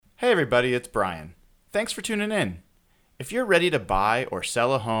Hey everybody, it's Brian. Thanks for tuning in. If you're ready to buy or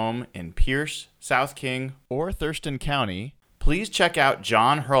sell a home in Pierce, South King, or Thurston County, please check out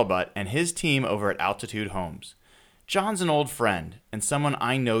John Hurlbut and his team over at Altitude Homes. John's an old friend and someone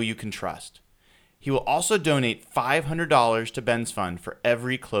I know you can trust. He will also donate $500 to Ben's Fund for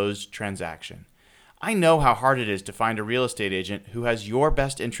every closed transaction. I know how hard it is to find a real estate agent who has your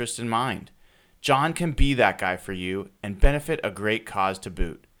best interests in mind. John can be that guy for you and benefit a great cause to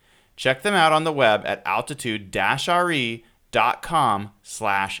boot. Check them out on the web at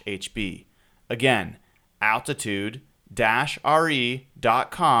altitude-re.com/HB. Again,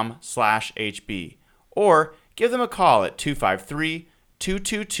 altitude-re.com/HB. Or give them a call at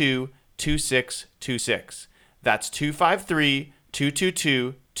 253-222-2626. That's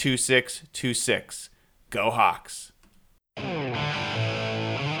 253-222-2626. Go Hawks!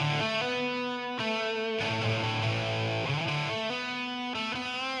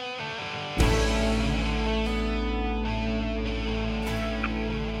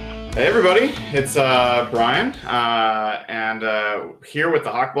 Hey everybody, it's Brian, and here with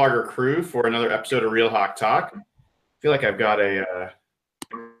the Hawk Blogger crew for another episode of Real Hawk Talk. I feel like I've got a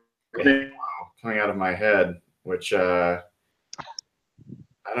coming out of my head, which I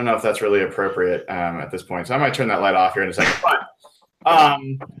don't know if that's really appropriate at this point. So I might turn that light off here in a second. But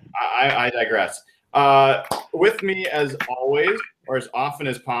I digress. With me, as always, or as often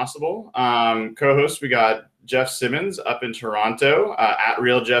as possible, co-host, we got Jeff Simmons up in Toronto, at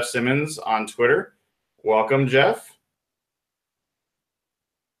Real Jeff Simmons on Twitter. Welcome, Jeff.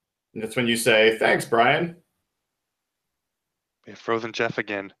 And that's when you say, thanks, Brian. Yeah, frozen Jeff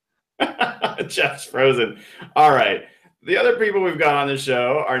again. Jeff's frozen. All right. The other people we've got on the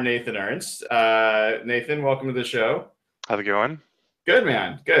show are Nathan Ernst. Nathan, welcome to the show. How's it going? Good,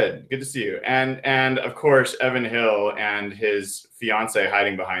 man. Good to see you. And of course, Evan Hill and his fiance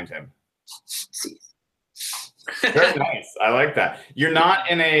hiding behind him. Very nice. I like that. You're not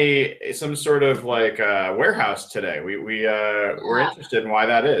in some sort of like warehouse today. We're interested in why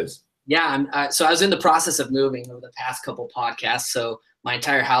that is. Yeah, so I was in the process of moving over the past couple podcasts, so my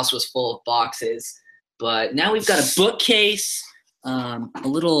entire house was full of boxes. But now we've got a bookcase, a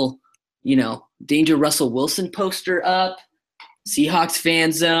little, Danger Russell Wilson poster up, Seahawks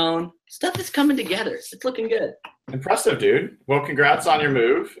fan zone. Stuff is coming together. It's looking good. Impressive, dude. Well, congrats on your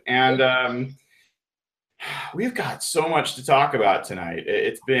move. And we've got so much to talk about tonight.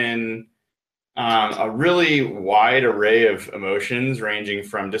 It's been a really wide array of emotions, ranging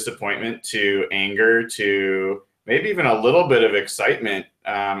from disappointment to anger to maybe even a little bit of excitement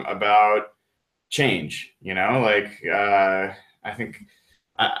about change. I think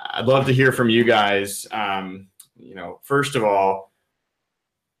I'd love to hear from you guys. First of all,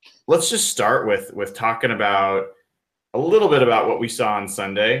 let's just start with talking about a little bit about what we saw on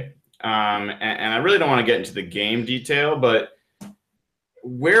Sunday. And I really don't want to get into the game detail, but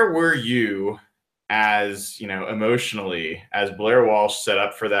where were you emotionally as Blair Walsh set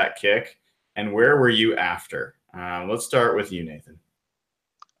up for that kick, and where were you after? Let's start with you, Nathan.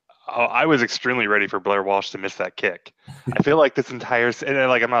 Oh, I was extremely ready for Blair Walsh to miss that kick. I feel like this entire and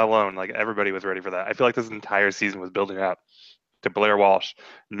I'm not alone. Like, everybody was ready for that. I feel like this entire season was building up to Blair Walsh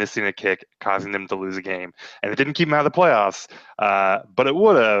missing a kick, causing them to lose a game, and it didn't keep them out of the playoffs. But it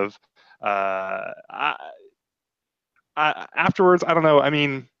would have. Afterwards, I don't know. I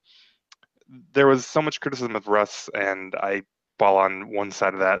mean, there was so much criticism of Russ, and I fall on one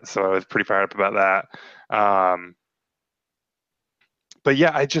side of that, so I was pretty fired up about that. But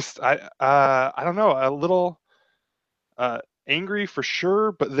yeah, I don't know, a little angry for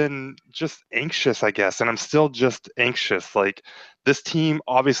sure, but then just anxious, I guess. And I'm still just anxious. Like, this team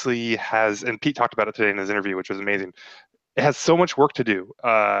obviously has, and Pete talked about it today in his interview, which was amazing. It has so much work to do.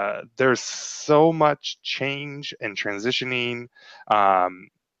 There's so much change and transitioning and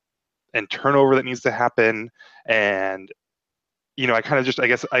turnover that needs to happen. And, I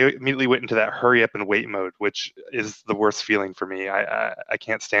immediately went into that hurry up and wait mode, which is the worst feeling for me. I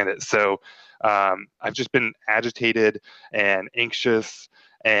can't stand it. So I've just been agitated and anxious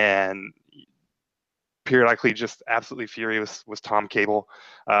and periodically just absolutely furious with Tom Cable.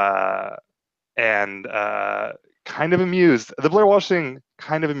 And kind of amused. The Blair Walsh thing,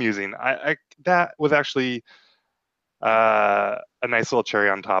 kind of amusing. That was actually a nice little cherry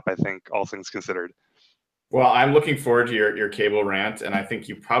on top, I think, all things considered. Well, I'm looking forward to your Cable rant, and I think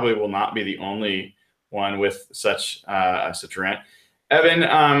you probably will not be the only one with such a rant.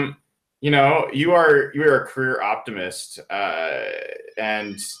 Evan, you are a career optimist,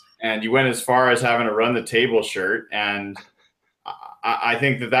 and you went as far as having a run the table shirt, and I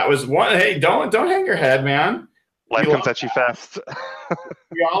think that was one. Hey, don't hang your head, man. Life comes at you fast.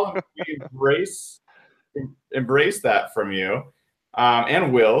 We all embrace that from you.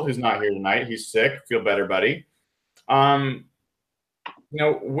 And Will, who's not here tonight, he's sick. Feel better, buddy.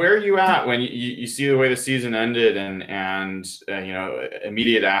 Where are you at when you see the way the season ended and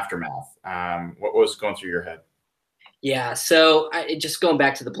immediate aftermath? What was going through your head? Yeah, so just going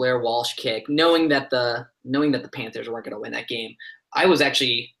back to the Blair Walsh kick, knowing that the Panthers weren't going to win that game, I was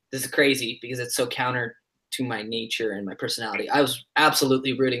actually, this is crazy because it's so counter to my nature and my personality. I was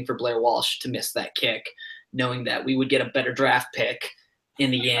absolutely rooting for Blair Walsh to miss that kick, knowing that we would get a better draft pick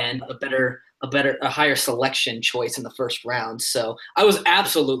in the end, a higher selection choice in the first round. So I was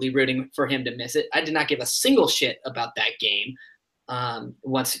absolutely rooting for him to miss it. I did not give a single shit about that game.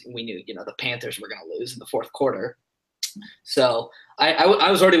 Once we knew, the Panthers were going to lose in the fourth quarter. So I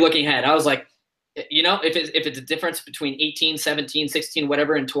was already looking ahead. I was like, if it's a difference between 18, 17, 16,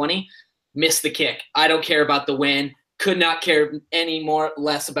 whatever, and 20, miss the kick. I don't care about the win. Could not care any more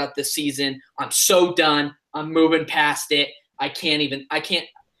less about this season. I'm so done. I'm moving past it. I can't.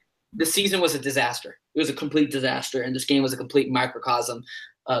 The season was a disaster. It was a complete disaster, and this game was a complete microcosm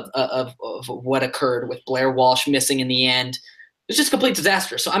of what occurred with Blair Walsh missing in the end. It was just a complete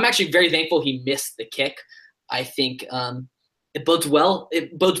disaster. So I'm actually very thankful he missed the kick. I think it bodes well.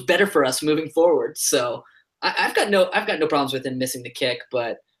 It bodes better for us moving forward. So I've got no problems with him missing the kick.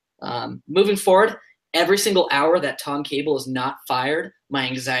 But moving forward, every single hour that Tom Cable is not fired, my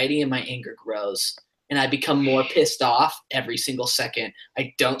anxiety and my anger grows. And I become more pissed off every single second.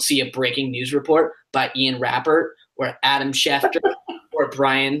 I don't see a breaking news report by Ian Rappert or Adam Schefter or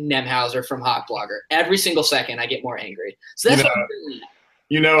Brian Nemhauser from Hawk Blogger. Every single second I get more angry. So that's what I'm doing.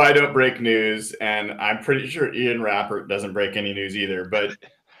 I don't break news, and I'm pretty sure Ian Rappert doesn't break any news either. But if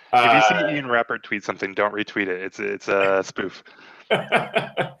you see Ian Rappert tweet something, don't retweet it. It's a spoof.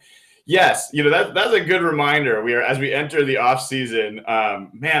 Yes, that's a good reminder. As we enter the off season,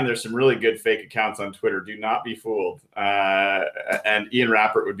 man, there's some really good fake accounts on Twitter. Do not be fooled. And Ian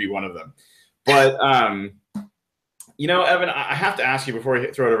Rappert would be one of them. But Evan, I have to ask you before I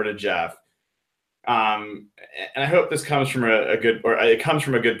throw it over to Jeff. And I hope this comes from it comes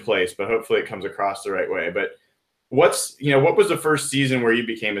from a good place, but hopefully it comes across the right way. But what was the first season where you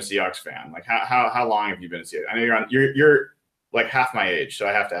became a Seahawks fan? Like how long have you been a Seahawks? I know you're like half my age, so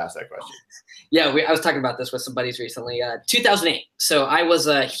I have to ask that question. Yeah, I was talking about this with some buddies recently. 2008. So I was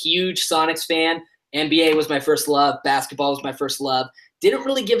a huge Sonics fan. NBA was my first love. Basketball was my first love. Didn't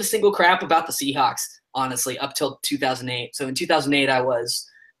really give a single crap about the Seahawks, honestly, up till 2008. So in 2008, I was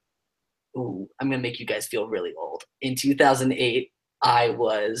I'm going to make you guys feel really old. In 2008, I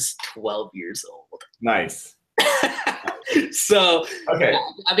was 12 years old. Nice. So okay.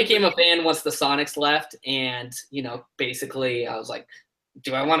 I became a fan once the Sonics left, and basically I was like,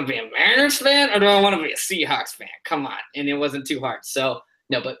 do I want to be a Mariners fan or do I want to be a Seahawks fan? Come on. And it wasn't too hard. So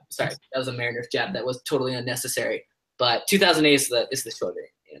no, but sorry, that was a Mariners jab that was totally unnecessary. But 2008 is the short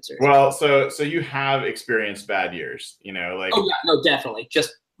answer. Well, so you have experienced bad years, Oh yeah, no, definitely.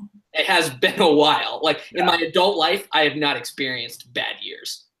 Just it has been a while. In my adult life, I have not experienced bad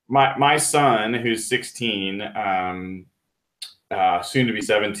years. My son, who's 16, soon to be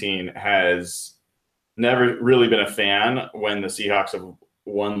 17, has never really been a fan when the Seahawks have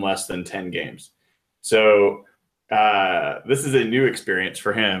won less than 10 games. So this is a new experience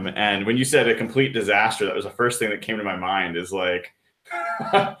for him. And when you said a complete disaster, that was the first thing that came to my mind is like,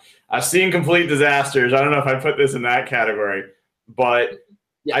 I've seen complete disasters. I don't know if I put this in that category, but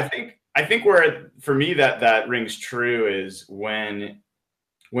yeah. I think where for me that rings true is when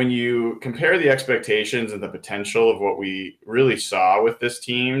you compare the expectations and the potential of what we really saw with this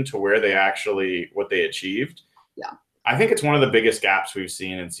team to where what they achieved. Yeah. I think it's one of the biggest gaps we've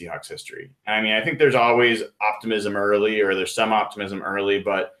seen in Seahawks history. I mean, I think there's always optimism early, or there's some optimism early,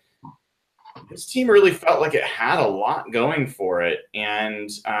 but this team really felt like it had a lot going for it and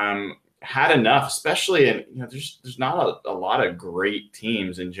had enough, especially in, there's not a lot of great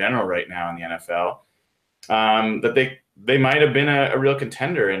teams in general right now in the NFL that they might have been a real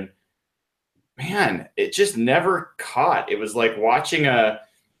contender. And man, it just never caught. It was like watching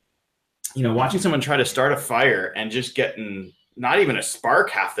someone try to start a fire and just getting not even a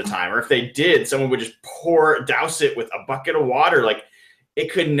spark half the time. Or if they did, someone would just douse it with a bucket of water. Like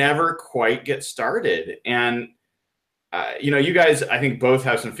it could never quite get started. And, you guys, I think both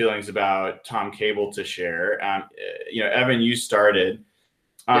have some feelings about Tom Cable to share. Evan, you started.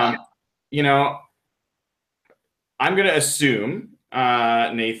 I'm going to assume,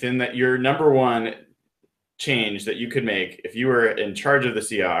 Nathan, that your number one change that you could make if you were in charge of the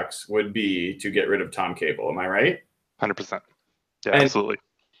Seahawks would be to get rid of Tom Cable. Am I right? 100%. Yeah, absolutely.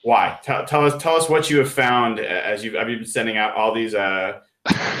 Why? Tell us what you have found as you've been sending out all these tweets.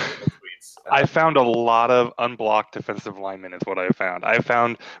 I found a lot of unblocked defensive linemen is what I found. I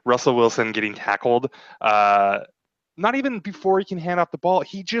found Russell Wilson getting tackled. Not even before he can hand off the ball,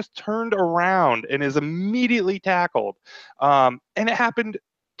 he just turned around and is immediately tackled. And it happened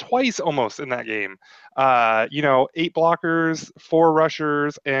twice almost in that game. 8 blockers, 4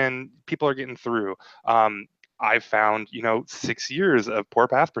 rushers, and people are getting through. I found 6 years of poor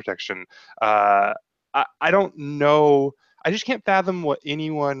pass protection. I don't know. I just can't fathom what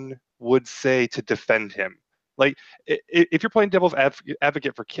anyone would say to defend him. Like, if you're playing devil's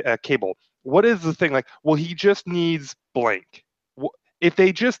advocate for Cable, what is the thing? Like, well, he just needs blank. If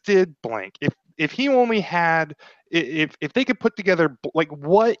they just did blank, if he only had, if they could put together, like,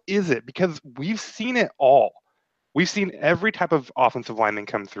 what is it? Because we've seen it all. We've seen every type of offensive lineman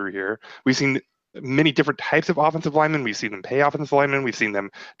come through here. We've seen many different types of offensive linemen. We've seen them pay offensive linemen. We've seen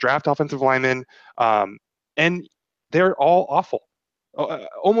them draft offensive linemen. And they're all awful,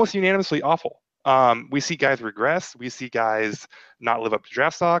 almost unanimously awful. We see guys regress. We see guys not live up to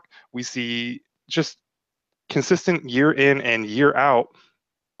draft stock. We see just consistent year in and year out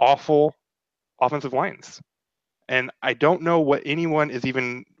awful offensive lines. And I don't know what anyone is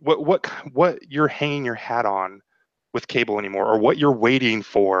even what you're hanging your hat on with Cable anymore, or what you're waiting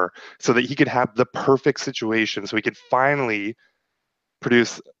for so that he could have the perfect situation so he could finally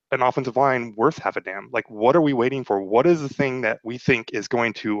produce an offensive line worth half a damn. Like, what are we waiting for? What is the thing that we think is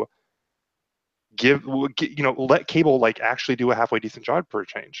going to let Cable like actually do a halfway decent job for a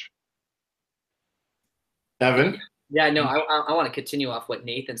change? Evan? Yeah, no, I want to continue off what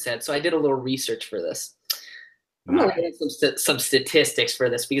Nathan said. So I did a little research for this. I'm going to look at some statistics for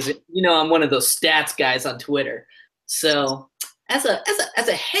this because I'm one of those stats guys on Twitter. So as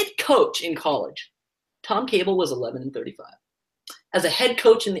a head coach in college, Tom Cable was 11-35. As a head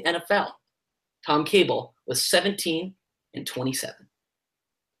coach in the NFL, Tom Cable was 17-27.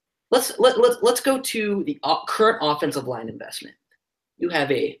 Let's go to the current offensive line investment. You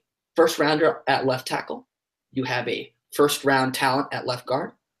have a first rounder at left tackle. You have a first round talent at left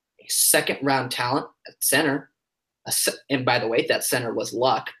guard, a second round talent at center. And by the way, that center was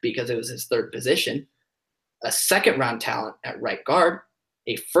luck because it was his third position. A second round talent at right guard,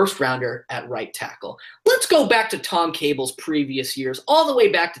 a first rounder at right tackle. Let's go back to Tom Cable's previous years, all the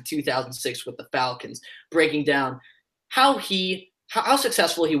way back to 2006 with the Falcons, breaking down how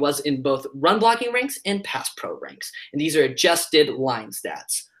successful he was in both run blocking ranks and pass pro ranks. And these are adjusted line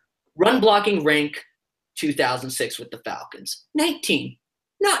stats. Run blocking rank 2006 with the Falcons, 19,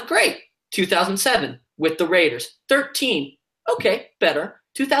 not great. 2007 with the Raiders, 13, okay, better.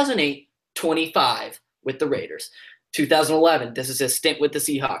 2008, 25 with the Raiders. 2011, this is his stint with the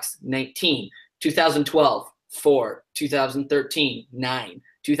Seahawks, 19. 2012, 4. 2013, 9.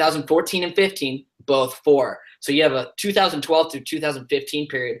 2014 and 15, both 4. So you have a 2012 through 2015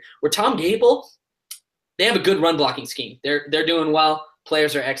 period where Tom Cable, they have a good run blocking scheme. They're doing well.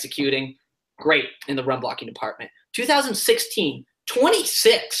 Players are executing great in the run blocking department. 2016,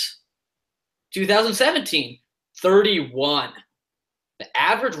 26. 2017, 31. The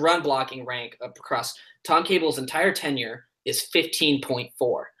average run blocking rank across Tom Cable's entire tenure is 15.4.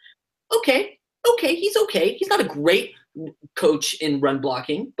 Okay, he's okay. He's not a great coach in run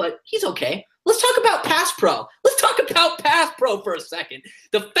blocking, but he's okay. Let's talk about pass pro. Let's talk about pass pro for a second.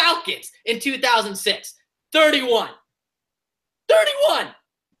 The Falcons in 2006, 31.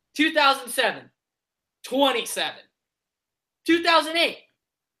 2007, 27. 2008,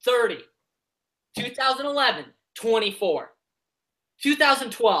 30. 2011, 24.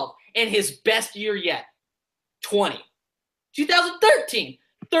 2012, and his best year yet, 20. 2013,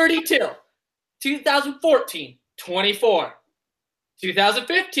 32. 2014, 24.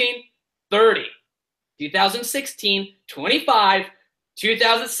 2015, 30. 2016, 25.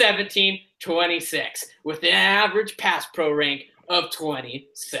 2017, 26, with an average pass pro rank of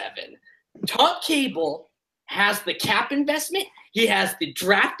 27. Tom Cable has the cap investment. He has the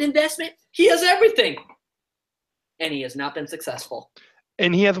draft investment. He has everything. And he has not been successful.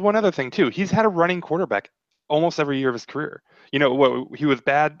 And he has one other thing, too. He's had a running quarterback almost every year of his career. He was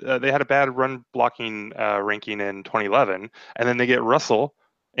bad. They had a bad run blocking ranking in 2011, and then they get Russell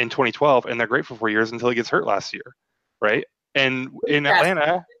in 2012, and they're great for 4 years until he gets hurt last year, right? And in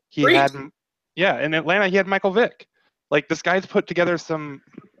Atlanta, he had Michael Vick. Like, this guy's put together some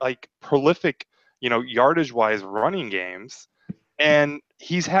like prolific, yardage-wise running games, and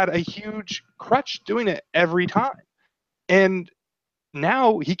he's had a huge crutch doing it every time. And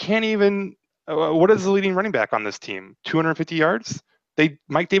now he can't even. What is the leading running back on this team? 250 yards.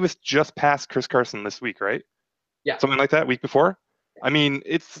 Mike Davis just passed Chris Carson this week, right? Yeah, something like that. Week before. I mean,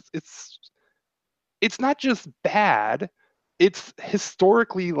 it's not just bad, it's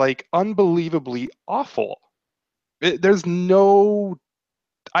historically like unbelievably awful. There's no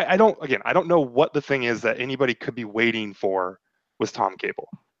I don't know what the thing is that anybody could be waiting for with Tom Cable.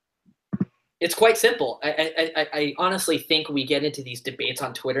 It's quite simple. I honestly think we get into these debates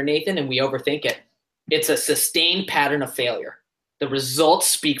on Twitter, Nathan, and we overthink it. It's a sustained pattern of failure. The results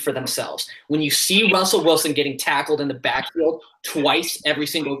speak for themselves. When you see Russell Wilson getting tackled in the backfield twice every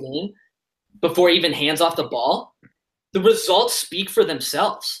single game before he even hands off the ball, the results speak for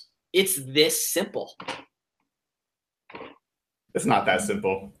themselves. It's this simple. It's not that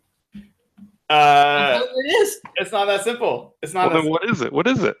simple. It is. It's not that simple. It's not. Well, then what is it? What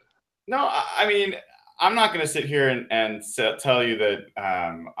is it? No, I mean, I'm not going to sit here and tell you that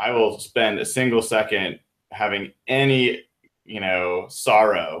I will spend a single second having any,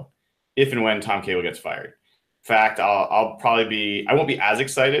 sorrow if and when Tom Cable gets fired. In fact, I'll probably I won't be as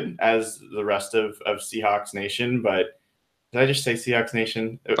excited as the rest of Seahawks Nation, but did I just say Seahawks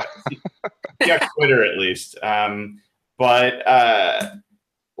Nation? Seahawks Twitter, at least. But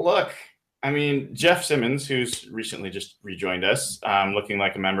look, I mean, Jeff Simmons, who's recently just rejoined us, looking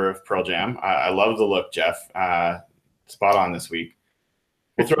like a member of Pearl Jam. I love the look, Jeff. Spot on this week.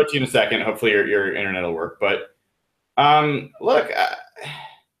 We'll throw it to you in a second. Hopefully your internet will work. But look,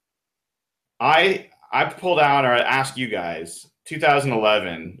 I pulled out, or I asked you guys,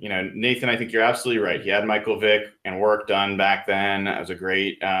 2011. Nathan, I think you're absolutely right. He had Michael Vick and work done back then. That was a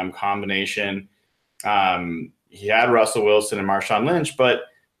great combination. He had Russell Wilson and Marshawn Lynch, but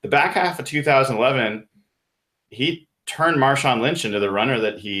the back half of 2011, he turned Marshawn Lynch into the runner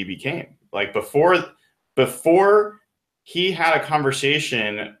that he became. Like before he had a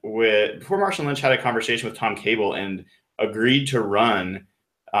conversation before Marshawn Lynch had a conversation with Tom Cable and agreed to run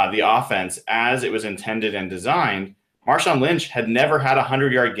the offense as it was intended and designed, Marshawn Lynch had never had a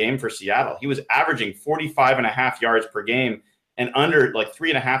 100-yard game for Seattle. He was averaging 45.5 yards per game and under like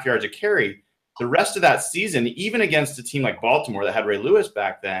 3.5 yards a carry. The rest of that season, even against a team like Baltimore that had Ray Lewis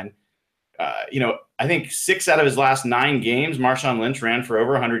back then, I think 6 out of his last 9 games, Marshawn Lynch ran for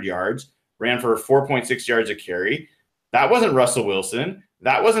over 100 yards, ran for 4.6 yards a carry. That wasn't Russell Wilson.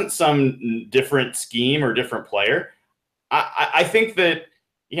 That wasn't some different scheme or different player. I think that,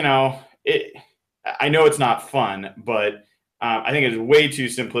 I know it's not fun, but I think it's way too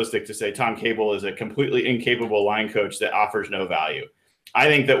simplistic to say Tom Cable is a completely incapable line coach that offers no value. I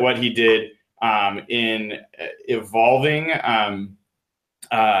think that what he did in evolving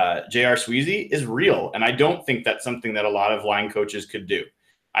J.R. Sweezy is real. And I don't think that's something that a lot of line coaches could do.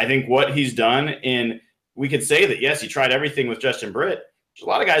 I think what he's done we could say that, yes, he tried everything with Justin Britt. There's a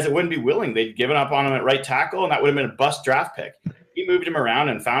lot of guys that wouldn't be willing. They'd given up on him at right tackle, and that would have been a bust draft pick. He moved him around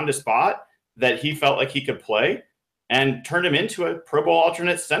and found a spot that he felt like he could play and turned him into a Pro Bowl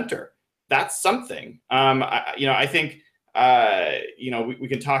alternate center. That's something. I think we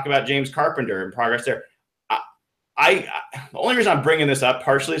can talk about James Carpenter and progress there. The only reason I'm bringing this up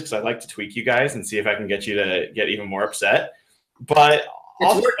partially is because I like to tweak you guys and see if I can get you to get even more upset. But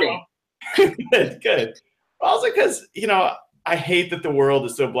it's working. Good. Also because, I hate that the world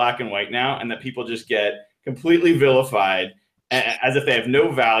is so black and white now and that people just get completely vilified as if they have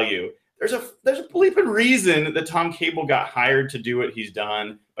no value. There's a bleeping reason that Tom Cable got hired to do what he's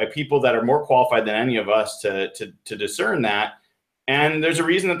done by people that are more qualified than any of us to discern that. And there's a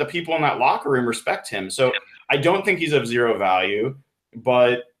reason that the people in that locker room respect him. So I don't think he's of zero value,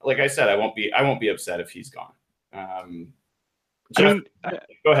 but like I said, I won't be upset if he's gone. Go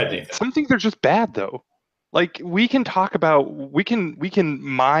ahead, Nathan. Some things are just bad though. Like we can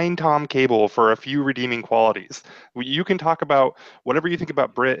mine Tom Cable for a few redeeming qualities. You can talk about whatever you think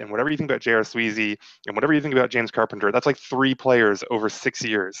about Britt and whatever you think about J.R. Sweezy and whatever you think about James Carpenter. That's like 3 players over 6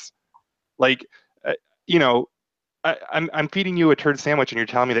 years. Like, I'm feeding you a turd sandwich and you're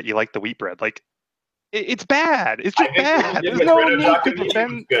telling me that you like the wheat bread. Like, it's bad. It's just bad. There's no need to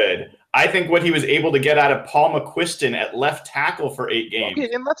defend. Good. I think what he was able to get out of Paul McQuiston at left tackle for 8 games. Okay,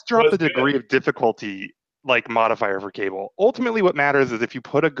 and let's drop the degree of difficulty modifier for Cable. Ultimately, what matters is if you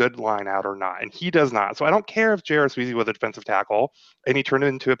put a good line out or not, and he does not. So I don't care if J.R. Sweezy was a defensive tackle and he turned it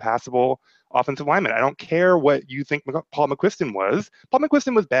into a passable offensive lineman. I don't care what you think Paul McQuiston was. Paul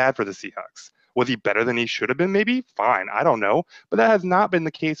McQuiston was bad for the Seahawks. Was he better than he should have been? Maybe. Fine. I don't know. But that has not been the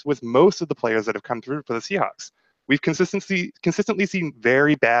case with most of the players that have come through for the Seahawks. We've consistently seen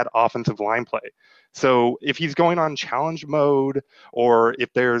very bad offensive line play. So if he's going on challenge mode or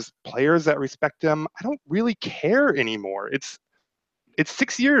if there's players that respect him, I don't really care anymore. It's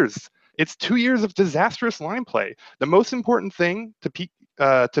 6 years. It's 2 years of disastrous line play. The most important thing to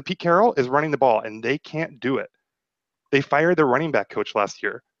Pete Carroll is running the ball, and they can't do it. They fired their running back coach last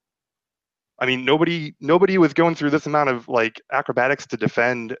year. I mean, nobody was going through this amount of like acrobatics to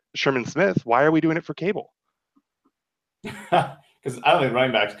defend Sherman Smith. Why are we doing it for Cable? Because I don't think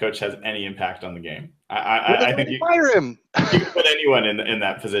running backs coach has any impact on the game. I think you fire him. You could put anyone in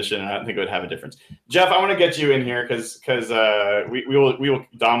that position, and I don't think it would have a difference. Jeff, I want to get you in here because we will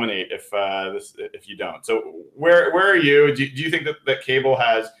dominate if you don't. So where are you? Do you think that Cable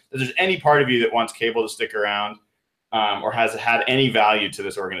has? Is there any part of you that wants Cable to stick around, or has had any value to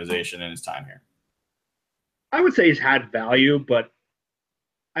this organization in his time here? I would say he's had value, but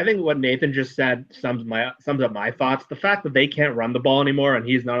I think what Nathan just said sums up my thoughts. The fact that they can't run the ball anymore, and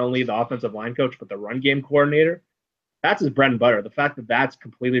he's not only the offensive line coach but the run game coordinator, that's his bread and butter. The fact that that's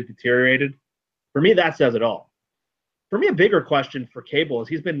completely deteriorated, for me, that says it all. For me, a bigger question for Cable is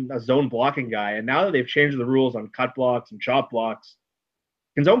he's been a zone blocking guy, and now that they've changed the rules on cut blocks and chop blocks,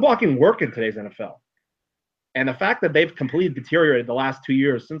 can zone blocking work in today's NFL? And the fact that they've completely deteriorated the last 2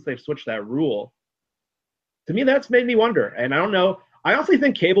 years since they've switched that rule, to me, that's made me wonder. And I don't know. I honestly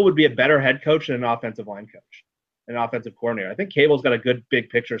think Cable would be a better head coach than an offensive line coach, an offensive coordinator. I think Cable's got a good big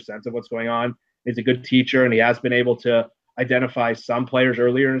picture sense of what's going on. He's a good teacher, and he has been able to identify some players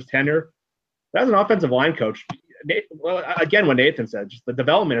earlier in his tenure. But as an offensive line coach, well, again, what Nathan said, just the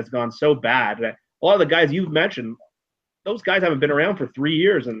development has gone so bad. A lot of the guys you've mentioned, those guys haven't been around for 3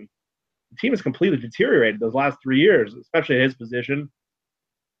 years, and the team has completely deteriorated those last 3 years, especially at his position.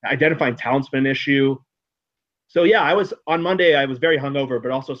 Identifying talent's been an issue. So, yeah, on Monday, I was very hungover,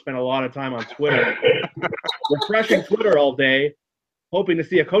 but also spent a lot of time on Twitter, refreshing Twitter all day, hoping to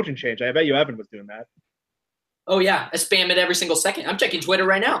see a coaching change. I bet you Evan was doing that. Oh, yeah. I spam it every single second. I'm checking Twitter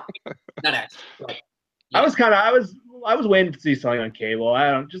right now. Not actually. But, yeah. I was waiting to see something on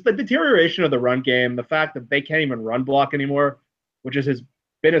Cable. Just the deterioration of the run game, the fact that they can't even run block anymore, which is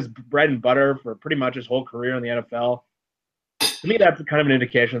been his bread and butter for pretty much his whole career in the NFL. To me, that's kind of an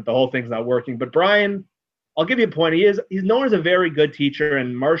indication that the whole thing's not working. But Brian, I'll give you a point. He's known as a very good teacher,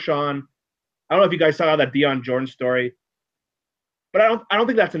 and Marshawn, I don't know if you guys saw that Deion Jordan story, but I don't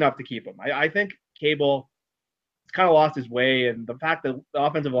think that's enough to keep him. I think Cable has kind of lost his way, and the fact that the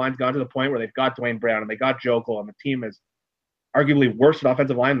offensive line's gone to the point where they've got Dwayne Brown and they got Jokel, and the team is arguably worse at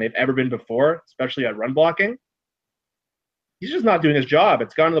offensive line than they've ever been before, especially at run blocking. He's just not doing his job.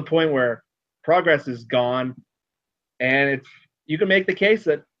 It's gone to the point where progress is gone, and you can make the case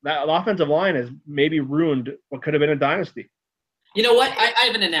that offensive line has maybe ruined what could have been a dynasty. You know what? I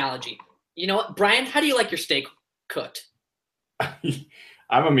have an analogy. You know what, Brian? How do you like your steak cooked?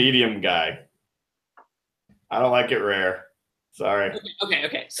 I'm a medium guy. I don't like it rare. Sorry.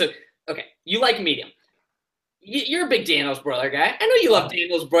 Okay. So, you like medium. You're a big Daniel's broiler guy. I know you love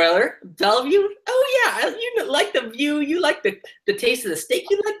Daniel's broiler. Bellevue. Oh yeah, you like the view. You like the taste of the steak.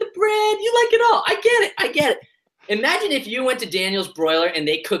 You like the bread. You like it all. I get it. Imagine if you went to Daniel's broiler and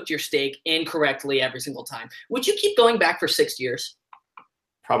they cooked your steak incorrectly every single time. Would you keep going back for 6 years?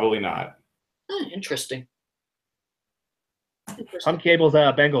 Probably not. Interesting. I'm Cable's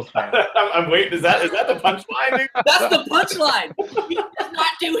Bengals fan. I'm waiting. Is that the punchline? That's the punchline. He does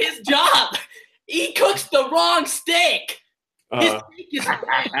not do his job. He cooks the wrong steak. His steak is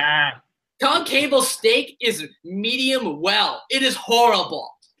bad. Tom Cable's steak is medium well. It is horrible.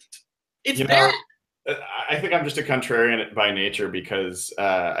 It's bad. I think I'm just a contrarian by nature because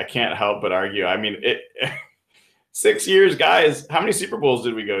I can't help but argue. I mean, 6 years, guys. How many Super Bowls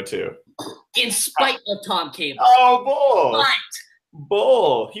did we go to? In spite of Tom Cable. Oh, bull! Right.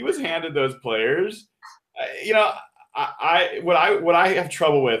 Bull. He was handed those players. What I have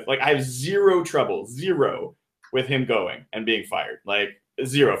trouble with, like, I have zero with him going and being fired. Like,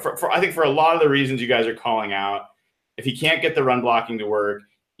 zero. I think for a lot of the reasons you guys are calling out, if he can't get the run blocking to work,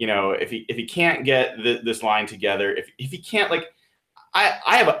 if he can't get this line together, if he can't, like,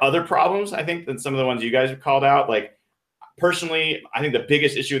 I have other problems, I think, than some of the ones you guys have called out. Like, personally, I think the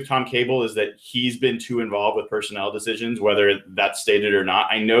biggest issue with Tom Cable is that he's been too involved with personnel decisions, whether that's stated or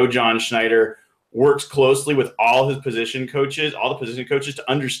not. I know John Schneider works closely with all the position coaches to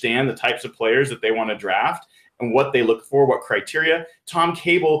understand the types of players that they want to draft and what they look for, what criteria. Tom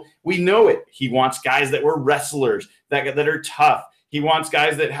Cable, we know it. He wants guys that were wrestlers, that are tough. He wants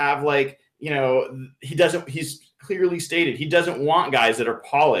guys that have, like, he's clearly stated he doesn't want guys that are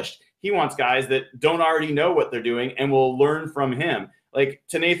polished. He wants guys that don't already know what they're doing and will learn from him. Like,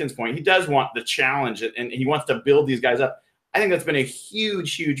 to Nathan's point, he does want the challenge and he wants to build these guys up. I think that's been a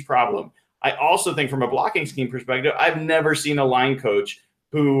huge, huge problem. I also think from a blocking scheme perspective, I've never seen a line coach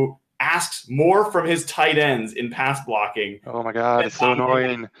who asks more from his tight ends in pass blocking. Oh my God, it's so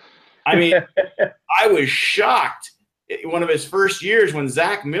annoying. I mean, I was shocked one of his first years when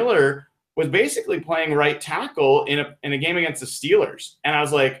Zach Miller was basically playing right tackle in a game against the Steelers. And I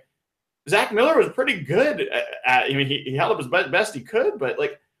was like, Zach Miller was pretty good he held up as best he could, but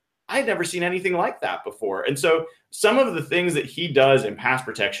like I had never seen anything like that before. And so some of the things that he does in pass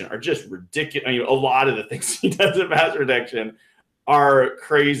protection are just ridiculous. I mean, a lot of the things he does in pass protection are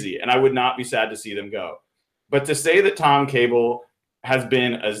crazy, and I would not be sad to see them go. But to say that Tom Cable has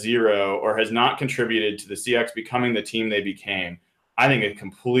been a zero or has not contributed to the Seahawks becoming the team they became, I think it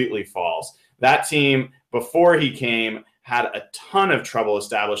completely falls. That team, before he came, had a ton of trouble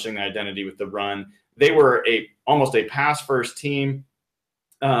establishing the identity with the run. They were almost a pass-first team.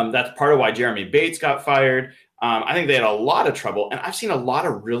 That's part of why Jeremy Bates got fired. I think they had a lot of trouble, and I've seen a lot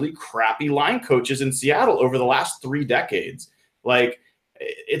of really crappy line coaches in Seattle over the last 3 decades. Like,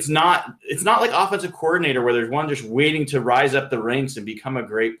 it's not like offensive coordinator where there's one just waiting to rise up the ranks and become a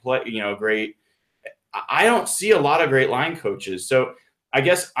great great. I don't see a lot of great line coaches. So I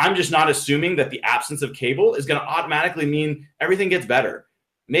guess I'm just not assuming that the absence of Cable is going to automatically mean everything gets better.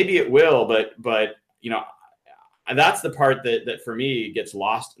 Maybe it will, but that's the part that for me gets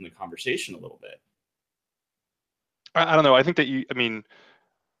lost in the conversation a little bit. I don't know. I think that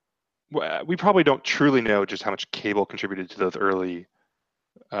we probably don't truly know just how much Cable contributed to those early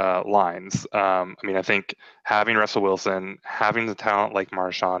lines. I think having Russell Wilson, having the talent like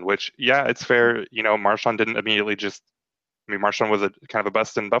Marshawn, which, yeah, it's fair. Marshawn didn't immediately Marshawn was a kind of a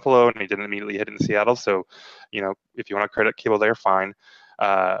bust in Buffalo, and he didn't immediately hit in Seattle. So, if you want to credit Cable there, fine.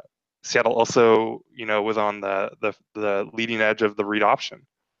 Seattle also, was on the leading edge of the read option.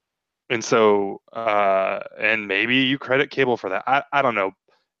 And so, and maybe you credit Cable for that. I don't know.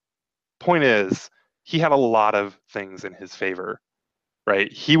 Point is, he had a lot of things in his favor,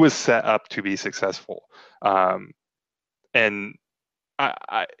 right? He was set up to be successful. And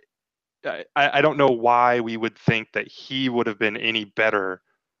I don't know why we would think that he would have been any better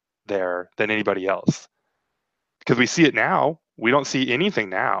there than anybody else. Because we see it now. We don't see anything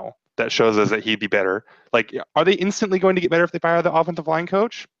now that shows us that he'd be better. Like, are they instantly going to get better if they fire the offensive line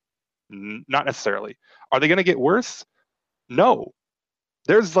coach? Not necessarily. Are they going to get worse? No.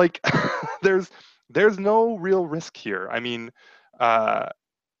 There's there's no real risk here. I mean,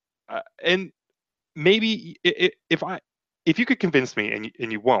 and maybe if you could convince me,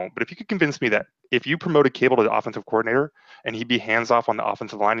 and you won't, but if you could convince me that if you promoted Cable to the offensive coordinator and he'd be hands off on the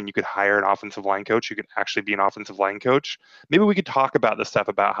offensive line and you could hire an offensive line coach who could actually be an offensive line coach, maybe we could talk about the stuff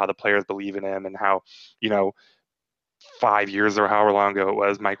about how the players believe in him and how, 5 years or however long ago it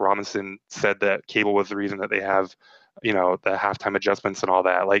was, Mike Robinson said that Cable was the reason that they have, the halftime adjustments and all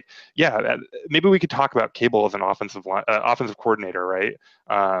that. Like, yeah, maybe we could talk about Cable as an offensive coordinator, right?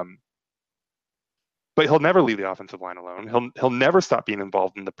 But he'll never leave the offensive line alone. He'll never stop being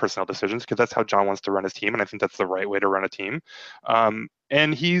involved in the personnel decisions because that's how John wants to run his team, and I think that's the right way to run a team.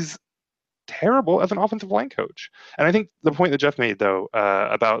 And he's terrible as an offensive line coach. And I think the point that Jeff made, though,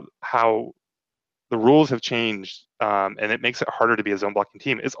 about how the rules have changed and it makes it harder to be a zone blocking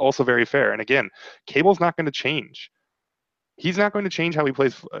team is also very fair. And again, Cable's not going to change. He's not going to change how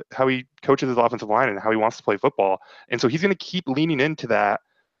he coaches his offensive line and how he wants to play football. And so he's going to keep leaning into that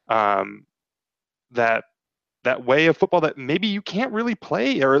that way of football that maybe you can't really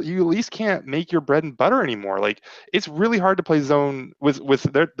play, or you at least can't make your bread and butter anymore. Like, it's really hard to play zone with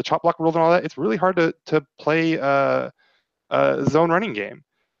the chop block rules and all that. It's really hard to play a zone running game.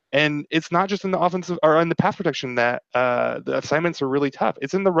 And it's not just in the offensive or in the pass protection that the assignments are really tough.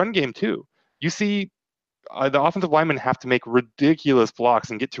 It's in the run game too. You see the offensive linemen have to make ridiculous blocks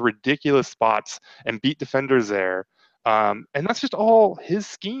and get to ridiculous spots and beat defenders there. And that's just all his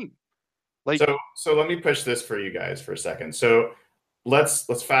scheme. Like, so let me push this for you guys for a second. So let's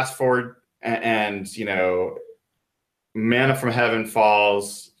fast forward and manna from heaven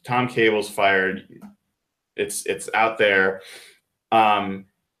falls. Tom Cable's fired. It's out there.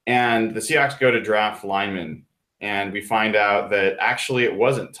 And the Seahawks go to draft linemen, and we find out that actually it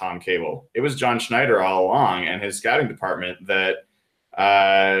wasn't Tom Cable. It was John Schneider all along and his scouting department that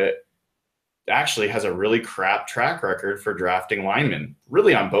actually has a really crap track record for drafting linemen,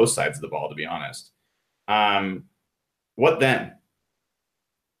 really on both sides of the ball, to be honest. What then?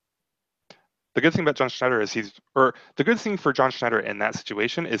 The good thing about John Schneider is the good thing for John Schneider in that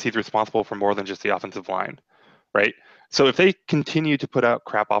situation is he's responsible for more than just the offensive line, right? So if they continue to put out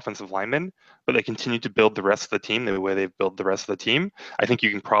crap offensive linemen, but they continue to build the rest of the team the way they've built the rest of the team, I think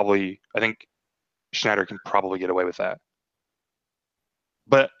Schneider can probably get away with that.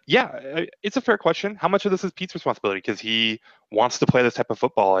 But yeah, it's a fair question. How much of this is Pete's responsibility? Because he wants to play this type of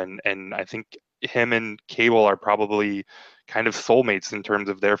football, and I think him and Cable are probably kind of soulmates in terms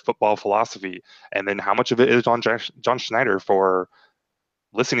of their football philosophy. And then how much of it is on John Schneider for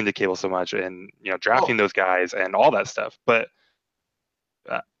listening to Cable so much and drafting those guys and all that stuff. But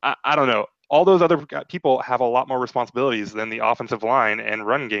I don't know. All those other people have a lot more responsibilities than the offensive line and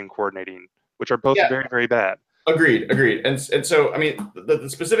run game coordinating, which are both very, very bad. Agreed. And so, I mean, the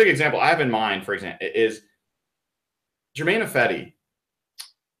specific example I have in mind, for example, is Germain Ifedi.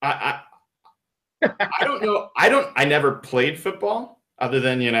 I don't know. I never played football other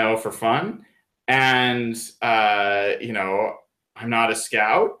than, for fun. And, I'm not a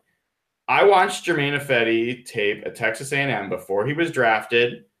scout. I watched Germain Ifedi tape at Texas A&M before he was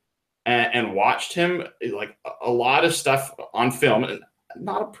drafted and watched him like a lot of stuff on film.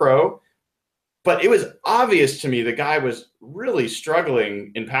 Not a pro, but it was obvious to me the guy was really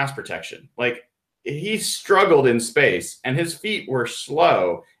struggling in pass protection. Like he struggled in space and his feet were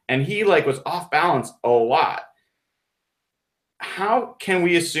slow and he was off balance a lot. How can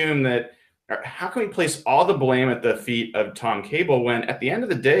we assume that, or how can we place all the blame at the feet of Tom Cable when at the end of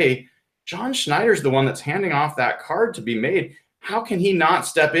the day, John Schneider's the one that's handing off that card to be made? How can he not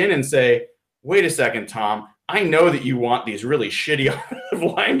step in and say, wait a second, Tom, I know that you want these really shitty offensive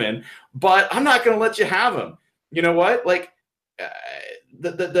linemen, but I'm not going to let you have them. You know what?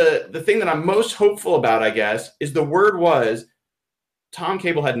 The thing that I'm most hopeful about, I guess, is the word was Tom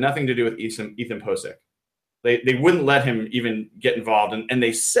Cable had nothing to do with Ethan Posick. They wouldn't let him even get involved. And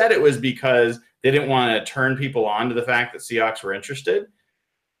they said it was because they didn't want to turn people on to the fact that Seahawks were interested.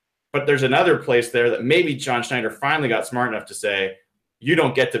 But there's another place there that maybe John Schneider finally got smart enough to say, you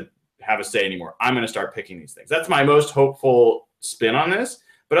don't get to have a say anymore. I'm going to start picking these things. That's my most hopeful spin on this.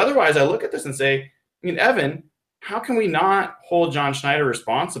 But otherwise, I look at this and say, Evan, how can we not hold John Schneider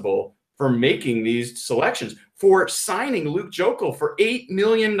responsible for making these selections, for signing Luke Joeckel for $8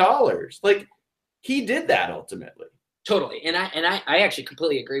 million? He did that ultimately. Totally. And I actually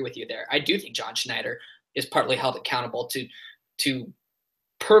completely agree with you there. I do think John Schneider is partly held accountable to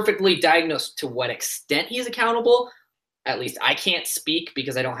perfectly diagnose to what extent he's accountable. At least I can't speak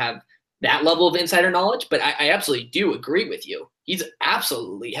because I don't have that level of insider knowledge, but I absolutely do agree with you. He's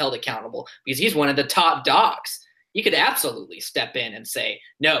absolutely held accountable because he's one of the top dogs. You could absolutely step in and say,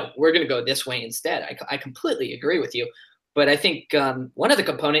 no, we're going to go this way instead. I completely agree with you. But I think one of the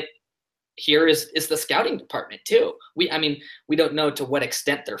component here is the scouting department too. We don't know to what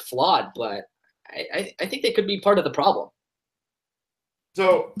extent they're flawed, but I think they could be part of the problem.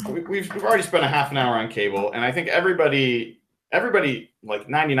 So we've already spent a half an hour on Cable, and I think everybody, like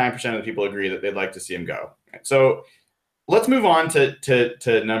 99% of the people agree that they'd like to see him go. So let's move on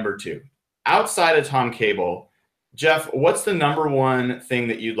to number two. Outside of Tom Cable, Jeff, what's the number one thing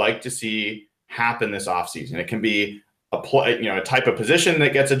that you'd like to see happen this offseason? It can be a type of position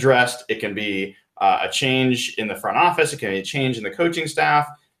that gets addressed. It can be a change in the front office. It can be a change in the coaching staff.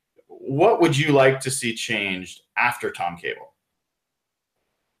 What would you like to see changed after Tom Cable?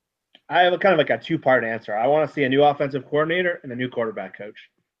 I have a two-part answer. I want to see a new offensive coordinator and a new quarterback coach.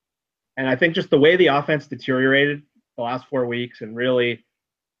 And I think just the way the offense deteriorated the last 4 weeks and really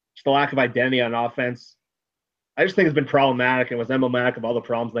just the lack of identity on offense, I just think it's been problematic and was emblematic of all the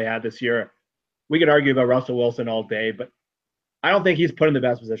problems they had this year. We could argue about Russell Wilson all day, but I don't think he's put in the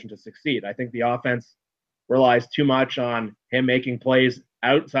best position to succeed. I think the offense relies too much on him making plays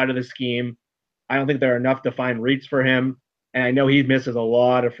outside of the scheme. I don't think there are enough defined reads for him. And I know he misses a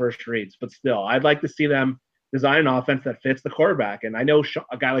lot of first reads, but still, I'd like to see them design an offense that fits the quarterback. And I know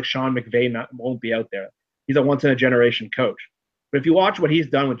a guy like Sean McVay won't be out there. He's a once-in-a-generation coach. But if you watch what he's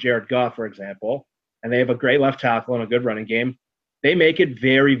done with Jared Goff, for example, and they have a great left tackle and a good running game, they make it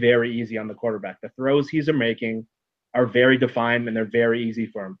very, very easy on the quarterback. The throws he's making are very defined, and they're very easy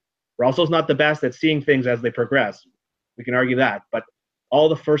for him. Russell's not the best at seeing things as they progress. We can argue that. But all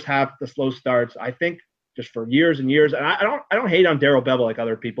the first half, the slow starts, I think, just for years and years. And I don't hate on Darrell Bevell like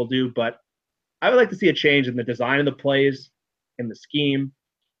other people do, but I would like to see a change in the design of the plays, in the scheme,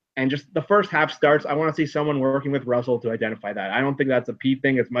 and just the first half starts. I want to see someone working with Russell to identify that. I don't think that's a Pete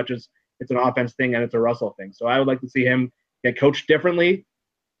thing as much as it's an offense thing and it's a Russell thing. So I would like to see him get coached differently,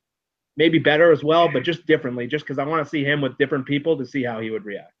 maybe better as well, but just differently, just because I want to see him with different people to see how he would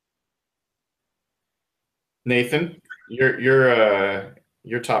react. Nathan, your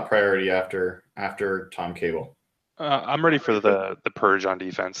top priority after Tom Cable? I'm ready for the purge on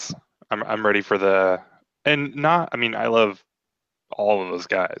defense. I'm ready for I love all of those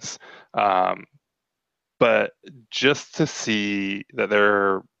guys, but just to see that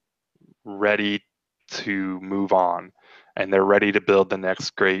they're ready to move on and they're ready to build the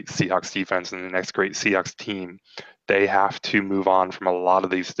next great Seahawks defense and the next great Seahawks team, they have to move on from a lot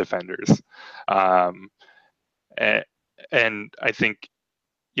of these defenders. And I think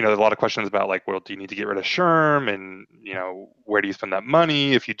there's a lot of questions about like, well, do you need to get rid of Sherm, and where do you spend that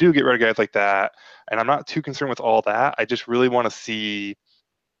money if you do get rid of guys like that? And I'm not too concerned with all that. I just really want to see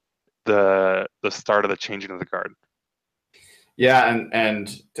the start of the changing of the guard. Yeah,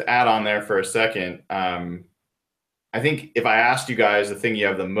 and to add on there for a second, I think if I asked you guys the thing you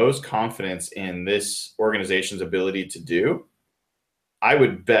have the most confidence in this organization's ability to do, I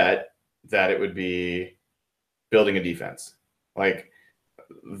would bet that it would be building a defense. Like,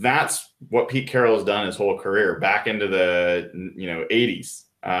 that's what Pete Carroll has done his whole career, back into the 80s.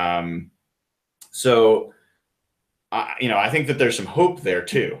 So I think that there's some hope there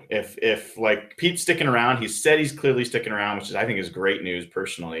too. If like Pete's sticking around, he said he's clearly sticking around, which I think is great news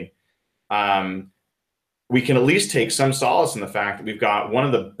personally. We can at least take some solace in the fact that we've got one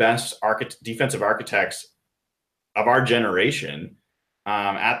of the best defensive architects of our generation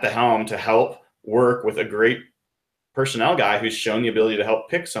at the helm to help work with a great personnel guy who's shown the ability to help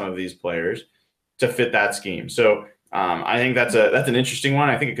pick some of these players to fit that scheme. So I think that's an interesting one.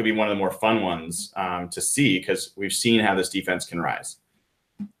 I think it could be one of the more fun ones to see, because we've seen how this defense can rise.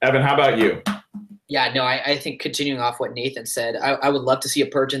 Evan, how about you? Yeah, no, I think continuing off what Nathan said, I would love to see a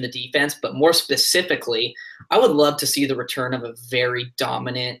purge in the defense, but more specifically, I would love to see the return of a very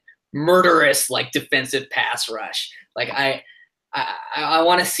dominant, murderous, like, defensive pass rush. Like, I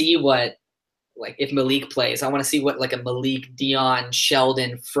want to see what, like, if Malik plays, I want to see what like a Malik, Dion,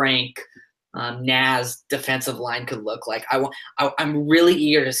 Sheldon, Frank, Naz defensive line could look like. I'm really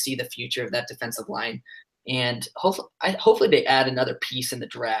eager to see the future of that defensive line, and hopefully they add another piece in the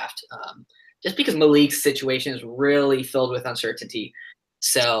draft. Just because Malik's situation is really filled with uncertainty.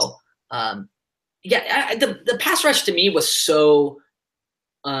 So, the pass rush to me was so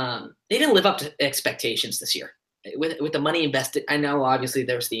they didn't live up to expectations this year. With the money invested, I know obviously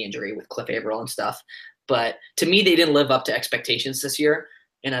there's the injury with Cliff Averill and stuff, but to me they didn't live up to expectations this year,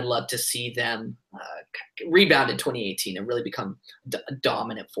 and I'd love to see them rebound in 2018 and really become a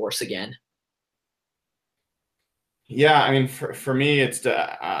dominant force again. Yeah, I mean, for me,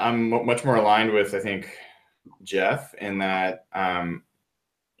 I'm much more aligned with, I think, Jeff, in that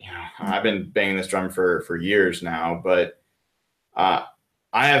I've been banging this drum for years now, but I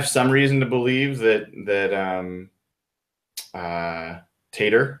have some reason to believe that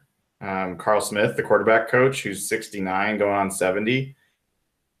Tater, Carl Smith, the quarterback coach, who's 69 going on 70,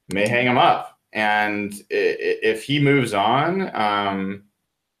 may hang him up. And if he moves on,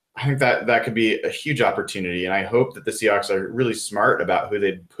 I think that could be a huge opportunity. And I hope that the Seahawks are really smart about who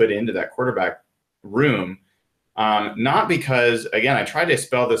they put into that quarterback room. Not because, again, I tried to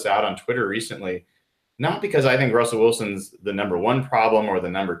spell this out on Twitter recently, not because I think Russell Wilson's the number 1 problem or the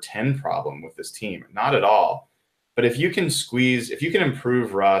number 10 problem with this team. Not at all. But if you can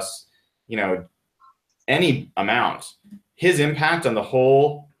improve Russ, any amount, his impact on the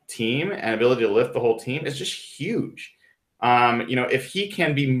whole team and ability to lift the whole team is just huge. If he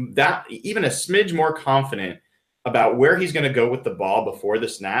can be that even a smidge more confident about where he's going to go with the ball before the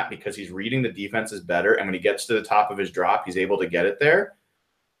snap, because he's reading the defenses better, and when he gets to the top of his drop, he's able to get it there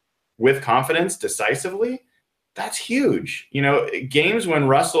with confidence decisively, that's huge. Games when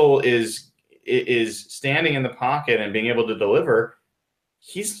Russell is standing in the pocket and being able to deliver,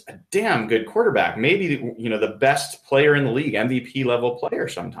 he's a damn good quarterback. Maybe, the best player in the league, MVP level player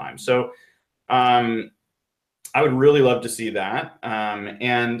sometimes. So I would really love to see that.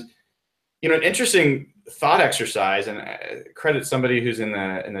 And, an interesting thought exercise, and credit somebody who's in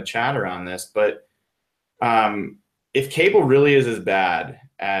the chat around this, but if Cable really is as bad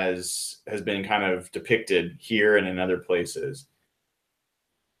as has been kind of depicted here and in other places,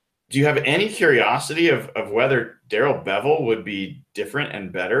 do you have any curiosity of whether Darrell Bevell would be different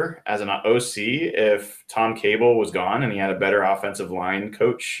and better as an OC if Tom Cable was gone and he had a better offensive line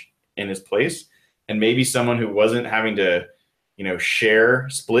coach in his place, and maybe someone who wasn't having to, share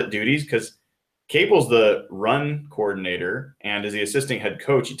split duties? Because Cable's the run coordinator, and as the assistant head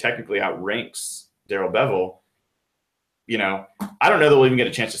coach, he technically outranks Darrell Bevell. I don't know that we'll even get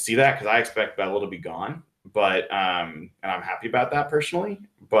a chance to see that, because I expect Bevell to be gone. But and I'm happy about that personally.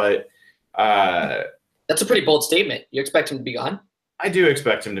 But that's a pretty bold statement. You expect him to be gone? I do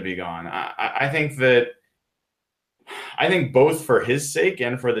expect him to be gone. I think both for his sake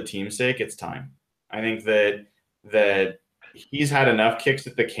and for the team's sake, it's time. I think that he's had enough kicks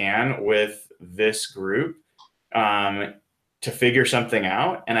at the can with this group to figure something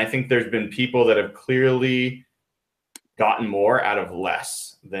out. And I think there's been people that have clearly gotten more out of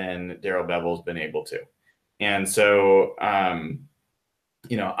less than Darrell Bevell's been able to. And so,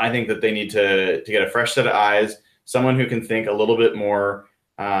 I think that they need to get a fresh set of eyes, someone who can think a little bit more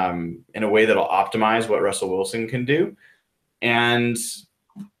in a way that'll optimize what Russell Wilson can do. And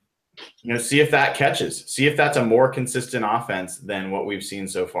see if that catches. See if that's a more consistent offense than what we've seen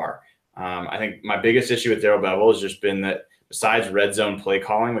so far. I think my biggest issue with Darrell Bevell has just been that besides red zone play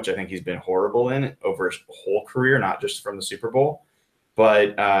calling, which I think he's been horrible in over his whole career, not just from the Super Bowl,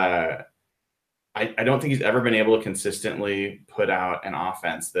 but I don't think he's ever been able to consistently put out an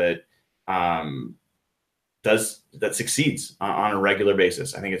offense that succeeds on a regular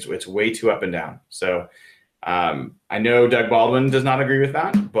basis. I think it's way too up and down. So I know Doug Baldwin does not agree with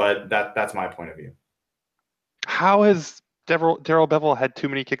that, but that's my point of view. How has Darrell Bevell had too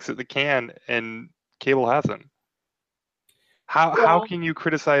many kicks at the can and Cable hasn't? How can you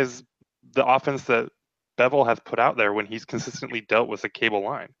criticize the offense that Bevell has put out there when he's consistently dealt with a Cable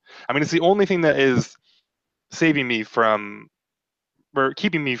line? I mean, it's the only thing that is saving me from, or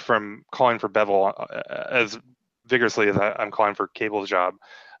keeping me from calling for Bevell as vigorously as I'm calling for Cable's job,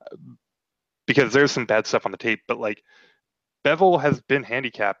 because there's some bad stuff on the tape. But like, Bevell has been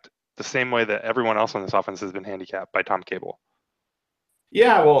handicapped the same way that everyone else on this offense has been handicapped by Tom Cable.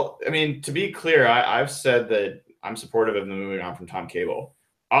 Yeah, well, I mean, to be clear, I've said that I'm supportive of them moving on from Tom Cable.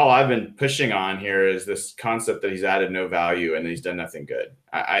 All I've been pushing on here is this concept that he's added no value and that he's done nothing good.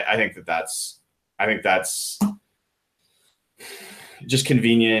 I think that's just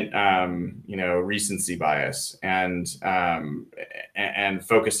convenient, recency bias and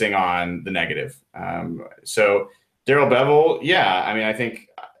focusing on the negative. So Darrell Bevell, yeah, I mean, I think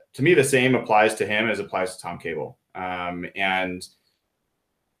to me the same applies to him as applies to Tom Cable.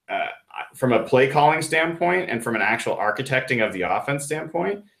 From a play calling standpoint and from an actual architecting of the offense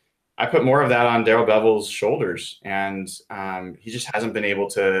standpoint, I put more of that on Darrell Bevell's shoulders, and he just hasn't been able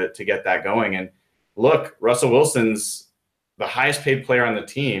to get that going. And look, Russell Wilson's the highest paid player on the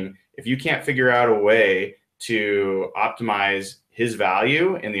team. If you can't figure out a way to optimize his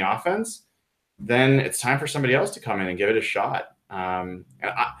value in the offense, then it's time for somebody else to come in and give it a shot.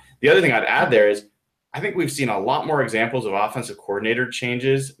 The other thing I'd add there is I think we've seen a lot more examples of offensive coordinator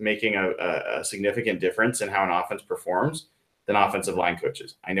changes making a significant difference in how an offense performs than offensive line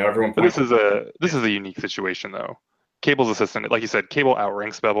coaches. I know everyone. But this is a unique situation though. Cable's assistant, like you said, Cable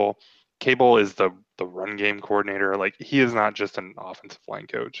outranks Bevell. Cable is the run game coordinator. Like, he is not just an offensive line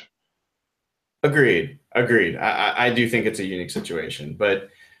coach. Agreed. I do think it's a unique situation, but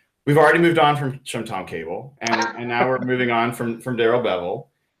we've already moved on from Tom Cable, and now we're moving on from Darrell Bevell.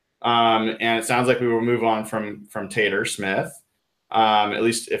 And it sounds like we will move on from Taylor Smith, at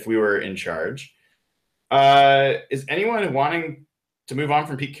least if we were in charge. Is anyone wanting to move on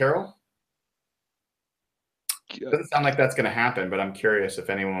from Pete Carroll? It doesn't sound like that's going to happen, but I'm curious if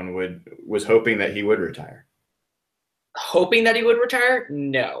anyone was hoping that he would retire. Hoping that he would retire?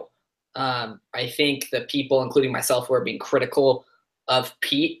 No. I think the people, including myself, who are being critical of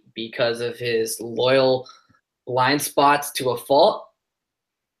Pete because of his loyal blind spots to a fault,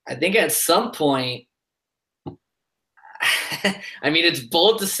 I think at some point, I mean, it's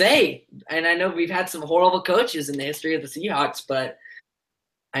bold to say, and I know we've had some horrible coaches in the history of the Seahawks, but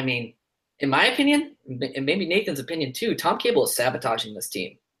I mean, in my opinion, and maybe Nathan's opinion too, Tom Cable is sabotaging this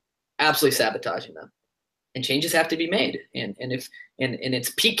team, absolutely sabotaging them, and changes have to be made. And it's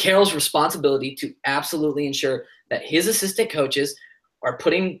Pete Carroll's responsibility to absolutely ensure that his assistant coaches are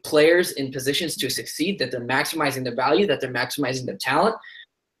putting players in positions to succeed, that they're maximizing their value, that they're maximizing their talent,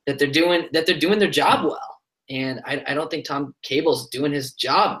 that they're doing their job well. And I don't think Tom Cable's doing his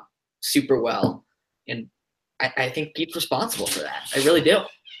job super well. And I think Pete's responsible for that. I really do.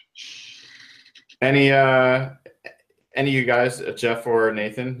 Any of you guys, Jeff or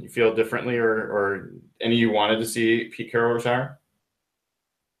Nathan, you feel differently, or any of you wanted to see Pete Carroll retire?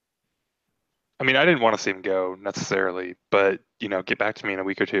 I mean, I didn't want to see him go necessarily, but get back to me in a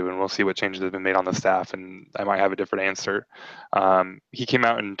week or two and we'll see what changes have been made on the staff, and I might have a different answer. He came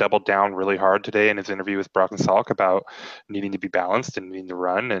out and doubled down really hard today in his interview with Brock and Salk about needing to be balanced and needing to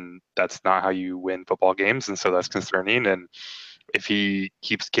run, and that's not how you win football games, and so that's concerning. And if he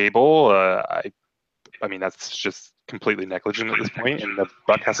keeps Cable, I mean, that's just completely negligent at this point, and the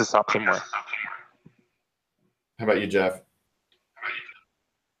buck has to stop somewhere. How about you, Jeff?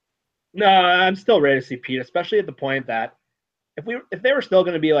 No, I'm still ready to see Pete, especially at the point that if they were still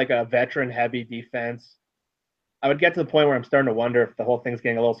going to be like a veteran-heavy defense, I would get to the point where I'm starting to wonder if the whole thing's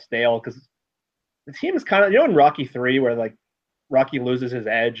getting a little stale, because the team is kind of, in Rocky 3 where like Rocky loses his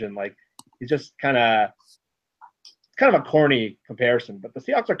edge and like he's just kind of a corny comparison. But the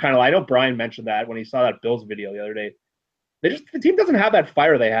Seahawks are kind of, I know Brian mentioned that when he saw that Bills video the other day. The team doesn't have that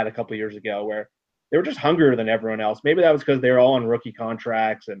fire they had a couple of years ago where they were just hungrier than everyone else. Maybe that was because they were all on rookie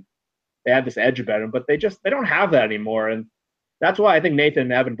contracts and they had this edge about them, but they don't have that anymore. And that's why I think Nathan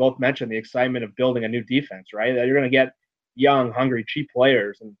and Evan both mentioned the excitement of building a new defense, right? That you're going to get young, hungry, cheap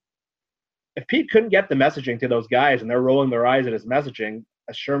players. And if Pete couldn't get the messaging to those guys and they're rolling their eyes at his messaging,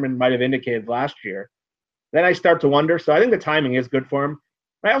 as Sherman might have indicated last year, then I start to wonder. So I think the timing is good for him.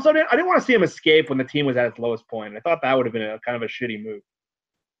 I didn't want to see him escape when the team was at its lowest point. I thought that would have been a kind of a shitty move.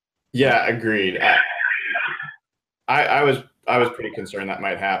 Yeah, agreed. I was pretty concerned that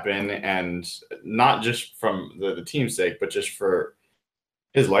might happen, and not just from the team's sake, but just for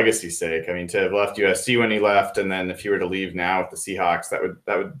his legacy's sake. I mean, to have left USC when he left, and then if he were to leave now with the Seahawks,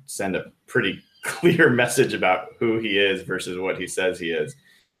 that would send a pretty clear message about who he is versus what he says he is.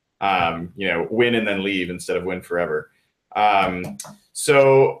 Win and then leave instead of win forever.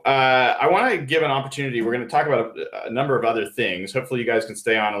 So I want to give an opportunity. We're going to talk about a number of other things. Hopefully you guys can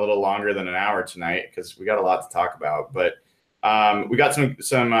stay on a little longer than an hour tonight because we got a lot to talk about. But we got some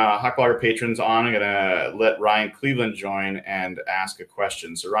Hawkblogger patrons on. I'm going to let Ryan Cleveland join and ask a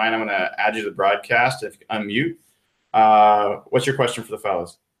question. So Ryan, I'm going to add you to the broadcast. If you unmute, what's your question for the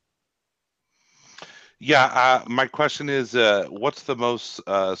fellas? Yeah, my question is, what's the most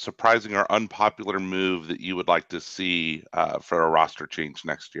surprising or unpopular move that you would like to see for a roster change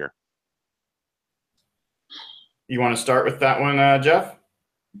next year? You want to start with that one, Jeff?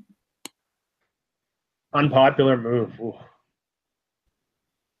 Unpopular move. Ooh.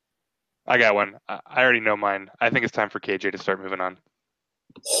 I got one. I already know mine. I think it's time for KJ to start moving on.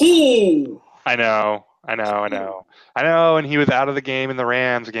 I know. And he was out of the game in the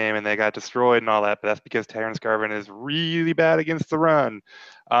Rams game, and they got destroyed and all that. But that's because Terrence Garvin is really bad against the run.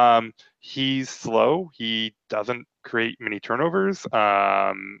 He's slow. He doesn't create many turnovers.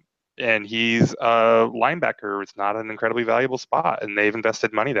 And he's a linebacker. It's not an incredibly valuable spot, and they've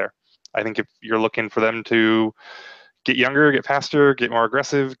invested money there. I think if you're looking for them to get younger, get faster, get more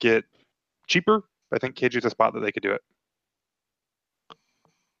aggressive, get cheaper, I think KJ's a spot that they could do it.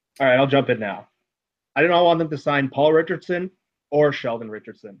 All right, I'll jump in now. I do not want them to sign Paul Richardson or Sheldon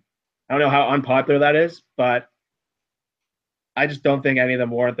Richardson. I don't know how unpopular that is, but I just don't think any of them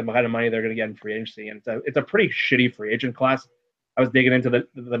warrant the kind of money they're going to get in free agency. And it's a pretty shitty free agent class. I was digging into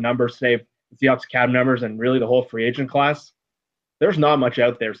the numbers, say the Seahawks cap numbers, and really the whole free agent class. There's not much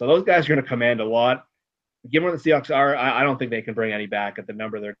out there. So those guys are going to command a lot. Given what the Seahawks are, I don't think they can bring any back at the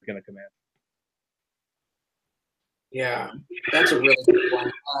number they're going to command. Yeah, that's a really good one.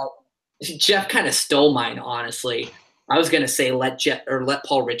 Jeff kind of stole mine, honestly. I was going to say let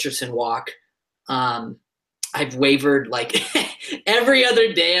Paul Richardson walk. I've wavered like every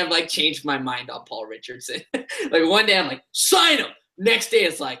other day. I've like changed my mind on Paul Richardson. Like one day I'm like, sign him. Next day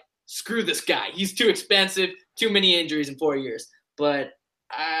it's like, screw this guy. He's too expensive, too many injuries in 4 years. But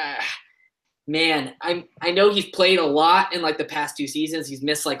man, I know he's played a lot in like the past 2 seasons. He's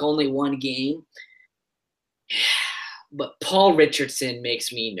missed like only 1 game. But Paul Richardson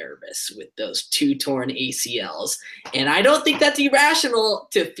makes me nervous with those 2 torn ACLs. And I don't think that's irrational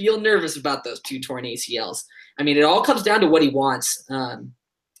to feel nervous about those 2 torn ACLs. I mean, it all comes down to what he wants.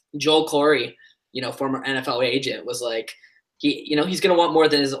 Joel Corey, former NFL agent, was like, he's going to want more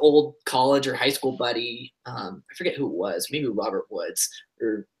than his old college or high school buddy. I forget who it was, maybe Robert Woods.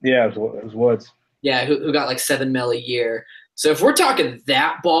 Yeah, it was Woods. Yeah, who got like $7 million a year. So if we're talking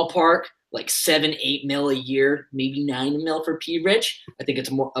that ballpark, like $7-8 million a year, maybe $9 million for P. Rich, I think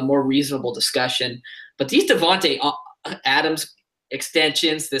it's a more reasonable discussion. But these Devontae Adams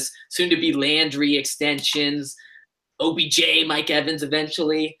extensions, this soon-to-be Landry extensions, OBJ, Mike Evans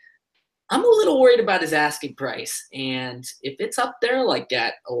eventually, I'm a little worried about his asking price. And if it's up there like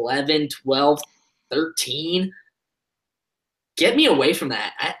at 11, 12, 13, get me away from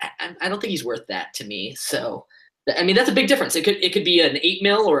that. I don't think he's worth that to me. So, I mean, that's a big difference. It could be an 8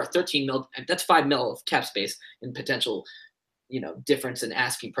 mil or a 13 mil. That's 5 mil of cap space and potential, difference in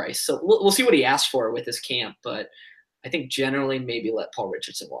asking price. So we'll see what he asks for with his camp. But I think generally maybe let Paul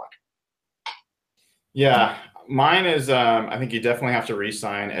Richardson walk. Yeah, mine is I think you definitely have to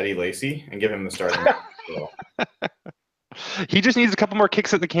re-sign Eddie Lacy and give him the starting. He just needs a couple more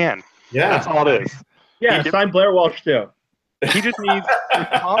kicks at the can. Yeah, that's all it is. Yeah, sign Blair Walsh too. He just needs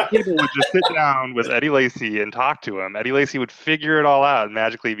Tom Cable would just sit down with Eddie Lacy and talk to him. Eddie Lacy would figure it all out and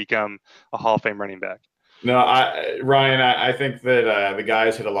magically become a Hall of Fame running back. No, Ryan, I think that the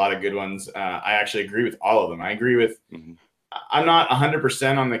guys hit a lot of good ones. I actually agree with all of them. I agree with. Mm-hmm. I'm not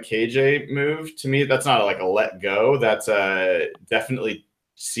 100% on the KJ move. To me, that's not like a let go. That's definitely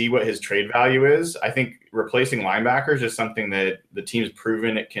see what his trade value is. I think replacing linebackers is something that the team's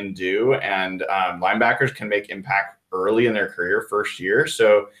proven it can do, and linebackers can make impact early in their career, first year.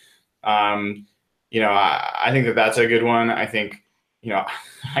 So, I think that's a good one. I think,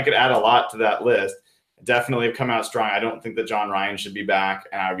 I could add a lot to that list. Definitely have come out strong. I don't think that John Ryan should be back,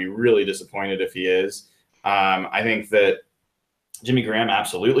 and I would be really disappointed if he is. I think that Jimmy Graham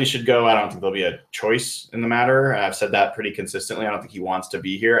absolutely should go. I don't think there'll be a choice in the matter. I've said that pretty consistently. I don't think he wants to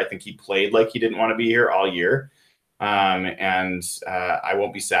be here. I think he played like he didn't want to be here all year. And I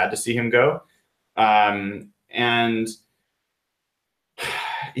won't be sad to see him go. And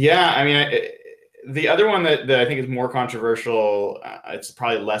yeah, I mean, the other one that I think is more controversial, it's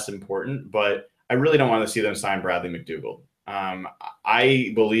probably less important, but I really don't want to see them sign Bradley McDougald.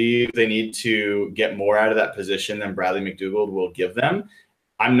 I believe they need to get more out of that position than Bradley McDougald will give them.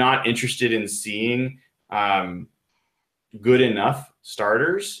 I'm not interested in seeing good enough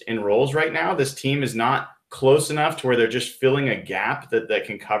starters in roles right now. This team is not close enough to where they're just filling a gap that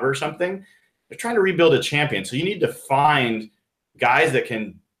can cover something. They're trying to rebuild a champion. So you need to find guys that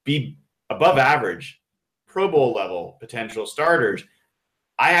can be above average, Pro Bowl level potential starters.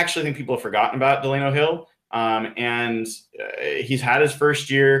 I actually think people have forgotten about Delano Hill. And he's had his first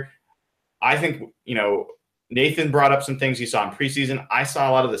year. I think, Nathan brought up some things he saw in preseason. I saw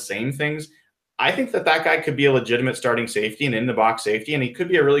a lot of the same things. I think that guy could be a legitimate starting safety and in the box safety, and he could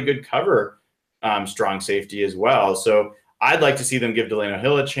be a really good cover strong safety as well. So I'd like to see them give Delano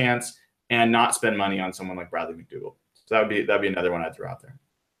Hill a chance and not spend money on someone like Bradley McDougald. So that'd be another one I'd throw out there.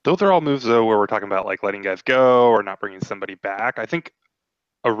 Those are all moves, though, where we're talking about like letting guys go or not bringing somebody back. I think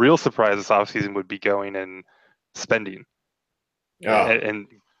a real surprise this offseason would be going and spending. And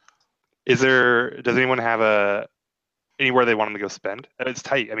does anyone have anywhere they want them to go spend? It's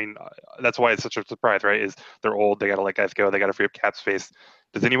tight. I mean, that's why it's such a surprise, right? Is they're old, they got to let guys go, they got to free up cap space.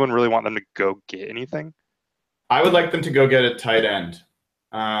 Does anyone really want them to go get anything? I would like them to go get a tight end.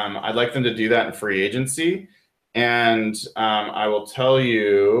 I'd like them to do that in free agency. And I will tell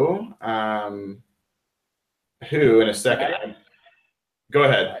you who in a second. Go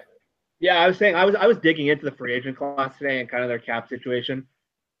ahead. Yeah, I was saying I was digging into the free agent class today and kind of their cap situation.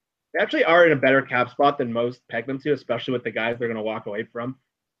 They actually are in a better cap spot than most peg them to, especially with the guys they're going to walk away from.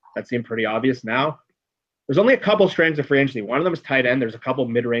 That seemed pretty obvious now. There's only a couple strengths of free agency. One of them is tight end. There's a couple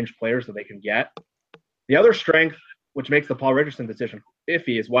mid-range players that they can get. The other strength, which makes the Paul Richardson decision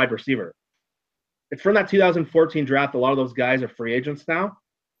iffy, is wide receiver. It's from that 2014 draft. A lot of those guys are free agents now.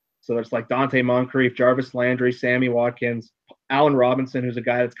 So there's like Dante Moncrief, Jarvis Landry, Sammy Watkins, Allen Robinson, who's a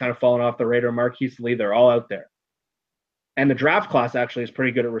guy that's kind of fallen off the radar, Marquise Lee. They're all out there. And the draft class actually is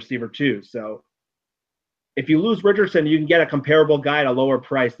pretty good at receiver too. So if you lose Richardson, you can get a comparable guy at a lower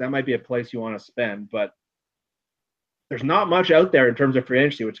price. That might be a place you want to spend. But there's not much out there in terms of free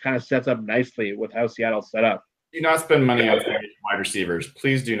agency, which kind of sets up nicely with how Seattle's set up. Do not spend money on wide receivers.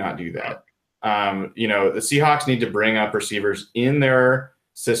 Please do not do that. The Seahawks need to bring up receivers in their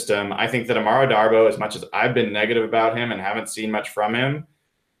system. I think that Amaro Darboh, as much as I've been negative about him and haven't seen much from him,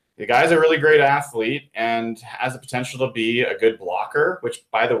 the guy's a really great athlete and has the potential to be a good blocker, which,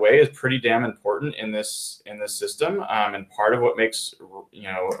 by the way, is pretty damn important in this system, and part of what makes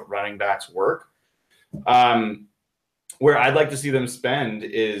running backs work. Where I'd like to see them spend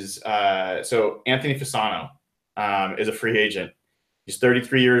is so Anthony Fasano is a free agent. He's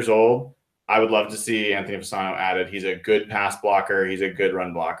 33 years old. I would love to see Anthony Fasano added. He's a good pass blocker. He's a good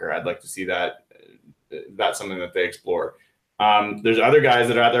run blocker. I'd like to see that. That's something that they explore. There's other guys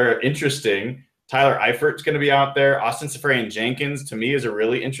that are out there interesting. Tyler Eifert's going to be out there. Austin Seferian-Jenkins, to me, is a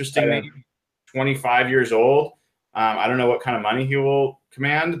really interesting name. 25 years old. I don't know what kind of money he will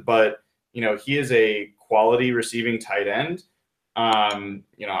command, but he is a quality receiving tight end. I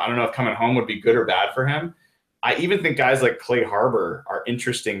don't know if coming home would be good or bad for him. I even think guys like Clay Harbor are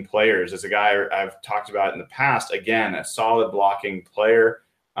interesting players. As a guy I've talked about in the past, again, a solid blocking player.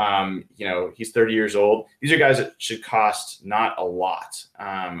 He's 30 years old. These are guys that should cost not a lot,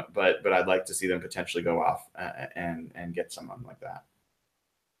 but I'd like to see them potentially go off and get someone like that.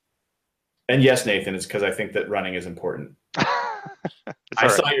 And yes, Nathan, it's because I think that running is important. I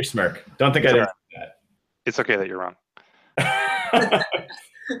saw your smirk. Don't think I didn't say that. It's okay that you're wrong.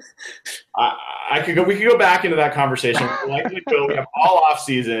 We could go back into that conversation. We have all off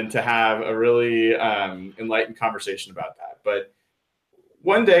season to have a really enlightened conversation about that. But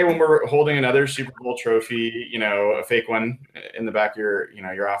one day when we're holding another Super Bowl trophy, a fake one in the back of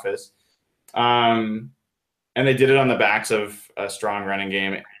your office, and they did it on the backs of a strong running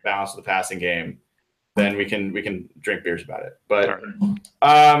game, balance of the passing game, then we can drink beers about it. But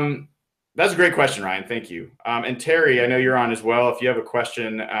that's a great question, Ryan. Thank you. And Terry, I know you're on as well. If you have a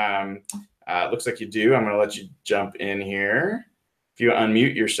question, it looks like you do. I'm going to let you jump in here. If you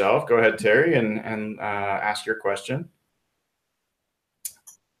unmute yourself, go ahead, Terry, and ask your question.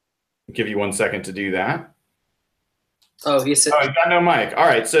 I'll give you 1 second to do that. Oh, he said. Oh, you got no mic. All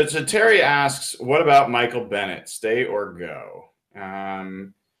right. So Terry asks, what about Michael Bennett? Stay or go?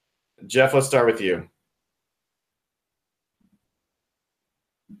 Jeff, let's start with you.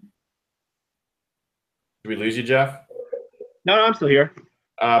 Did we lose you, Jeff? No, I'm still here.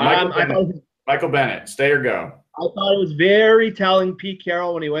 Michael Bennett, stay or go? I thought it was very telling Pete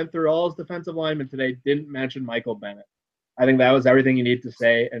Carroll when he went through all his defensive linemen today didn't mention Michael Bennett. I think that was everything you need to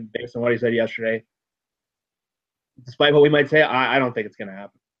say, and based on what he said yesterday, despite what we might say, I don't think it's going to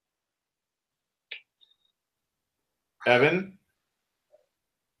happen. Evan?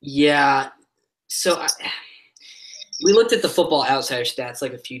 Yeah. So we looked at the Football Outsider stats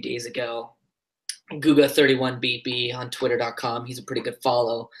like a few days ago. Guga31BB on Twitter.com. He's a pretty good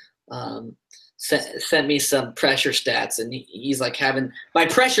follow. Sent me some pressure stats, and he's like having, by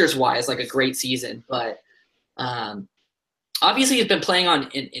pressures wise, like a great season. But obviously he's been playing on an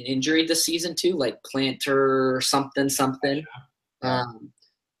injury this season too, like plantar something.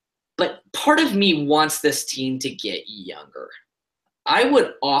 But part of me wants this team to get younger. I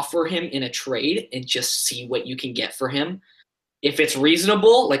would offer him in a trade and just see what you can get for him. If it's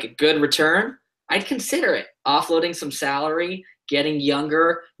reasonable, like a good return, I'd consider it. Offloading some salary, getting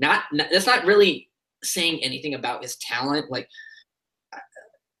younger. That's not really saying anything about his talent. Like,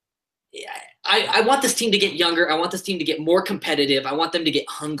 I want this team to get younger. I want this team to get more competitive. I want them to get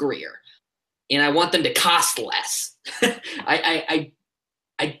hungrier, and I want them to cost less.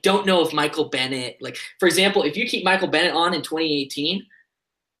 I don't know if Michael Bennett, like, for example, if you keep Michael Bennett on in 2018,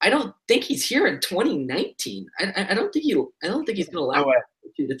 I don't think he's here in 2019. I don't think he's going to last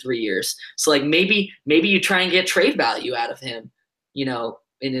 2 to 3 years. So like maybe you try and get trade value out of him, you know,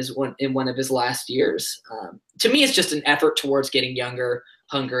 in one of his last years. To me, it's just an effort towards getting younger,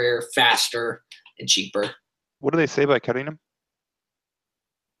 hungrier, faster, and cheaper. What do they say by cutting him?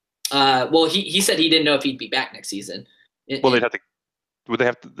 Well, he said he didn't know if he'd be back next season. Well, they'd have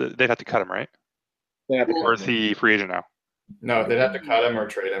to cut him, right? Or is he free agent now? No, they'd have to cut him or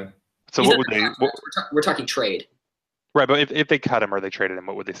trade him. So what would they? We're talking trade. Right, but if they cut him or they traded him,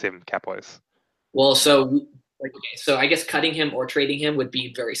 what would they save him cap wise? Well, so I guess cutting him or trading him would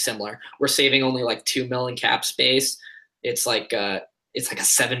be very similar. We're saving only like $2 million cap space. It's like a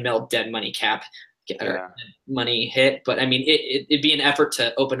 $7 million dead money cap money hit. But I mean, it'd be an effort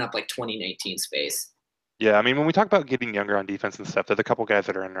to open up like 2019 space. Yeah, I mean, when we talk about getting younger on defense and stuff, there's a couple guys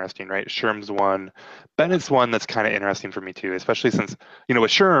that are interesting, right? Sherm's one. Bennett's one that's kind of interesting for me too, especially since, you know, with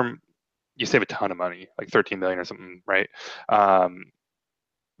Sherm, you save a ton of money, like $13 million or something, right?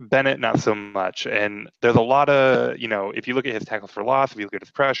 Bennett, not so much. And there's a lot of, you know, if you look at his tackles for loss, if you look at his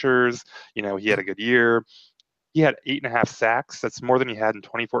pressures, you know, he had a good year. He had 8.5 sacks. That's more than he had in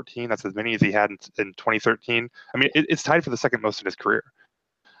 2014. That's as many as he had in 2013. I mean, it's tied for the second most in his career.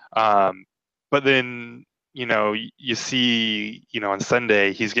 But then, you know, you see, you know, on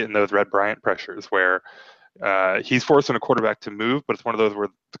Sunday, he's getting those Red Bryant pressures where he's forcing a quarterback to move, but it's one of those where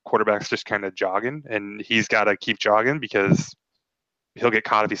the quarterback's just kind of jogging, and he's got to keep jogging because he'll get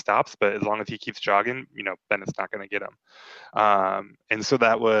caught if he stops. But as long as he keeps jogging, you know, Bennett's not going to get him. And so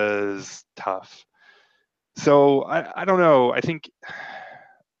that was tough. So I don't know. I think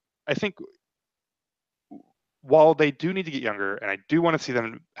while they do need to get younger, and I do want to see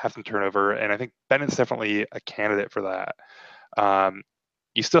them have some turnover, and I think Bennett's definitely a candidate for that.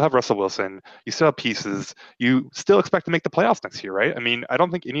 You still have Russell Wilson. You still have pieces. You still expect to make the playoffs next year, right? I mean, I don't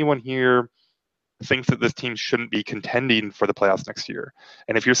think anyone here thinks that this team shouldn't be contending for the playoffs next year.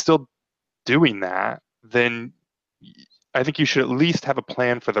 And if you're still doing that, then I think you should at least have a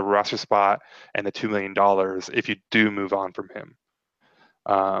plan for the roster spot and the $2 million if you do move on from him.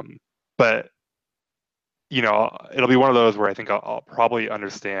 But you know, it'll be one of those where I think I'll probably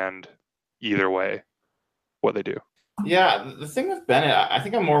understand either way what they do. Yeah, the thing with Bennett, I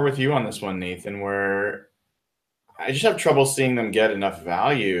think I'm more with you on this one, Nathan, where I just have trouble seeing them get enough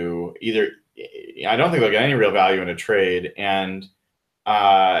value. Either I don't think they'll get any real value in a trade, and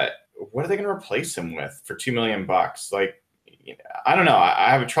what are they going to replace him with for $2 million? Like, I don't know.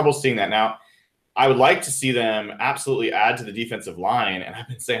 I have trouble seeing that. Now, I would like to see them absolutely add to the defensive line, and I've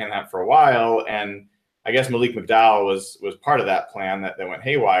been saying that for a while, and I guess Malik McDowell was part of that plan that went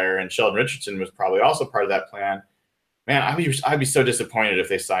haywire, and Sheldon Richardson was probably also part of that plan. Man, I'd be so disappointed if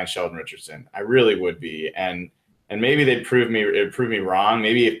they signed Sheldon Richardson. I really would be, and maybe it'd prove me wrong.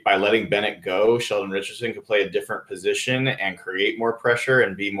 Maybe if by letting Bennett go, Sheldon Richardson could play a different position and create more pressure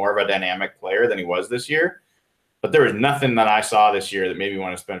and be more of a dynamic player than he was this year. But there was nothing that I saw this year that made me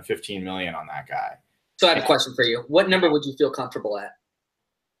want to spend $15 million on that guy. So I have a question for you. What number would you feel comfortable at?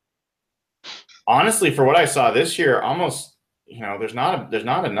 Honestly, for what I saw this year, almost, you know, there's not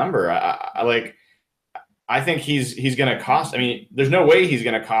a number. I think he's going to cost. I mean, there's no way he's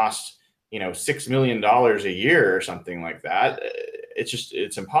going to cost, you know, $6 million a year or something like that.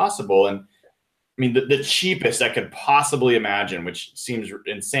 It's impossible. And mean, the cheapest I could possibly imagine, which seems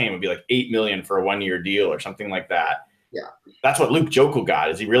insane, would be like $8 million for a 1-year deal or something like that. Yeah. That's what Luke Jokel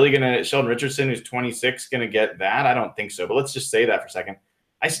got. Is he really going to, Sheldon Richardson, who's 26, going to get that? I don't think so. But let's just say that for a second.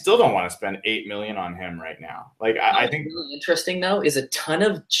 I still don't want to spend $8 million on him right now. Like, I think really interesting though is a ton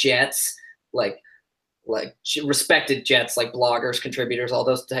of Jets, like respected Jets, like bloggers, contributors, all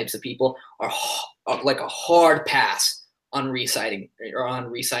those types of people are like a hard pass on re-signing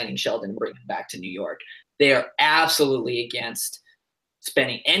Sheldon and bringing him back to New York. They are absolutely against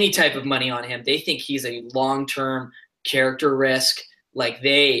spending any type of money on him. They think he's a long-term character risk.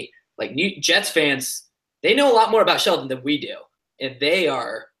 New Jets fans, they know a lot more about Sheldon than we do, and they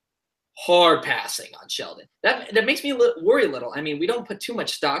are hard passing on Sheldon. That makes me worry a little. I mean, we don't put too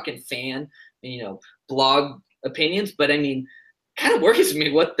much stock in fan, blog opinions, but I mean, kind of worries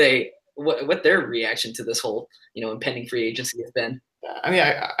me what their reaction to this whole, impending free agency has been. I mean,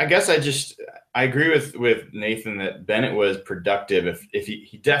 I guess I agree with Nathan that Bennett was productive. If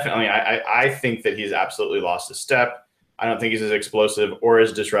he definitely, I think that he's absolutely lost a step. I don't think he's as explosive or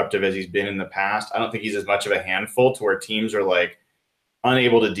as disruptive as he's been in the past. I don't think he's as much of a handful to where teams are like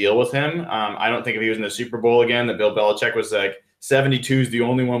unable to deal with him. I don't think if he was in the Super Bowl again, that Bill Belichick was like, 72 is the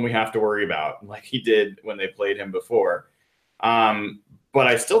only one we have to worry about, like he did when they played him before. But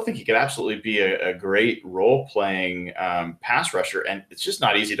I still think he could absolutely be a great role-playing pass rusher, and it's just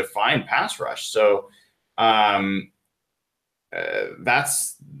not easy to find pass rush. So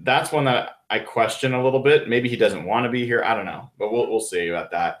that's one that I question a little bit. Maybe he doesn't want to be here. I don't know, but we'll see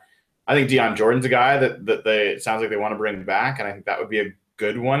about that. I think Deion Jordan's a guy that it sounds like they want to bring back, and I think that would be a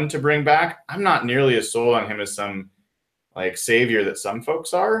good one to bring back. I'm not nearly as sold on him as some like savior that some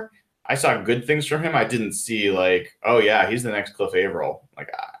folks are. I saw good things from him. I didn't see like, oh yeah, he's the next Cliff Averill.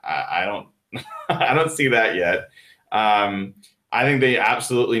 Like I don't I don't see that yet. I think they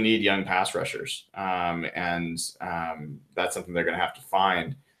absolutely need young pass rushers. And that's something they're going to have to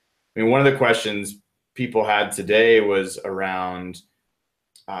find. I mean, one of the questions people had today was around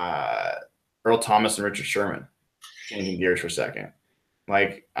Earl Thomas and Richard Sherman. Changing gears for a second.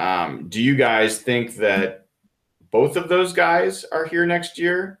 Like, do you guys think that both of those guys are here next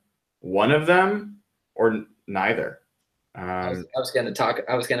year? One of them or neither? I was going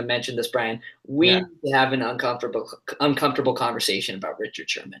to mention this, Brian. We need to have an uncomfortable conversation about Richard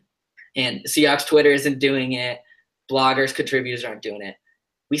Sherman. And Seahawks Twitter isn't doing it. Bloggers, contributors aren't doing it.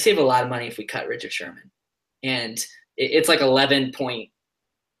 We save a lot of money if we cut Richard Sherman. And it's like 11.3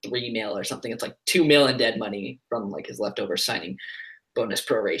 mil or something. It's like $2 million dead money from like his leftover signing bonus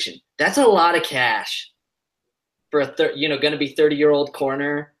proration. That's a lot of cash for a going to be 30-year-old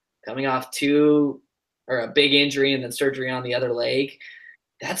corner coming off a big injury and then surgery on the other leg.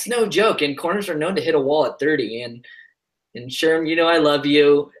 That's no joke. And corners are known to hit a wall at 30. And Sherm, I love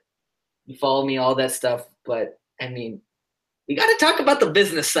you. You follow me, all that stuff. But I mean, we got to talk about the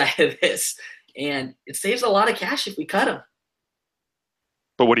business side of this. And it saves a lot of cash if we cut him.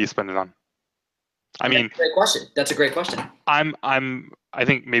 But what do you spend it on? I mean, that's a great question. I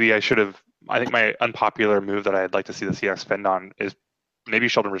think maybe I think my unpopular move that I'd like to see the Seahawks spend on is maybe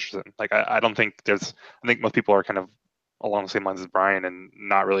Sheldon Richardson. Like, I think most people are kind of along the same lines as Brian and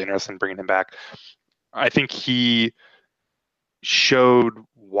not really interested in bringing him back. I think he showed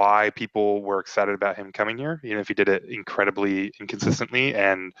why people were excited about him coming here, even if he did it incredibly inconsistently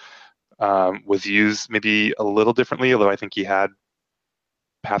and was used maybe a little differently, although I think he had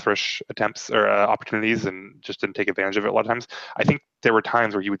pass rush attempts or opportunities and just didn't take advantage of it a lot of times. I think there were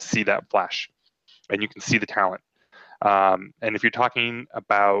times where you would see that flash and you can see the talent. And if you're talking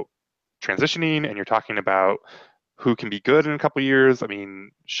about transitioning and you're talking about who can be good in a couple of years, I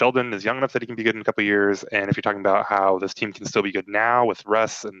mean, Sheldon is young enough that he can be good in a couple of years. And if you're talking about how this team can still be good now with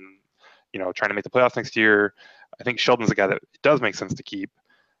Russ and, trying to make the playoffs next year, I think Sheldon's a guy that it does make sense to keep.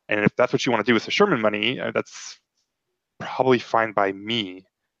 And if that's what you want to do with the Sherman money, that's probably fine by me.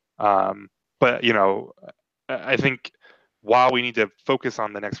 But I think while we need to focus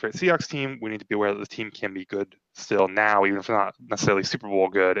on the next great Seahawks team, we need to be aware that the team can be good still now, even if it's not necessarily Super Bowl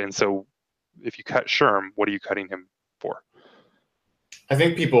good. And so if you cut Sherm, what are you cutting him for? I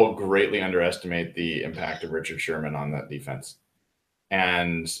think people greatly underestimate the impact of Richard Sherman on that defense.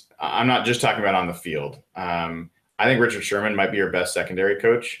 And I'm not just talking about on the field. I think Richard Sherman might be your best secondary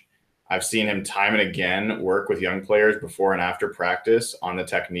coach. I've seen him time and again work with young players before and after practice on the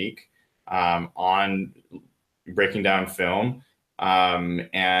technique, on breaking down film,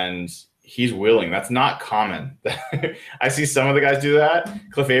 and he's willing. That's not common. I see some of the guys do that.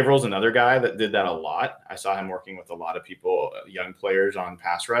 Cliff Averill's another guy that did that a lot. I saw him working with a lot of people, young players, on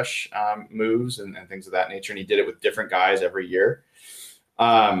pass rush moves and things of that nature, and he did it with different guys every year.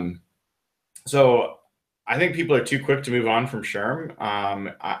 So I think people are too quick to move on from Sherm.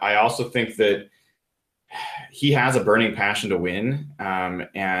 I also think that he has a burning passion to win,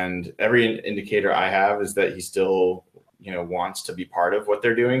 and every indicator I have is that he still, wants to be part of what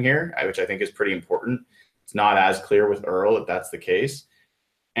they're doing here, which I think is pretty important. It's not as clear with Earl if that's the case.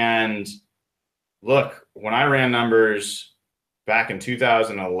 And look, when I ran numbers back in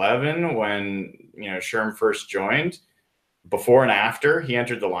 2011, when Sherm first joined, before and after he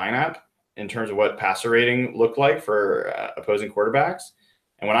entered the lineup, in terms of what passer rating looked like for opposing quarterbacks,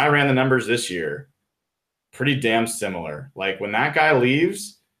 and when I ran the numbers this year, pretty damn similar. Like when that guy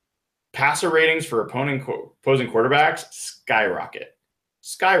leaves, passer ratings for opposing quarterbacks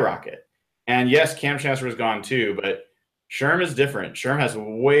skyrocket. And yes, Cam Chancellor is gone too, but Sherm is different. Sherm has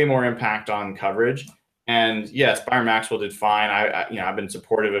way more impact on coverage. And yes, Byron Maxwell did fine. I've been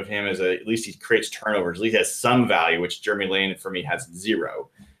supportive of him at least he creates turnovers. At least he has some value, which Jeremy Lane for me has zero.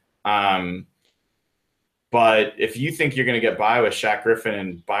 But if you think you're going to get by with Shaq Griffin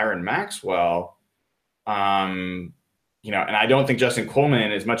and Byron Maxwell, and I don't think Justin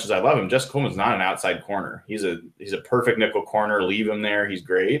Coleman, as much as I love him, Justin Coleman's not an outside corner. He's a perfect nickel corner. Leave him there. He's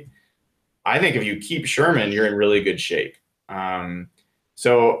great. I think if you keep Sherman, you're in really good shape.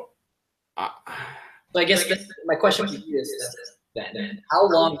 So I guess my question to you is then, how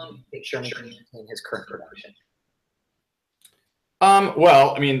long do you think Sherman can maintain his current production?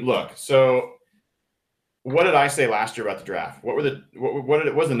 Well, I mean, look, so what did I say last year about the draft? What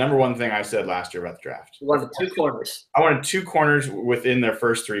was the number one thing I said last year about the draft? You wanted 2 corners. I wanted 2 corners within their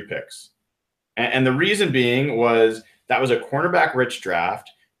first 3 picks. And the reason being was that was a cornerback-rich draft.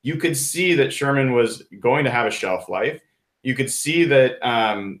 You could see that Sherman was going to have a shelf life. You could see that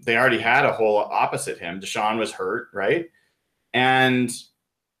they already had a hole opposite him. Deshaun was hurt, right? And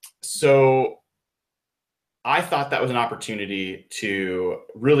so I thought that was an opportunity to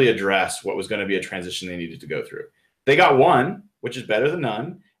really address what was going to be a transition they needed to go through. They got 1, which is better than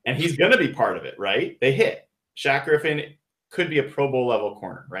none, and he's going to be part of it, right? They hit. Shaq Griffin could be a Pro Bowl level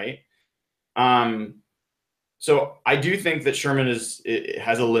corner, right? So I do think that Sherman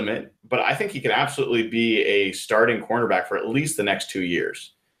has a limit, but I think he can absolutely be a starting cornerback for at least the next 2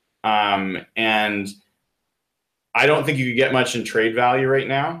 years. And I don't think you could get much in trade value right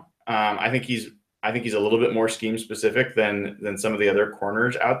now. I think he's a little bit more scheme specific than some of the other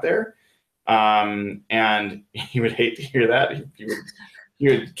corners out there. And he would hate to hear that. He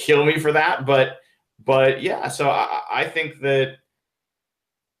would kill me for that. But yeah, so I think that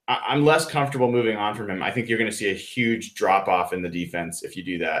I'm less comfortable moving on from him. I think you're going to see a huge drop off in the defense if you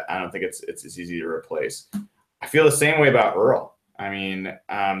do that. I don't think it's as easy to replace. I feel the same way about Earl. I mean,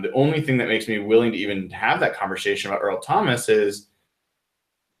 the only thing that makes me willing to even have that conversation about Earl Thomas is,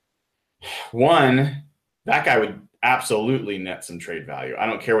 one, that guy would absolutely net some trade value. I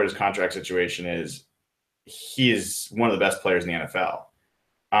don't care what his contract situation is. He is one of the best players in the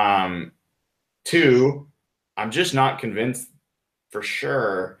NFL. 2, I'm just not convinced for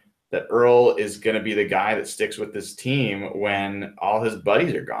sure that Earl is going to be the guy that sticks with this team when all his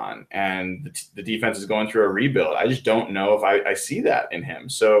buddies are gone and the defense is going through a rebuild. I just don't know if I see that in him.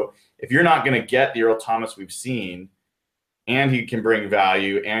 So if you're not going to get the Earl Thomas we've seen, and he can bring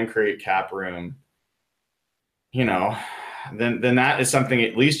value and create cap room, then that is something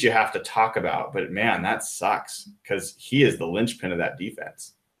at least you have to talk about. But man, that sucks because he is the linchpin of that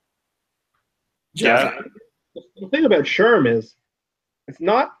defense. Yeah. The thing about Sherm is it's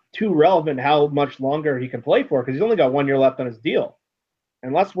not too relevant how much longer he can play for because he's only got 1 year left on his deal.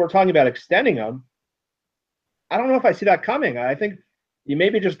 Unless we're talking about extending him, I don't know if I see that coming. I think you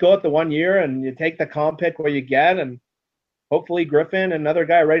maybe just go at the 1 year and you take the comp pick where you get, and hopefully Griffin and another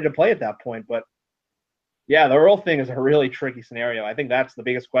guy are ready to play at that point. But yeah, the Earl thing is a really tricky scenario. I think that's the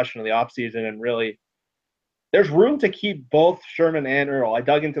biggest question of the offseason. And really, there's room to keep both Sherman and Earl. I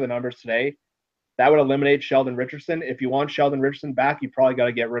dug into the numbers today. That would eliminate Sheldon Richardson. If you want Sheldon Richardson back, you probably got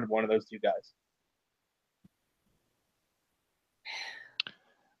to get rid of one of those 2 guys.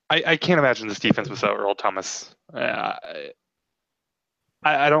 I can't imagine this defense without Earl Thomas. I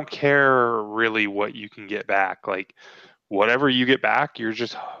don't care really what you can get back. Like, whatever you get back, you're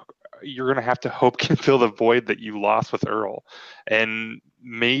going to have to hope can fill the void that you lost with Earl. And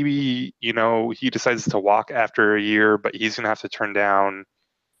maybe, he decides to walk after a year, but he's going to have to turn down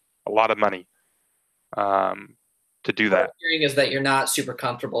a lot of money to do that. What I'm hearing is that you're not super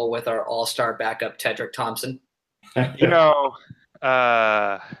comfortable with our all-star backup Tedrick Thompson.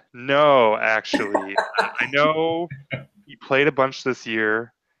 No, actually. I know he played a bunch this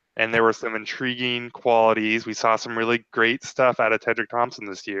year, and there were some intriguing qualities. We saw some really great stuff out of Tedrick Thompson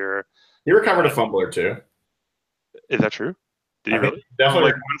this year. He recovered a fumble or 2. Is that true? Did he I think really?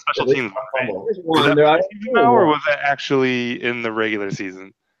 definitely Like one special at least teams. one fumble. There's Was one. that I- preseason now, or was that actually in the regular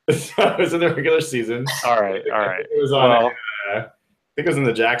season? So it was in the regular season. All right. I think it was on. Well, I think it was in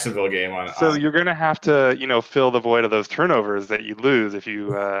the Jacksonville game on. so you're gonna have to, fill the void of those turnovers that you lose if you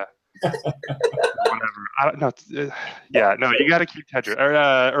whatever. I don't know. Yeah, no, you got to keep Tedrick or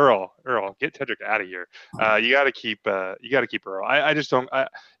Earl. Earl, get Tedrick out of here. You got to keep Earl. I just don't.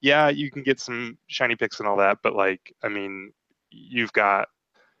 Yeah, you can get some shiny picks and all that, but like, I mean, you've got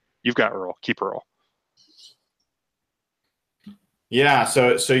Earl. Keep Earl. Yeah,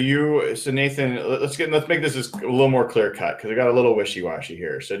 so Nathan, let's make this a little more clear cut because we got a little wishy washy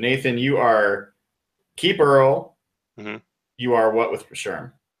here. So Nathan, you are keep Earl. Mm-hmm. You are what with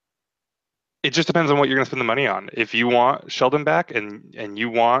Sherm? It just depends on what you're going to spend the money on. If you want Sheldon back and you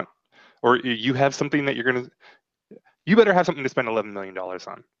want, or you have something that you better have something to spend $11 million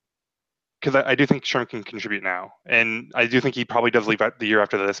on. Because I do think Sherm can contribute now, and I do think he probably does leave out the year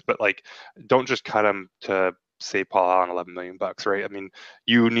after this. But like, don't just cut him to save Paul Allen $11 million, right? I mean,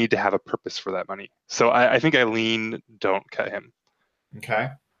 you need to have a purpose for that money. So I think I lean don't cut him. Okay,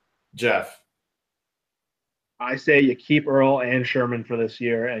 Jeff. I say you keep Earl and Sherman for this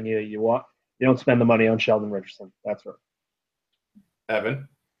year, and you don't spend the money on Sheldon Richardson. That's right. Evan.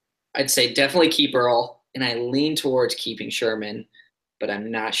 I'd say definitely keep Earl, and I lean towards keeping Sherman, but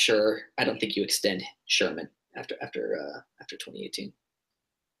I'm not sure. I don't think you extend Sherman after 2018.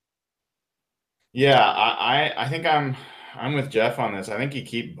 Yeah, I think I'm with Jeff on this. I think you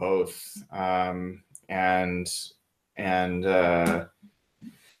keep both, and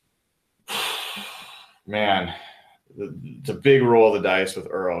man, it's a big roll of the dice with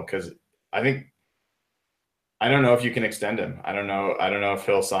Earl because I don't know if you can extend him. I don't know if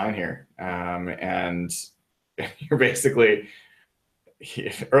he'll sign here, and you're basically.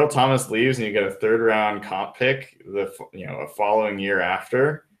 If Earl Thomas leaves and you get a third round comp pick, a following year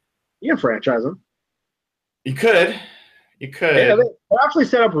after, You can franchise him. you could. Yeah, they're actually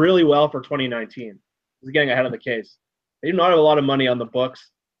set up really well for 2019. This is getting ahead of the case. They do not have a lot of money on the books,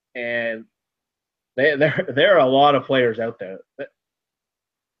 and there are a lot of players out there.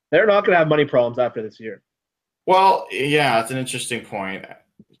 They're not going to have money problems after this year. Well, yeah, it's an interesting point.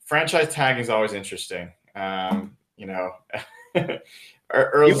 Franchise tagging is always interesting. Earl's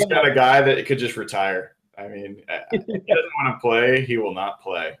got a guy that could just retire. I mean, if he doesn't want to play, he will not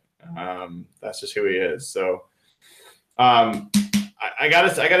play. That's just who he is. So, I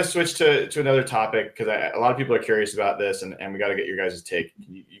gotta switch to another topic because a lot of people are curious about this, and we got to get your guys' take.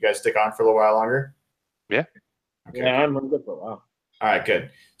 You guys stick on for a little while longer? Yeah. Okay. Yeah, I'm good for a while. All right, good.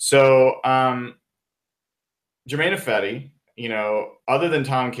 So, Jermaine Ifedi, other than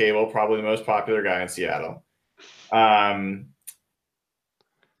Tom Cable, probably the most popular guy in Seattle.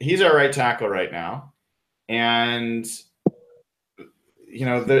 He's our right tackle right now. And,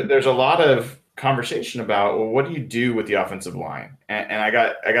 there's a lot of conversation about, well, what do you do with the offensive line? And I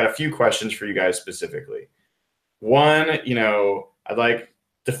got a few questions for you guys specifically. One, I'd like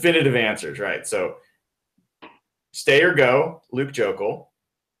definitive answers, right? So stay or go, Luke Joeckel.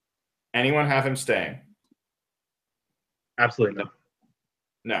 Anyone have him staying? Absolutely no.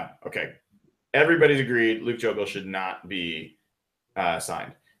 No. Okay. Everybody's agreed Luke Joeckel should not be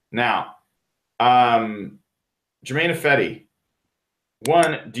signed. Now, Jermaine Ifedi,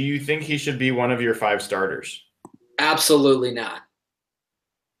 one, do you think he should be one of your 5 starters? Absolutely not.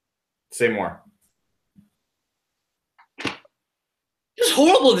 Say more. He was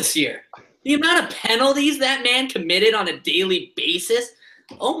horrible this year. The amount of penalties that man committed on a daily basis,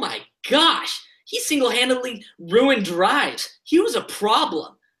 oh my gosh. He single-handedly ruined drives. He was a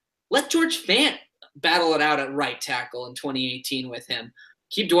problem. Let George Fant battle it out at right tackle in 2018 with him.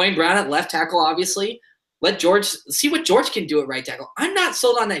 Keep Dwayne Brown at left tackle, obviously. Let George see what George can do at right tackle. I'm not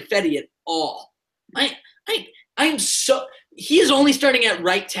sold on Ifedi at all. I'm so he is only starting at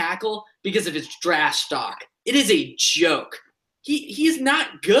right tackle because of his draft stock. It is a joke. He's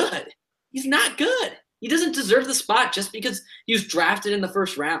not good. He's not good. He doesn't deserve the spot just because he was drafted in the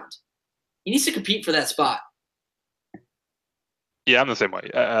first round. He needs to compete for that spot. Yeah, I'm the same way.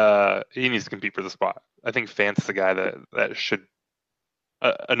 He needs to compete for the spot. I think Fant's the guy that should,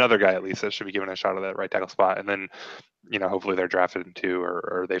 another guy at least, that should be given a shot at that right tackle spot. And then, hopefully they're drafted into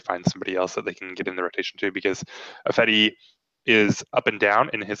or they find somebody else that they can get in the rotation to, because Ifedi is up and down,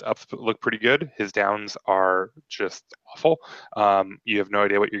 and his ups look pretty good. His downs are just awful. You have no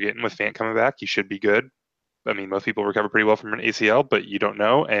idea what you're getting with Fant coming back. He should be good. I mean, most people recover pretty well from an ACL, but you don't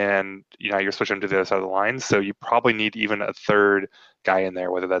know, and you're switching to the other side of the line, so you probably need even a third guy in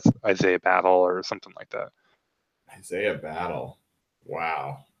there, whether that's Isaiah Battle or something like that. Isaiah Battle.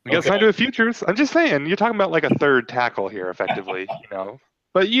 Wow. We got signed to a futures. I'm just saying, you're talking about like a third tackle here, effectively,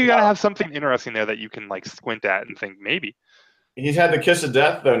 But you got to have something interesting there that you can like squint at and think maybe. He's had the kiss of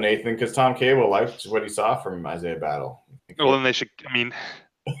death though, Nathan, because Tom Cable liked what he saw from Isaiah Battle. Well, then they should. I mean,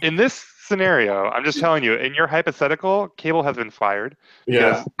 in this scenario, I'm just telling you, in your hypothetical, Cable has been fired.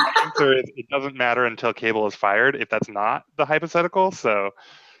 Yeah. The answer is it doesn't matter until Cable is fired if that's not the hypothetical. So.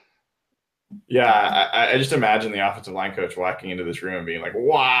 Yeah, I just imagine the offensive line coach walking into this room and being like,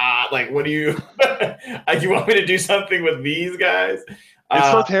 "Wow, like, what do you? You want me to do something with these guys?"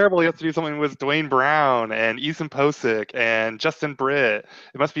 It's so terrible. He has to do something with Dwayne Brown and Eason Posick and Justin Britt.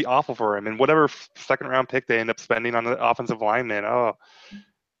 It must be awful for him. And whatever second-round pick they end up spending on the offensive lineman. Oh,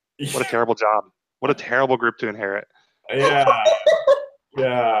 what a terrible job. What a terrible group to inherit. Yeah.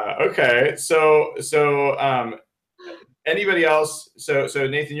 Yeah. Okay. So anybody else? So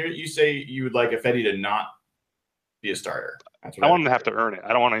Nathan, you say you would like Ifedi to not be a starter. That's what I want him to have to earn it.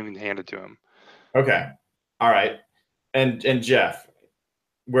 I don't want anything handed to him. Okay. All right. And Jeff,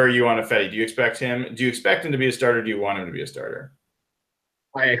 where are you on Ifedi? Do you expect him to be a starter? Do you want him to be a starter?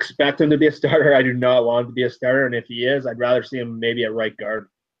 I expect him to be a starter. I do not want him to be a starter. And if he is, I'd rather see him maybe at right guard.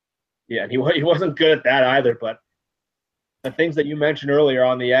 Yeah, and he wasn't good at that either. But the things that you mentioned earlier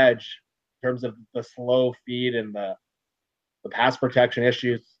on the edge, in terms of the slow feed and the pass protection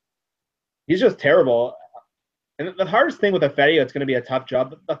issues, he's just terrible. And the hardest thing with Ifedi, it's going to be a tough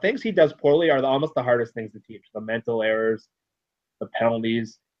job. The things he does poorly are almost the hardest things to teach. The mental errors, the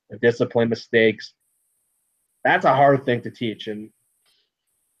penalties, the discipline mistakes. That's a hard thing to teach. And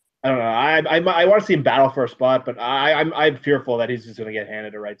I don't know. I want to see him battle for a spot, but I'm fearful that he's just going to get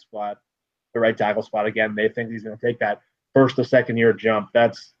handed a right spot, the right tackle spot again. They think he's going to take that first or second year jump.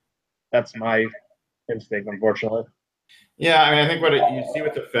 That's my instinct, unfortunately. Yeah, I mean, I think what you see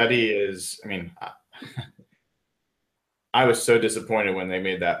with Ifedi is, I mean, I was so disappointed when they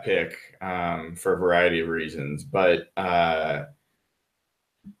made that pick for a variety of reasons. But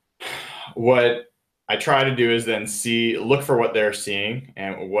what I try to do is then look for what they're seeing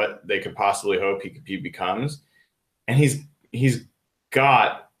and what they could possibly hope he becomes. And he's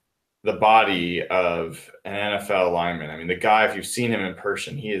got the body of an NFL lineman. I mean, the guy, if you've seen him in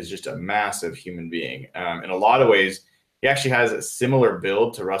person, he is just a massive human being. In a lot of ways, he actually has a similar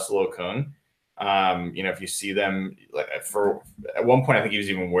build to Russell Okung. If you see them, like at one point, I think he was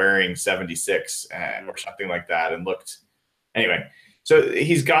even wearing 76 or something like that, and looked anyway. So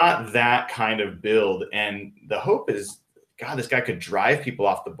he's got that kind of build, and the hope is, God, this guy could drive people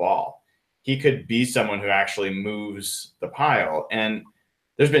off the ball. He could be someone who actually moves the pile. And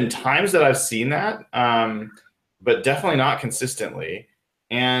there's been times that I've seen that, but definitely not consistently.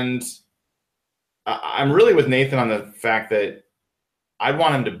 And I'm really with Nathan on the fact that I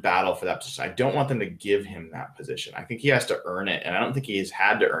want him to battle for that position. I don't want them to give him that position. I think he has to earn it, and I don't think he has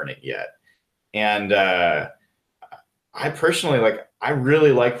had to earn it yet. And I personally I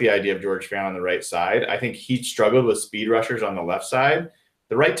really like the idea of George Fant on the right side. I think he struggled with speed rushers on the left side.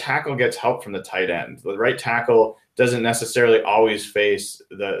 The right tackle gets help from the tight end. The right tackle doesn't necessarily always face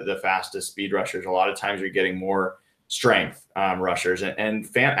the fastest speed rushers. A lot of times you're getting more strength rushers. And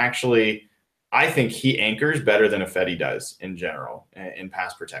Fant actually, I think he anchors better than Ifedi does in general in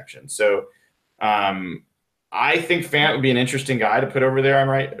pass protection. So I think Fant would be an interesting guy to put over there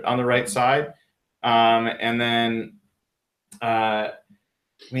on the right side. And then I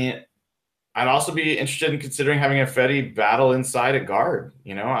mean, I'd also be interested in considering having Ifedi battle inside a guard.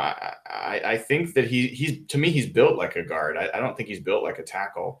 I think that he's built like a guard. I don't think he's built like a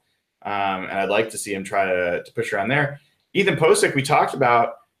tackle. And I'd like to see him try to push around there. Ethan Posick, we talked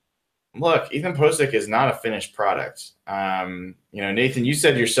about. Look, Ethan Posick is not a finished product. Nathan, you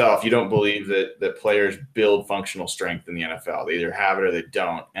said yourself you don't believe that players build functional strength in the NFL. They either have it or they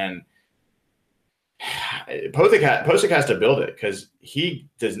don't. And Posick has to build it because he's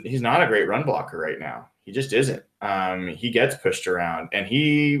not a great run blocker right now. He just isn't. He gets pushed around, and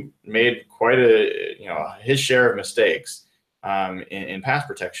he made quite his share of mistakes in pass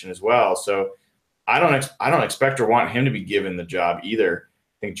protection as well. So I don't expect or want him to be given the job either.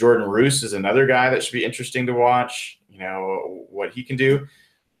 I think Jordan Roos is another guy that should be interesting to watch, what he can do.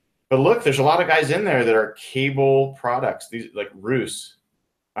 But look, there's a lot of guys in there that are Cable products. These like Roos,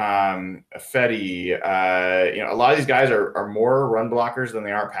 Ifedi, a lot of these guys are more run blockers than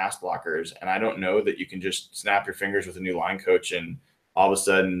they are pass blockers. And I don't know that you can just snap your fingers with a new line coach and all of a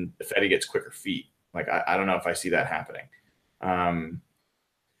sudden Ifedi gets quicker feet. Like, I don't know if I see that happening.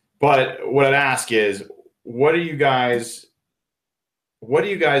 But what I'd ask is, what do you guys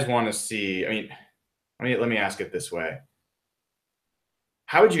want to see? I mean, let me ask it this way.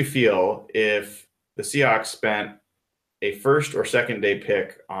 How would you feel if the Seahawks spent a first or second day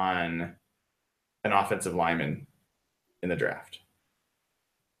pick on an offensive lineman in the draft?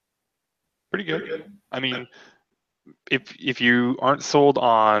 Pretty good. I mean, if you aren't sold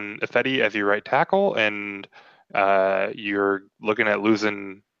on Ifedi as your right tackle and you're looking at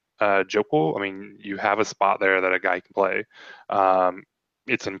losing Jokul, I mean, you have a spot there that a guy can play.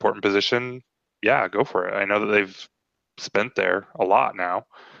 It's an important position. Yeah, go for it. I know that they've spent there a lot now,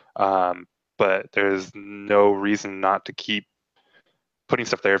 but there's no reason not to keep putting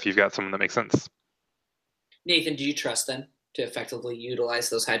stuff there if you've got someone that makes sense. Nathan, do you trust them to effectively utilize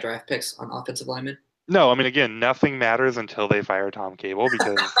those high draft picks on offensive linemen? No, I mean, again, nothing matters until they fire Tom Cable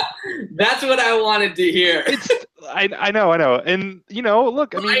because that's what I wanted to hear. I know. And,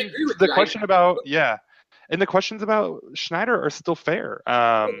 look, Well, I I mean, agree with the you. question about, and the questions about Schneider are still fair.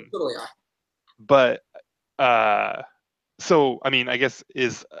 Totally are. But, so, I mean, I guess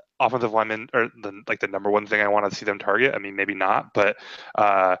is offensive lineman or the number one thing I want to see them target? I mean, maybe not, but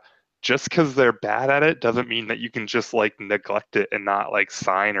just because they're bad at it doesn't mean that you can just neglect it and not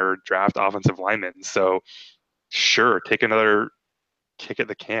sign or draft offensive linemen. So sure, take another kick at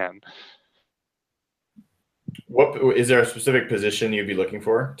the can. What is there a specific position you'd be looking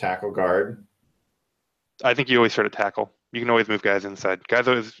for? Tackle, guard? I think you always start at tackle. You can always move guys inside. Guys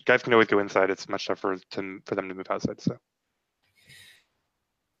can always go inside. It's much tougher for them to move outside. So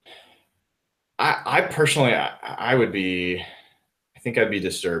I personally I think I'd be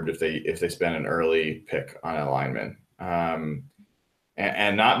disturbed if they spend an early pick on a lineman.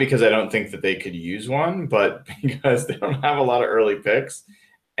 And not because I don't think that they could use one, but because they don't have a lot of early picks.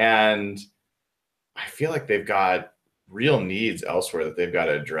 And I feel like they've got real needs elsewhere that they've got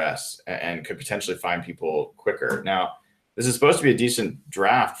to address and could potentially find people quicker. Now, this is supposed to be a decent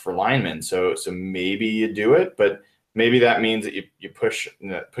draft for linemen, so maybe you do it, but maybe that means that you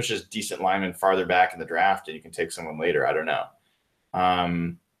pushes decent linemen farther back in the draft and you can take someone later. I don't know.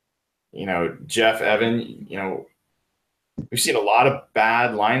 Jeff, Evan, we've seen a lot of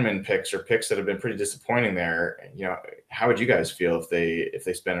bad lineman picks or picks that have been pretty disappointing there. How would you guys feel if they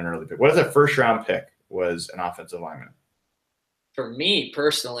spend an early pick? What if the first round pick was an offensive lineman? For me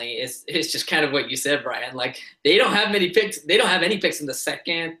personally, it's just kind of what you said, Brian. They don't have many picks. They don't have any picks in the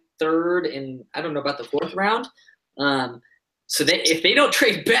second, third, and I don't know about the fourth round. So if they don't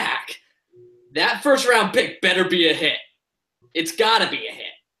trade back, that first round pick better be a hit. It's got to be a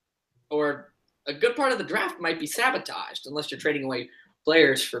hit, or a good part of the draft might be sabotaged unless you're trading away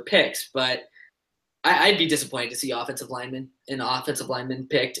players for picks. But I'd be disappointed to see offensive lineman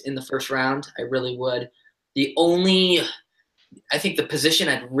picked in the first round. I really would. I think the position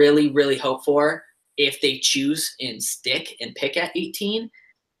I'd really, really hope for, if they choose and stick and pick at 18,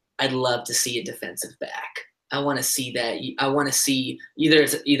 I'd love to see a defensive back. I want to see that. I want to see either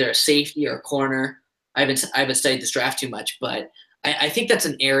a safety or a corner. I haven't studied this draft too much, but I think that's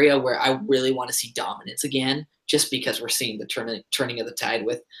an area where I really want to see dominance again, just because we're seeing the turning of the tide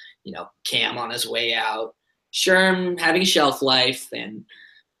with, Cam on his way out, Sherm having shelf life, and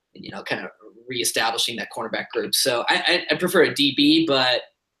kind of reestablishing that cornerback group. So I prefer a DB, but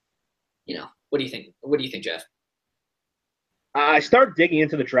what do you think? What do you think, Jeff? I start digging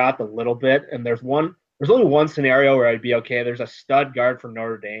into the draft a little bit, and there's only one scenario where I'd be okay. There's a stud guard from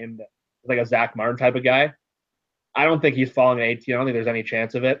Notre Dame, like a Zach Martin type of guy. I don't think he's falling at 18. I don't think there's any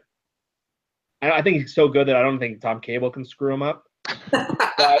chance of it. I think he's so good that I don't think Tom Cable can screw him up.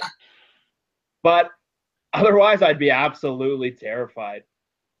 but otherwise, I'd be absolutely terrified,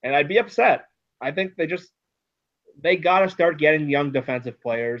 and I'd be upset. I think they got to start getting young defensive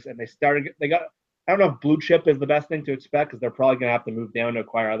players, and I don't know if blue chip is the best thing to expect because they're probably going to have to move down to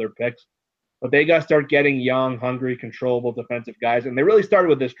acquire other picks. But they got to start getting young, hungry, controllable defensive guys. And they really started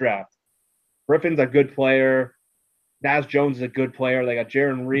with this draft. Griffin's a good player. Naz Jones is a good player. They got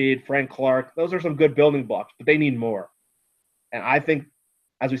Jaron Reed, Frank Clark. Those are some good building blocks, but they need more. And I think,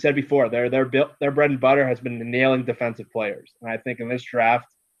 as we said before, their bread and butter has been nailing defensive players. And I think in this draft,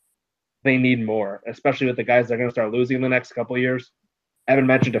 they need more, especially with the guys they're going to start losing in the next couple of years. Evan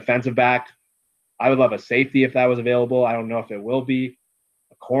mentioned defensive back. I would love a safety if that was available. I don't know if it will be.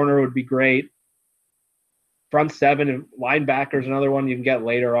 A corner would be great. Front seven and linebackers, another one you can get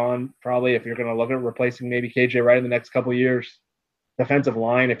later on, probably if you're going to look at replacing maybe KJ Wright in the next couple of years. Defensive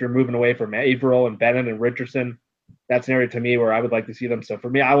line, if you're moving away from Averill and Bennett and Richardson, that's an area to me where I would like to see them. So for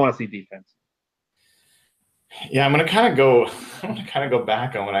me, I want to see defense. Yeah, I'm going to kind of go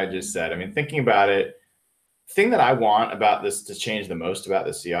back on what I just said. I mean, thinking about it, the thing that I want about this to change the most about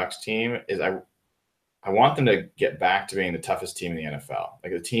the Seahawks team is I want them to get back to being the toughest team in the NFL,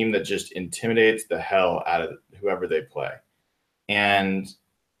 like a team that just intimidates the hell out of whoever they play. And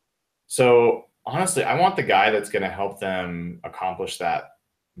so honestly, I want the guy that's going to help them accomplish that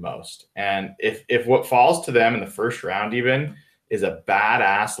most. And if what falls to them in the first round even is a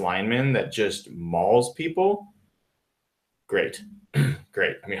badass lineman that just mauls people, great.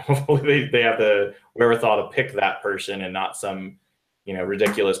 Great. I mean, hopefully they have the wherewithal to pick that person and not some,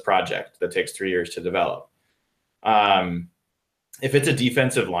 ridiculous project that takes 3 years to develop. If it's a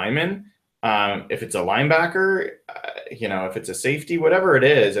defensive lineman, if it's a linebacker, if it's a safety, whatever it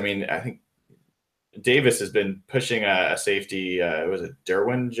is, I mean, I think Davis has been pushing a safety. Was it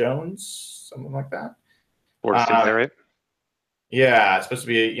Derwin Jones, something like that? Florida State guy, right? Yeah, it's supposed to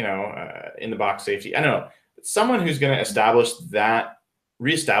be, in the box safety. I don't know. Someone who's going to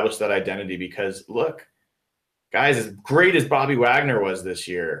reestablish that identity, because look, guys, as great as Bobby Wagner was this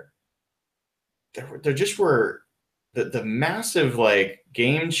year, there just were the massive, like,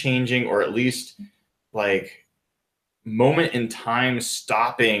 game-changing, or at least, like, moment in time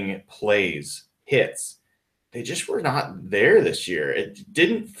stopping plays, hits. They just were not there this year. It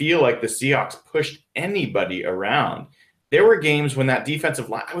didn't feel like the Seahawks pushed anybody around. There were games when that defensive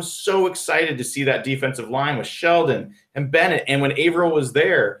line, I was so excited to see that defensive line with Sheldon and Bennett, and when Averill was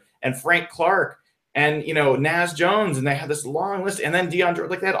there, and Frank Clark, and, Naz Jones, and they had this long list, and then DeAndre,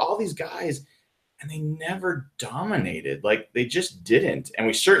 like, they had all these guys, and they never dominated. Like, they just didn't. And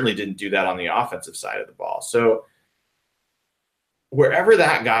we certainly didn't do that on the offensive side of the ball. So wherever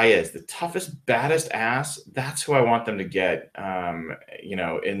that guy is, the toughest, baddest ass, that's who I want them to get,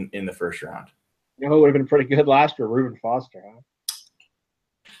 in the first round. You know who would have been pretty good last year? Reuben Foster, huh?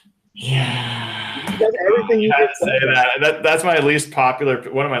 Yeah. He does everything you just say that. That's one of my least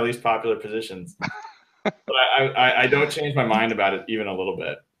popular positions. But I don't change my mind about it even a little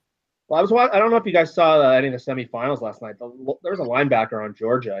bit. Well, I don't know if you guys saw any of the semifinals last night. There was a linebacker on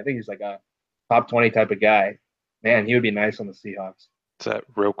Georgia. I think he's like a top 20 type of guy. Man, he would be nice on the Seahawks. Is that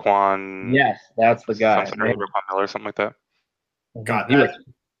Roquan? Yes, that's the guy. Roquan Miller, something like that. God,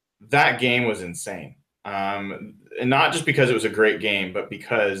 that game was insane. And not just because it was a great game, but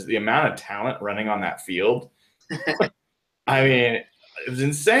because the amount of talent running on that field, I mean, it was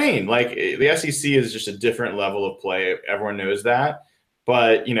insane. Like, the SEC is just a different level of play. Everyone knows that.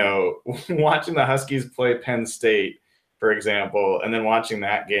 But, watching the Huskies play Penn State, for example, and then watching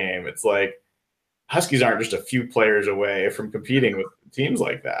that game, it's like Huskies aren't just a few players away from competing with teams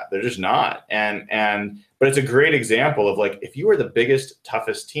like that. They're just not. But it's a great example of, like, if you are the biggest,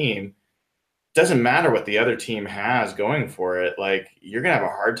 toughest team, doesn't matter what the other team has going for it. Like, you're going to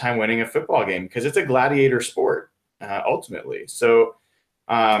have a hard time winning a football game because it's a gladiator sport, ultimately. So,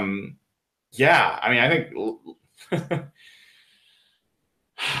 yeah, I mean, I think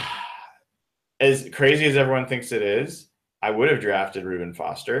as crazy as everyone thinks it is, I would have drafted Reuben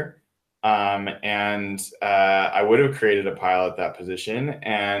Foster, and I would have created a pile at that position,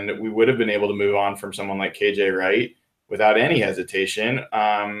 and we would have been able to move on from someone like KJ Wright without any hesitation.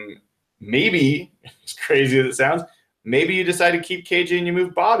 Maybe, as crazy as it sounds, maybe you decide to keep KJ and you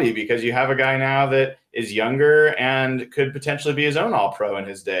move Bobby because you have a guy now that is younger and could potentially be his own All-Pro in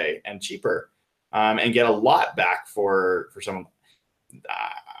his day and cheaper, and get a lot back for someone.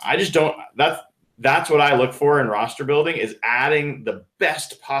 I just don't. That's what I look for in roster building, is adding the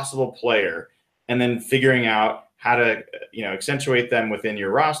best possible player and then figuring out how to accentuate them within your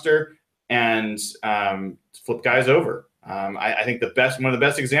roster and flip guys over. I think one of the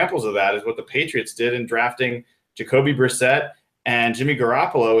best examples of that is what the Patriots did in drafting Jacoby Brissett and Jimmy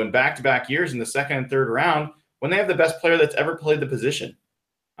Garoppolo in back-to-back years in the second and third round when they have the best player that's ever played the position.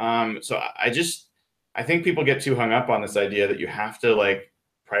 So I think people get too hung up on this idea that you have to, like,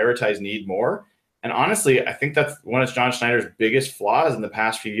 prioritize need more. And honestly, I think that's one of John Schneider's biggest flaws in the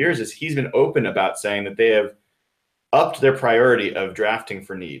past few years, is he's been open about saying that they have upped their priority of drafting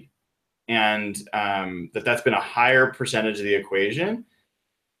for need. And that's been a higher percentage of the equation.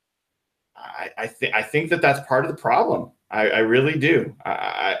 I think that's part of the problem. I really do.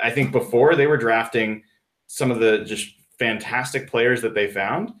 I think before they were drafting some of the just fantastic players that they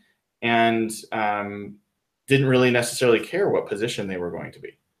found, and didn't really necessarily care what position they were going to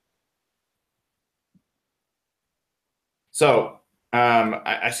be. So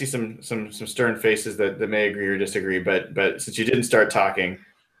I see some stern faces that may agree or disagree, but since you didn't start talking,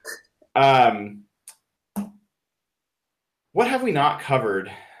 what have we not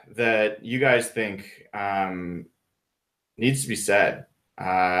covered that you guys think needs to be said?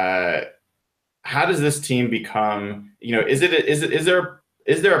 How does this team become? Is there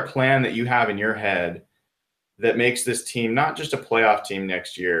a plan that you have in your head that makes this team not just a playoff team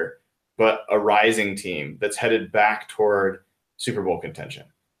next year, but a rising team that's headed back toward Super Bowl contention?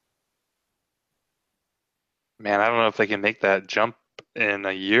 Man, I don't know if they can make that jump in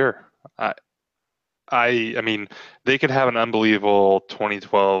a year. I mean, they could have an unbelievable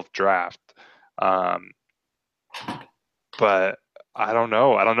 2012 draft, but I don't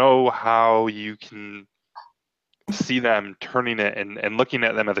know. I don't know how you can see them turning it and looking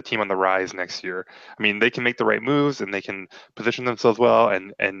at them as a team on the rise next year. I mean, they can make the right moves and they can position themselves well,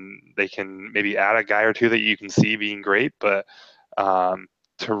 and they can maybe add a guy or two that you can see being great, but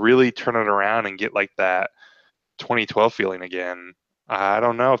to really turn it around and get like that 2012 feeling again, I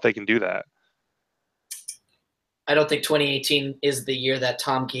don't know if they can do that. I don't think 2018 is the year that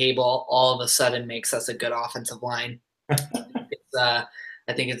Tom Gable all of a sudden makes us a good offensive line.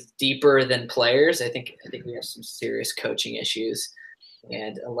 I think it's deeper than players. I think we have some serious coaching issues,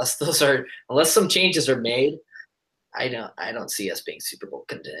 and unless some changes are made, I don't see us being Super Bowl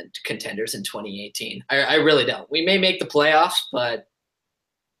contenders in 2018. I really don't. We may make the playoffs, but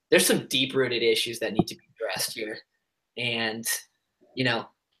there's some deep-rooted issues that need to be addressed here, and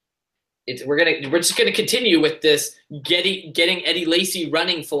we're just gonna continue with this getting Eddie Lacy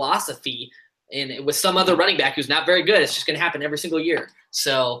running philosophy, and with some other running back who's not very good. It's just gonna happen every single year.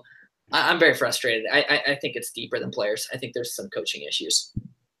 So I'm very frustrated. I think it's deeper than players. I think there's some coaching issues.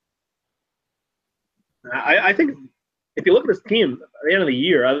 I think if you look at this team at the end of the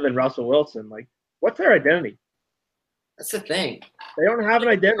year, other than Russell Wilson, like, what's their identity? That's the thing. They don't have an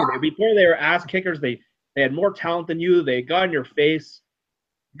identity. Before they were ass kickers. They had more talent than you. They got in your face.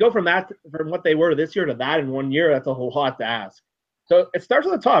 Go from what they were this year to that in 1 year, that's a whole lot to ask. So it starts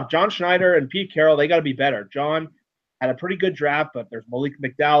at the top. John Schneider and Pete Carroll, they got to be better. John had a pretty good draft, but there's Malik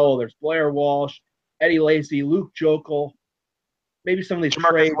McDowell, there's Blair Walsh, Eddie Lacy, Luke Jokel, maybe some of these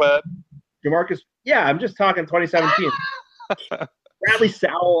Jamarcus Webb. Jamarcus, yeah, I'm just talking 2017. Bradley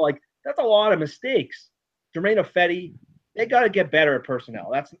Sowell, like, that's a lot of mistakes. Jermaine Ifedi, they got to get better at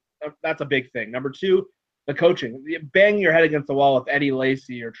personnel. That's a big thing. Number two, the coaching. Banging your head against the wall with Eddie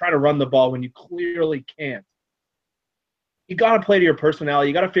Lacy or trying to run the ball when you clearly can't. You got to play to your personality.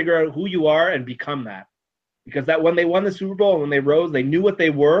 You got to figure out who you are and become that. Because that when they won the Super Bowl and when they rose, they knew what they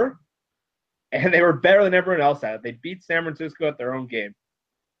were, and they were better than everyone else at it. They beat San Francisco at their own game.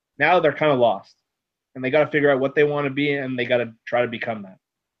 Now they're kind of lost, and they got to figure out what they want to be, and they got to try to become that.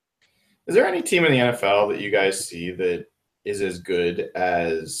 Is there any team in the NFL that you guys see that is as good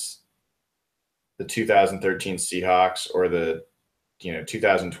as the 2013 Seahawks or the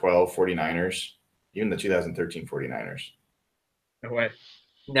 2012 49ers, even the 2013 49ers? No way.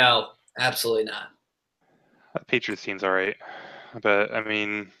 No, absolutely not. Patriots team's all right, but I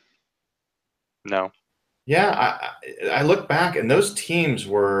mean, no. Yeah, I look back and those teams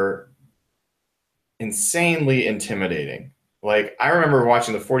were insanely intimidating. Like, I remember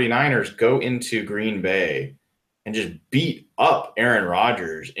watching the 49ers go into Green Bay and just beat up Aaron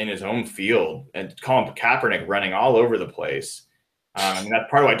Rodgers in his home field and Colin Kaepernick running all over the place. I mean, that's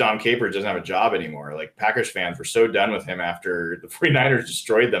part of why Dom Capers doesn't have a job anymore. Like, Packers fans were so done with him after the 49ers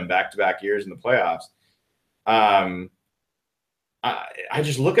destroyed them back-to-back years in the playoffs. I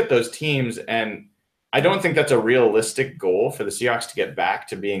just look at those teams, and I don't think that's a realistic goal for the Seahawks to get back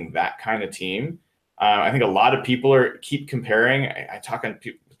to being that kind of team. I think a lot of people keep comparing. I talk with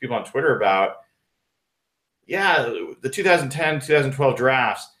people on Twitter about, the 2010, 2012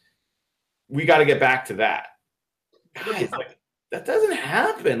 drafts, we got to get back to that. Guys, like, that doesn't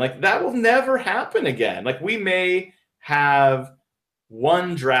happen. Like, that will never happen again. Like, we may have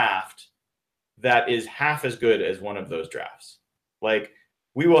one draft that is half as good as one of those drafts. Like,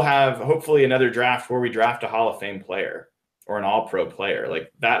 we will have hopefully another draft where we draft a Hall of Fame player or an All-Pro player.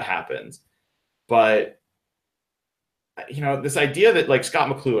 Like, that happens. But, this idea that, like, Scott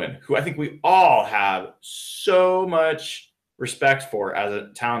McCloughan, who I think we all have so much respect for as a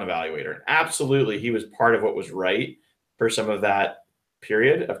talent evaluator, and absolutely he was part of what was right for some of that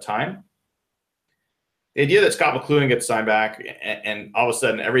period of time. The idea that Scott McCloughan gets signed back and all of a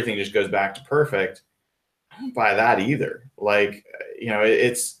sudden everything just goes back to perfect, I don't buy that either. Like,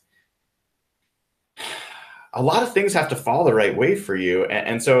 it's a lot of things have to fall the right way for you.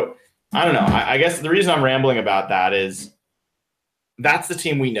 And so, I don't know. I guess the reason I'm rambling about that is that's the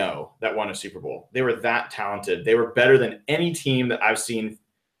team we know that won a Super Bowl. They were that talented. They were better than any team that I've seen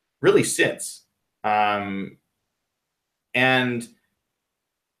really since. And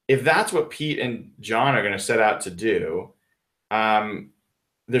if that's what Pete and John are going to set out to do,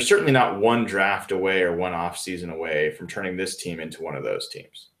 they're certainly not one draft away or one off season away from turning this team into one of those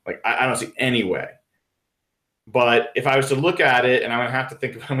teams. Like, I don't see any way. But if I was to look at it, and I'm going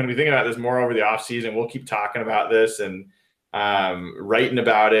to be thinking about this more over the off season, we'll keep talking about this and writing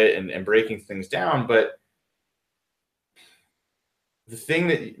about it and breaking things down. But the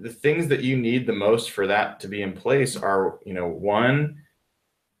things that you need the most for that to be in place are, one,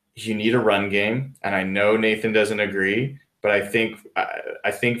 you need a run game, and I know Nathan doesn't agree, but I think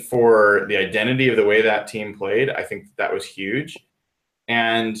for the identity of the way that team played, I think that was huge.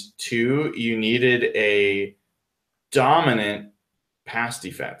 And 2, you needed a dominant pass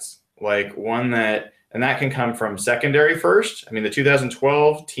defense, like one that, and that can come from secondary first. I mean, the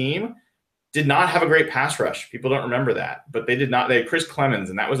 2012 team did not have a great pass rush. People don't remember that, but they did not. They had Chris Clemens,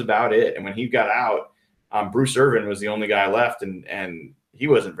 and that was about it. And when he got out, Bruce Irvin was the only guy left, and he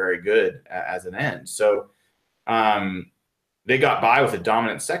wasn't very good as an end. So they got by with a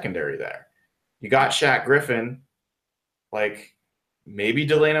dominant secondary there. You got Shaq Griffin, like maybe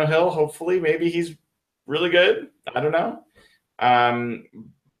Delano Hill, hopefully. Maybe he's really good. I don't know.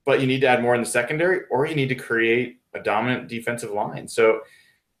 But you need to add more in the secondary, or you need to create a dominant defensive line. So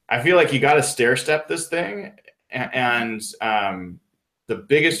I feel like you got to stair step this thing. And the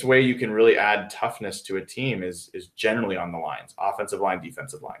biggest way you can really add toughness to a team is generally on the lines, offensive line,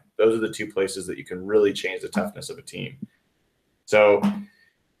 defensive line. Those are the 2 places that you can really change the toughness of a team. So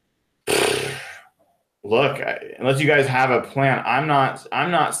look, unless you guys have a plan, I'm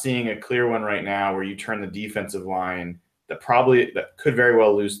not seeing a clear one right now where you turn the defensive line that could very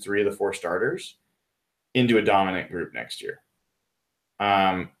well lose 3 of the 4 starters into a dominant group next year.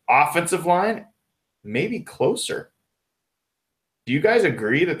 Offensive line, maybe closer. Do you guys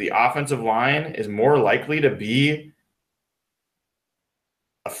agree that the offensive line is more likely to be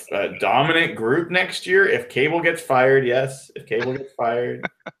a dominant group next year if Cable gets fired? Yes, if Cable gets fired.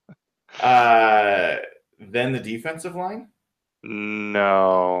 Then the defensive line?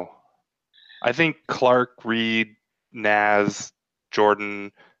 No. I think Clark, Reed, Naz,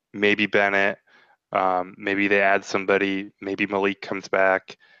 Jordan, maybe Bennett. Maybe they add somebody. Maybe Malik comes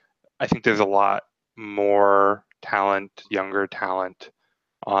back. I think there's a lot more talent, younger talent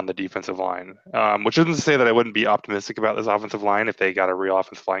on the defensive line, which isn't to say that I wouldn't be optimistic about this offensive line if they got a real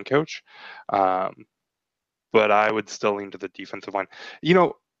offensive line coach. But I would still lean to the defensive line.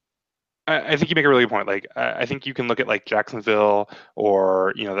 I think you make a really good point. Like, I think you can look at like Jacksonville,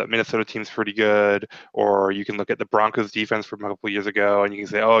 or that Minnesota team's pretty good, or you can look at the Broncos defense from a couple of years ago, and you can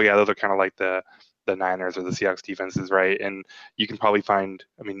say, oh yeah, those are kind of like the Niners or the Seahawks defenses, right? And you can probably find,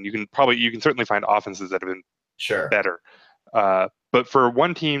 you can certainly find offenses that have been better. But for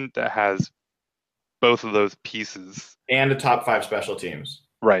one team that has both of those pieces and a top 5 special teams,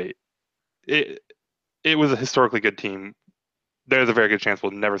 right? It was a historically good team. There's a very good chance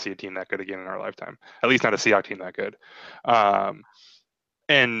we'll never see a team that good again in our lifetime. At least not a Seahawks team that good. But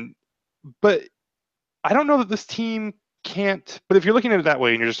I don't know that this team can't. But if you're looking at it that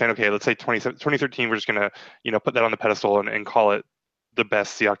way and you're just saying, okay, let's say 2013, we're just gonna put that on the pedestal and call it the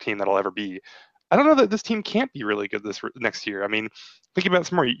best Seahawks team that'll ever be. I don't know that this team can't be really good this next year. Think about it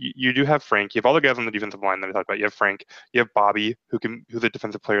some more. You do have Frank. You have all the guys on the defensive line that we talked about. You have Frank. You have Bobby, who's a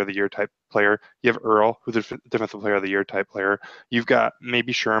defensive player of the year type player. You have Earl, who's a defensive player of the year type player. You've got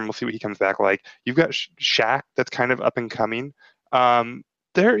maybe Sherm. We'll see what he comes back like. You've got Shaq, that's kind of up and coming.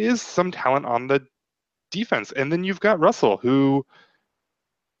 There is some talent on the defense, and then you've got Russell, who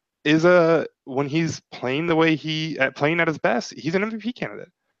is when he's playing the way playing at his best, he's an MVP candidate.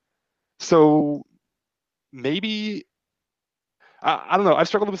 So maybe, I don't know. I've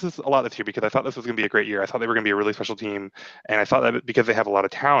struggled with this a lot this year because I thought this was going to be a great year. I thought they were going to be a really special team, and I thought that because they have a lot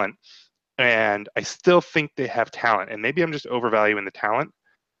of talent, and I still think they have talent, and maybe I'm just overvaluing the talent.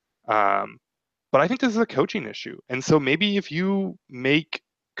 But I think this is a coaching issue, and so maybe if you make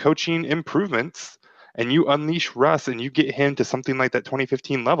coaching improvements and you unleash Russ and you get him to something like that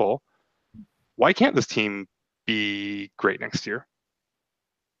 2015 level, why can't this team be great next year?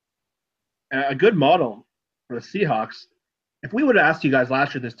 A good model for the Seahawks. If we would have asked you guys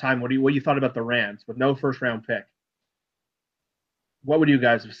last year this time, what you thought about the Rams with no first round pick, what would you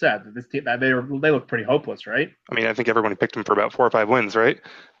guys have said? That this team, that they look pretty hopeless, right? I think everyone picked them for about 4 or 5 wins, right?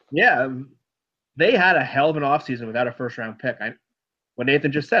 Yeah, they had a hell of an offseason without a first round pick. What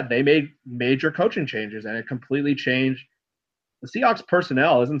Nathan just said, they made major coaching changes, and it completely changed. The Seahawks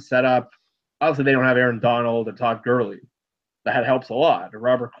personnel isn't set up. Obviously, they don't have Aaron Donald and Todd Gurley. That helps a lot, or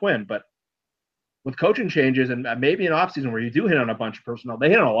Robert Quinn, but with coaching changes and maybe an offseason where you do hit on a bunch of personnel, they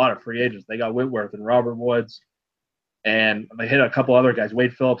hit on a lot of free agents. They got Whitworth and Robert Woods, and they hit a couple other guys.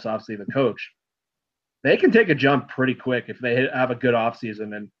 Wade Phillips, obviously the coach. They can take a jump pretty quick if they have a good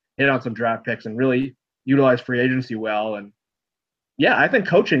offseason and hit on some draft picks and really utilize free agency well. And yeah, I think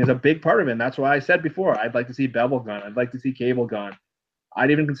coaching is a big part of it. And that's why I said before, I'd like to see Bevel gone. I'd like to see Cable gone. I'd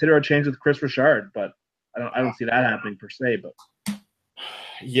even consider a change with Chris Richard, but I don't see that happening per se. But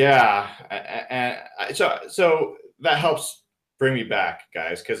yeah, and so that helps bring me back,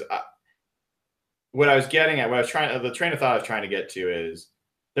 guys, because what I was getting at, the train of thought I was trying to get to is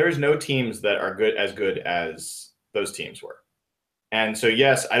there is no teams that are good as those teams were. And so,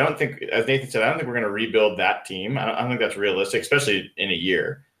 yes, I don't think, as Nathan said, I don't think we're going to rebuild that team. I don't think that's realistic, especially in a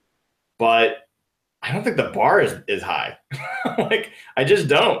year. But I don't think the bar is high. Like, I just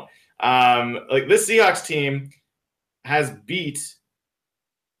don't. Like, this Seahawks team has beat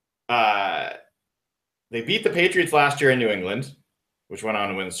they beat the Patriots last year in New England, which went on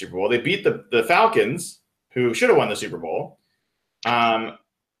to win the Super Bowl. They beat the Falcons, who should have won the Super Bowl.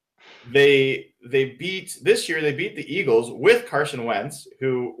 They beat this year. They beat the Eagles with Carson Wentz,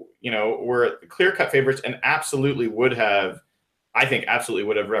 who were clear-cut favorites and absolutely would have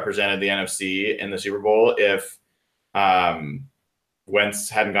represented the NFC in the Super Bowl if Wentz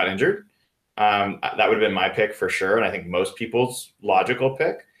hadn't got injured. That would have been my pick for sure, and I think most people's logical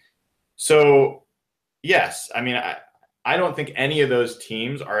pick. So, yes, I mean, I don't think any of those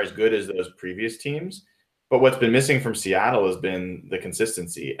teams are as good as those previous teams. But what's been missing from Seattle has been the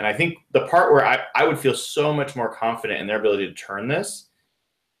consistency. And I think the part where I would feel so much more confident in their ability to turn this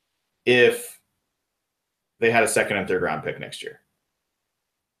if they had a second and third round pick next year.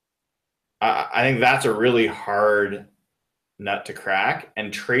 I think that's a really hard nut to crack.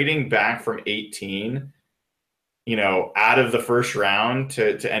 And trading back from 18, out of the first round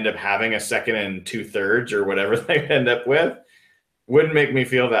to end up having a second and 2/3 or whatever they end up with wouldn't make me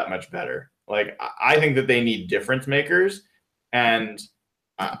feel that much better. Like, I think that they need difference makers, and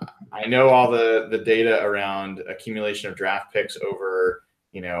I know all the data around accumulation of draft picks over,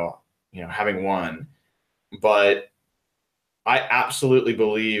 having one, but I absolutely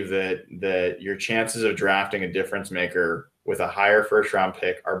believe that your chances of drafting a difference maker with a higher first round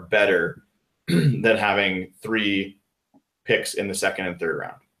pick are better than having 3 picks in the second and third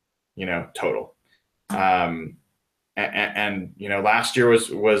round, total. And last year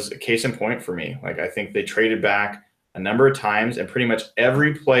was a case in point for me. Like, I think they traded back a number of times, and pretty much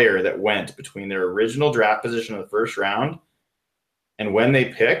every player that went between their original draft position in the first round and when they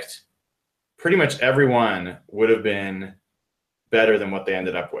picked, pretty much everyone would have been better than what they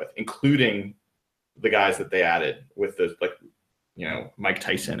ended up with, including the guys that they added with those, like, Mike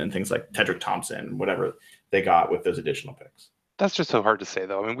Tyson and things like Tedrick Thompson, whatever they got with those additional picks. That's just so hard to say,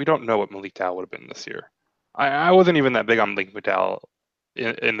 though. I mean, we don't know what Malik Dowell would have been this year. I wasn't even that big on Malik Dowell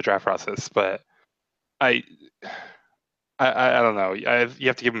in the draft process, but I don't know. You have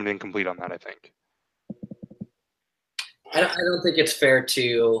to give him an incomplete on that, I think. I don't think it's fair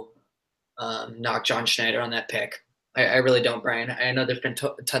to knock John Schneider on that pick. I really don't, Brian. I know there's been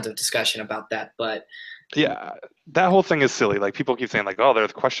tons of discussion about that, but yeah, that whole thing is silly. Like, people keep saying, like, oh,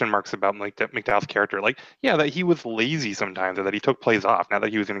 there's question marks about McDowell's character. Like, yeah, that he was lazy sometimes, or that he took plays off, not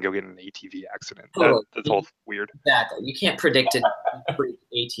that he was going to go get in an ATV accident. Totally. That's all weird. Exactly. You can't predict an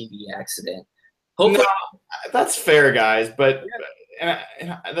ATV accident. Hopefully, no, that's fair, guys. But and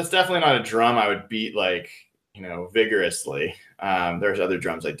that's definitely not a drum I would beat, like, vigorously. There's other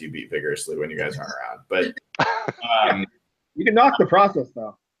drums I do beat vigorously when you guys aren't around. But you can knock the process,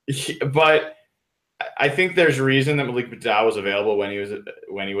 though. But I think there's a reason that Malik Dowell was available when he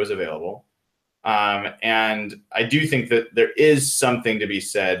was available, and I do think that there is something to be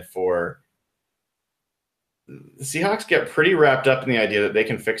said for the Seahawks get pretty wrapped up in the idea that they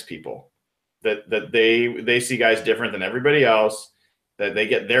can fix people, that they see guys different than everybody else, that they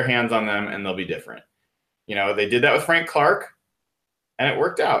get their hands on them and they'll be different. They did that with Frank Clark, and it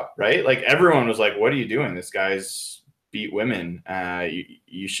worked out, right? Like, everyone was like, "What are you doing? This guy's beat women.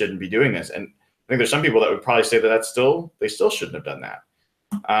 You shouldn't be doing this." And I think there's some people that would probably say that they still shouldn't have done that.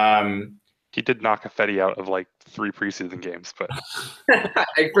 He did knock Fetty out of like 3 preseason games, but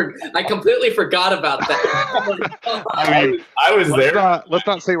I completely forgot about that. I was there. Let's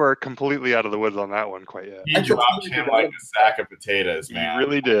not say we're completely out of the woods on that one quite yet. He dropped him like a sack of potatoes, man. He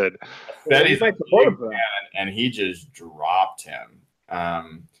really did. Fetty's a big man, and he just dropped him.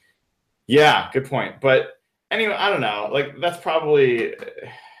 Yeah, good point. But anyway, I don't know. Like, that's probably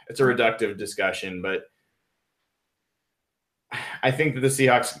it's a reductive discussion, but I think that the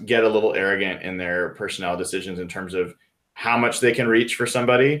Seahawks get a little arrogant in their personnel decisions in terms of how much they can reach for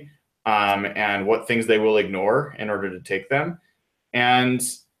somebody, and what things they will ignore in order to take them. And,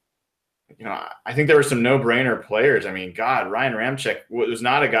 I think there were some no-brainer players. I mean, God, Ryan Ramczyk was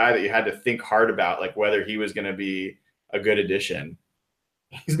not a guy that you had to think hard about, like, whether he was going to be a good addition.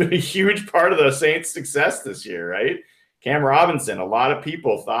 He's been a huge part of the Saints' success this year, right? Cam Robinson, a lot of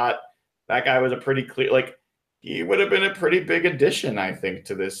people thought that guy was a pretty clear, like, he would have been a pretty big addition, I think,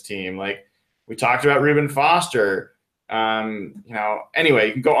 to this team. Like, we talked about Reuben Foster. Anyway,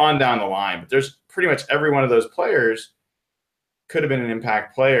 you can go on down the line, but there's pretty much every one of those players could have been an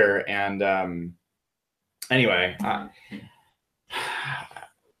impact player. And anyway,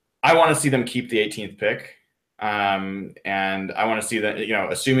 I want to see them keep the 18th pick. And I want to see that,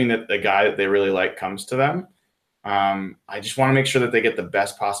 assuming that the guy that they really like comes to them. I just want to make sure that they get the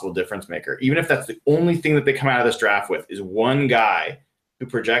best possible difference maker. Even if that's the only thing that they come out of this draft with is one guy who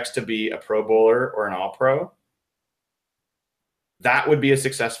projects to be a Pro Bowler or an All-Pro, that would be a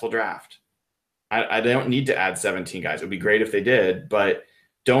successful draft. I don't need to add 17 guys. It would be great if they did, but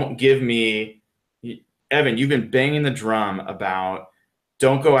don't give me – Evan, you've been banging the drum about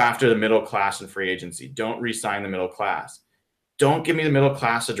don't go after the middle class in free agency. Don't re-sign the middle class. Don't give me the middle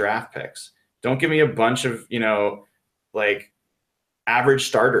class of draft picks. Don't give me a bunch of, average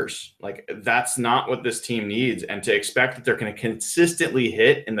starters. Like, that's not what this team needs. And to expect that they're going to consistently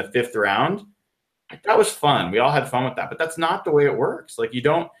hit in the 5th round, that was fun. We all had fun with that, but that's not the way it works. Like, you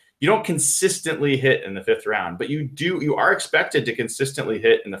don't consistently hit in the 5th round, but you are expected to consistently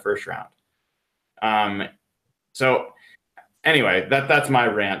hit in the 1st round. So anyway, that's my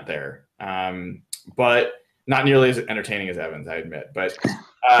rant there. But not nearly as entertaining as Evan's, I admit. But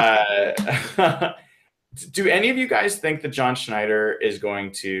do any of you guys think that John Schneider is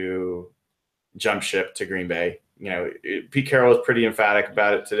going to jump ship to Green Bay? Pete Carroll was pretty emphatic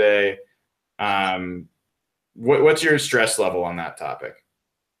about it today. What's your stress level on that topic?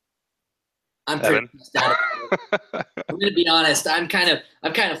 I'm pretty stressed out about it. I'm gonna be honest. I'm kind of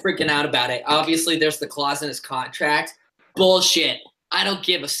freaking out about it. Obviously, there's the clause in his contract. Bullshit. I don't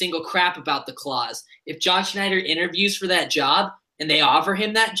give a single crap about the clause. If John Schneider interviews for that job and they offer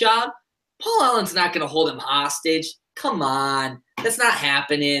him that job, Paul Allen's not going to hold him hostage. Come on. That's not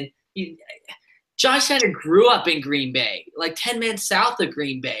happening. John Schneider grew up in Green Bay, like 10 minutes south of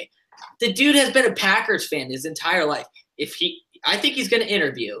Green Bay. The dude has been a Packers fan his entire life. I think he's going to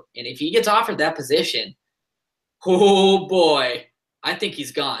interview, and if he gets offered that position, oh boy, I think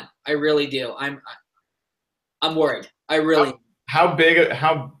he's gone. I really do. I'm worried. I really. How big of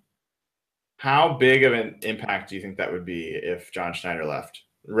an impact do you think that would be if John Schneider left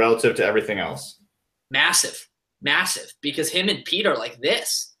relative to everything else? Massive, because him and Pete are like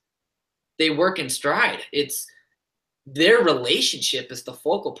this. They work in stride. It's their relationship is the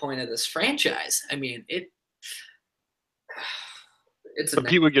focal point of this franchise. I mean, But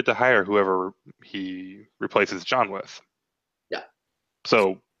Pete would get to hire whoever he replaces John with. Yeah.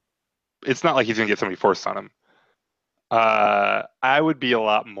 So it's not like he's going to get somebody forced on him. I would be a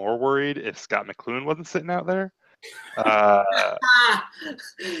lot more worried if Scott McCloughan wasn't sitting out there. I'm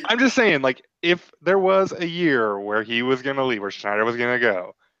just saying, like, if there was a year where he was going to leave, where Schneider was going to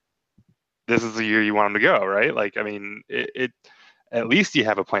go, this is the year you want him to go, right? Like, I mean, it at least you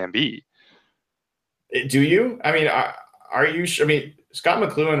have a plan B. Do you? I mean, are you? I mean, Scott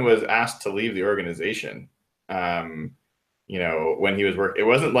McCloughan was asked to leave the organization. When he was working, it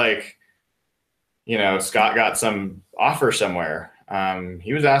wasn't like, Scott got some offer somewhere.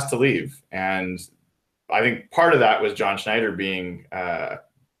 He was asked to leave, and I think part of that was John Schneider being a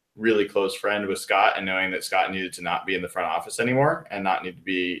really close friend with Scott and knowing that Scott needed to not be in the front office anymore and not need to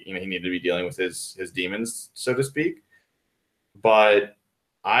be, he needed to be dealing with his demons, so to speak. But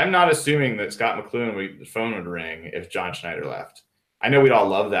I'm not assuming that Scott McCloughan, the phone would ring if John Schneider left. I know we'd all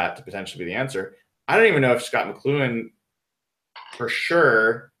love that to potentially be the answer. I don't even know if Scott McCloughan for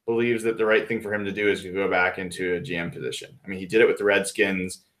sure believes that the right thing for him to do is to go back into a GM position. I mean, he did it with the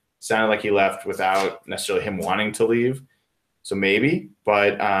Redskins. Sounded like he left without necessarily him wanting to leave. So maybe,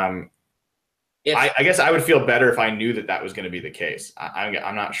 but I guess I would feel better if I knew that was going to be the case.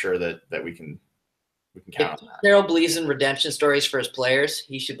 I'm not sure that we can count on that. Carroll believes in redemption stories for his players.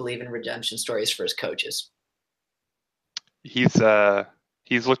 He should believe in redemption stories for his coaches. He's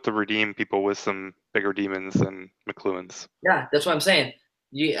looked to redeem people with some bigger demons than McCloughan's. Yeah, that's what I'm saying.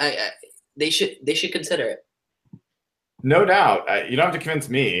 They should consider it. No doubt. You don't have to convince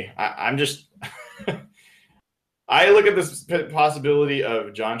me. I'm just I look at this possibility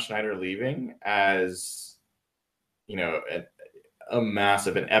of John Schneider leaving as, a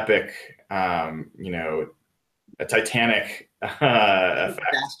massive, an epic, a Titanic effect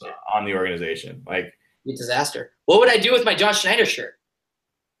on the organization. Like, a disaster. What would I do with my John Schneider shirt?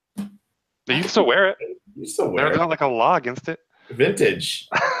 You can still wear it. You still wear There's it. not like a law against it. Vintage.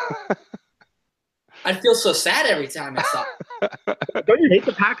 I'd feel so sad every time I saw it. Don't you hate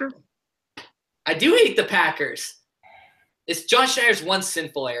the Packers? I do hate the Packers. It's John Schneider's one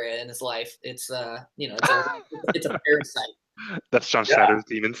sinful area in his life. It's it's a parasite. That's John Schneider's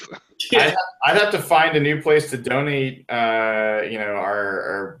demons. Yeah. I'd have to find a new place to donate,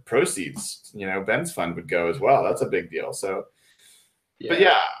 our proceeds. Ben's fund would go as well. That's a big deal. So, But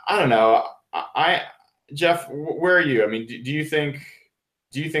yeah, I don't know. Jeff, where are you? I mean, do you think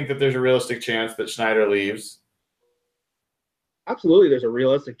that there's a realistic chance that Schneider leaves? Absolutely, there's a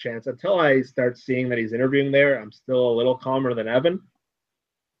realistic chance. Until I start seeing that he's interviewing there, I'm still a little calmer than Evan.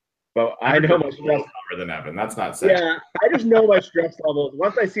 But I know my stress. Calmer than Evan. That's not saying. Yeah, I just know my stress levels.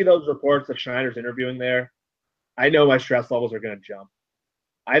 Once I see those reports that Schneider's interviewing there, I know my stress levels are going to jump.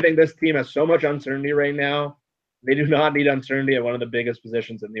 I think this team has so much uncertainty right now. They do not need uncertainty at one of the biggest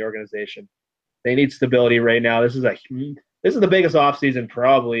positions in the organization. They need stability right now. This is the biggest offseason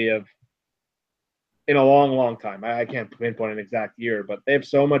probably in a long, long time. I can't pinpoint an exact year, but they have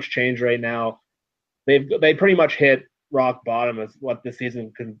so much change right now. They pretty much hit rock bottom as what this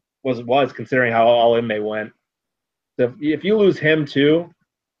season was considering how all in they went. So if you lose him too,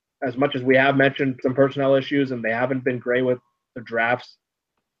 as much as we have mentioned some personnel issues and they haven't been great with the drafts,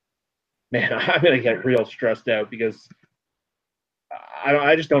 man, I'm gonna get real stressed out because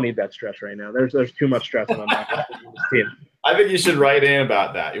I just don't need that stress right now. There's too much stress on my team. I think you should write in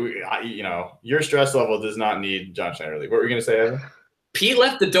about that. You know, your stress level does not need John Schneider. What were you gonna say, Evan? Pete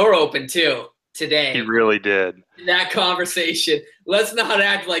left the door open too today. He really did. In that conversation, let's not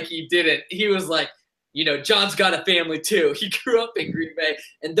act like he didn't. He was like, you know, John's got a family too. He grew up in Green Bay,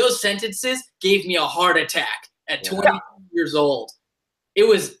 and those sentences gave me a heart attack at 22 years old. It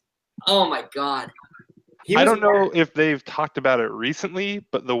was, oh my God. I don't know if they've talked about it recently,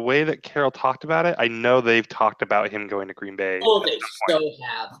 but the way that Carroll talked about it, I know they've talked about him going to Green Bay. Oh, they so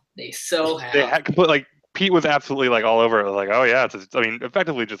have. They so have. They had like Pete was absolutely like all over it. Like, oh yeah,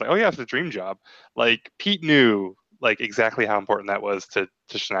 effectively just like, oh yeah, it's a dream job. Like Pete knew like exactly how important that was to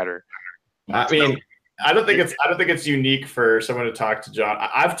Schneider. I mean, I don't think it's unique for someone to talk to John.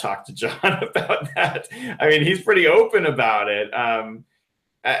 I've talked to John about that. I mean, he's pretty open about it.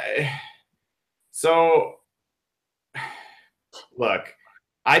 So, look,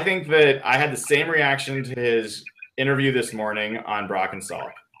 I think that I had the same reaction to his interview this morning on Brock and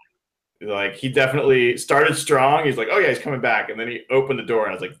Salk. Like, he definitely started strong. He's like, oh, yeah, he's coming back. And then he opened the door,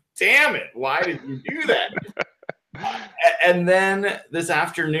 and I was like, damn it, why did you do that? And then this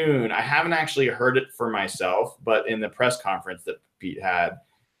afternoon, I haven't actually heard it for myself, but in the press conference that Pete had,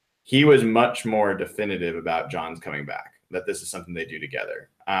 he was much more definitive about John's coming back, that this is something they do together.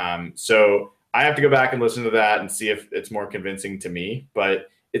 So I have to go back and listen to that and see if it's more convincing to me, but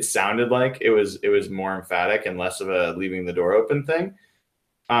it sounded like it was more emphatic and less of a leaving the door open thing.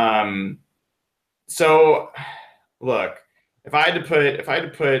 So look, if I had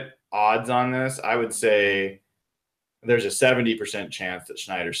to put odds on this, I would say there's a 70% chance that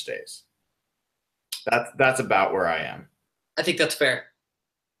Schneider stays. That's about where I am. I think that's fair.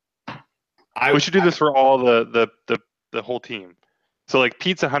 We should do this for all the whole team. So like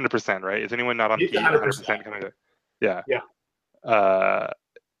Pete's 100%, right? Is anyone not on Pete 100% coming to? Yeah. Yeah.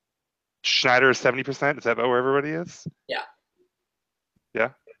 Schneider is 70%. Is that about where everybody is? Yeah. Yeah.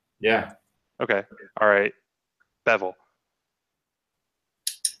 Yeah. Okay. All right. Bevel.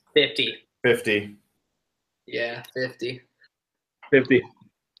 50. 50. Yeah, 50. 50.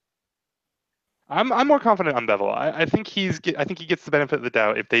 I'm more confident on Bevel. I think he gets the benefit of the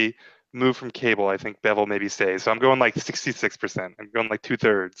doubt. If they move from Cable, I think Bevel maybe stays. So I'm going like 66%. I'm going like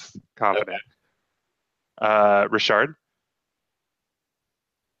 2/3 confident. Okay. Richard?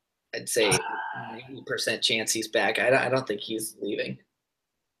 I'd say 90% chance he's back. I don't think he's leaving.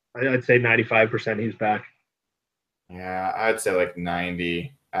 I'd say 95% he's back. Yeah, I'd say like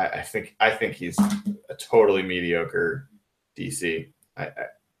 90. I think he's a totally mediocre DC.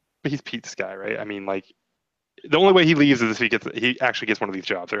 But he's Pete's guy, right? I mean, like, the only way he leaves is if he actually gets one of these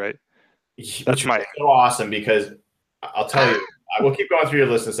jobs, right? That's so awesome, because I'll tell you, I will keep going through your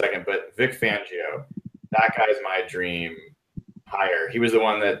list in a second, but Vic Fangio, that guy's my dream hire. He was the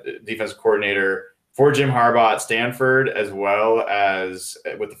one that defensive coordinator for Jim Harbaugh at Stanford, as well as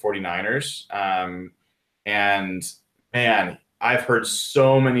with the 49ers. And man, I've heard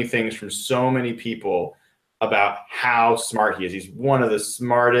so many things from so many people about how smart he is. He's one of the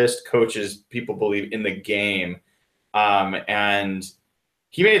smartest coaches people believe in the game. And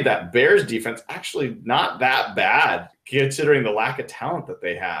he made that Bears defense actually not that bad, considering the lack of talent that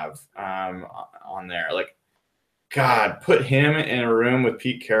they have on there. Like, God, put him in a room with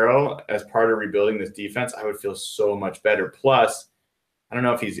Pete Carroll as part of rebuilding this defense, I would feel so much better. Plus, I don't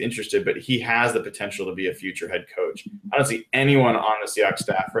know if he's interested, but he has the potential to be a future head coach. I don't see anyone on the Seahawks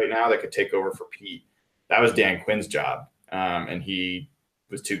staff right now that could take over for Pete. That was Dan Quinn's job, and he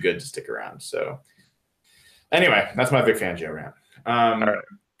was too good to stick around. So anyway, that's my Vic Fangio rant. All right.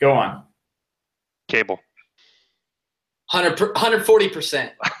 Go on. Cable.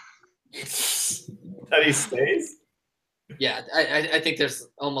 140%. That he stays? Yeah, I think there's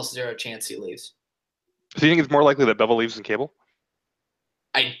almost zero chance he leaves. So you think it's more likely that Bevel leaves than Cable?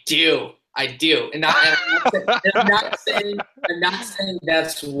 I do. I do, and I'm not saying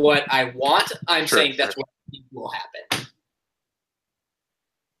that's what I want. I'm saying that's what I think will happen.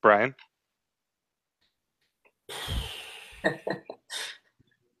 Brian?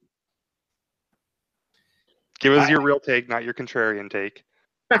 Give us your real take, not your contrarian take.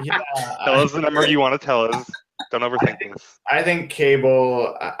 Yeah, Tell us the number you want to tell us. Don't overthink this. I think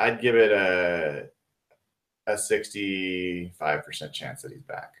Cable, I'd give it a 65% chance that he's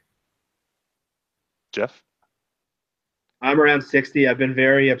back. Jeff? I'm around 60. I've been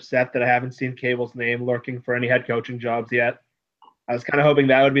very upset that I haven't seen Cable's name lurking for any head coaching jobs yet. I was kind of hoping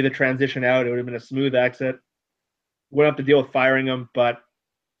that would be the transition out. It would have been a smooth exit. Wouldn't have to deal with firing him, but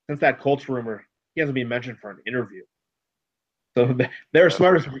since that Colts rumor, he hasn't been mentioned for an interview. So they're as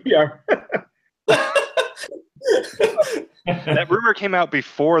smart as we are. That rumor came out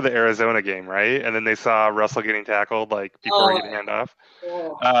before the Arizona game, right? And then they saw Russell getting tackled like before getting handoff.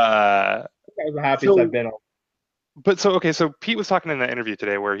 That was the happiest I've been on. But so Pete was talking in that interview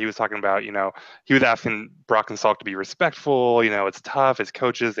today where he was talking about, he was asking Brock and Salk to be respectful. It's tough. As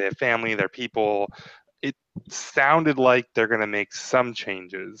coaches, they have family, they're people. It sounded like they're going to make some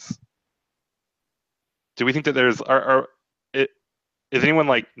changes. Do we think that is anyone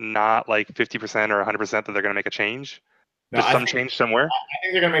like not like 50% or 100% that they're going to make a change? Just some change somewhere? I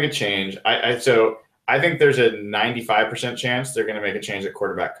think they're going to make a change. I think there's a 95% chance they're going to make a change at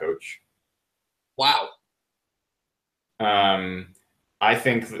quarterback coach. Wow. I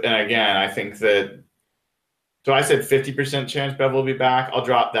think that. So I said 50% chance Bevel will be back. I'll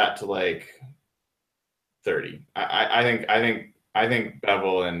drop that to like 30. I think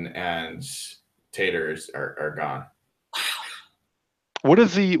Bevel and Taters are gone. What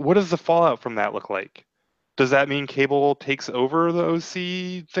does the fallout from that look like? Does that mean Cable takes over the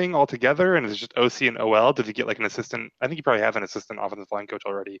OC thing altogether and it's just OC and OL? Did he get like an assistant? I think you probably have an assistant offensive line coach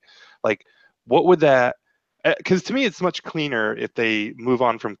already. Like, what would that? Because to me, it's much cleaner if they move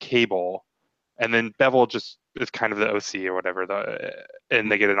on from Cable, and then Bevel just is kind of the OC or whatever,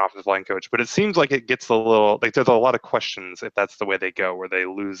 and they get an offensive line coach. But it seems like it gets a little like there's a lot of questions if that's the way they go, where they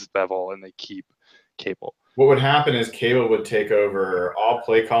lose Bevel and they keep Cable. What would happen is Cable would take over all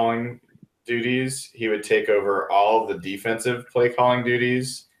play calling duties. He would take over all the defensive play calling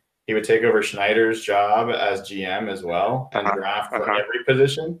duties. He would take over Schneider's job as GM as well and draft for every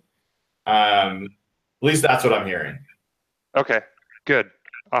position. At least that's what I'm hearing. Okay, good.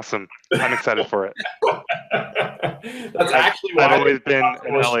 Awesome. I'm excited for it. That's actually why I've always been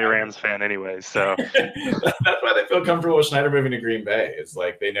an LA Rams fan anyway, so. That's why they feel comfortable with Schneider moving to Green Bay. It's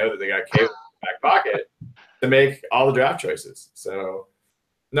like they know that they got Cable in the back pocket to make all the draft choices. So,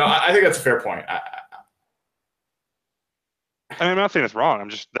 no, I think that's a fair point. I'm not saying it's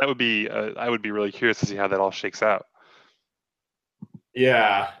wrong. I would be really curious to see how that all shakes out.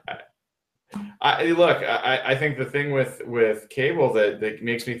 Yeah. I think the thing with Cable that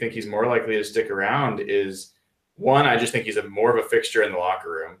makes me think he's more likely to stick around is, one, I just think he's more of a fixture in the locker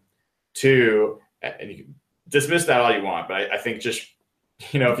room. Two, and you can dismiss that all you want, but I think just,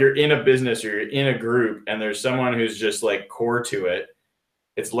 if you're in a business or you're in a group and there's someone who's just like core to it,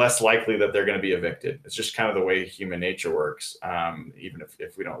 it's less likely that they're going to be evicted. It's just kind of the way human nature works, even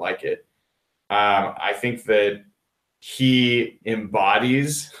if we don't like it. I think that he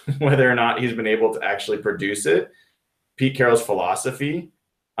embodies, whether or not he's been able to actually produce it, Pete Carroll's philosophy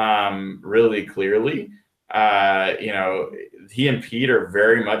really clearly. He and Pete are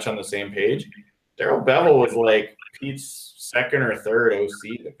very much on the same page. Darrell Bevell was like Pete's second or third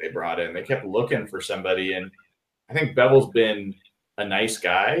OC that they brought in. They kept looking for somebody, and I think Bevell's been a nice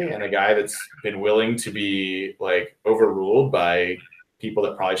guy and a guy that's been willing to be like overruled by people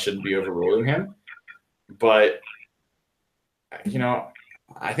that probably shouldn't be overruling him. But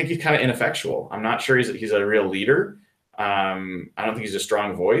I think he's kind of ineffectual. I'm not sure he's a real leader. I don't think he's a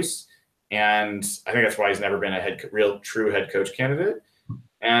strong voice. And I think that's why he's never been a real true head coach candidate.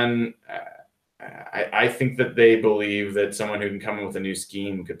 And I think that they believe that someone who can come in with a new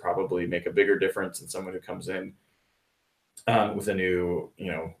scheme could probably make a bigger difference than someone who comes in with a new,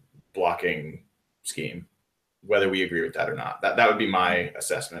 blocking scheme, whether we agree with that or not. That would be my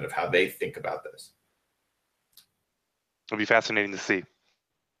assessment of how they think about this. It'll be fascinating to see.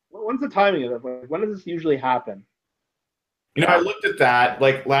 When's the timing of it? When does this usually happen? I looked at that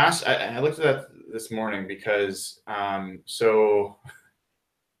I looked at that this morning because so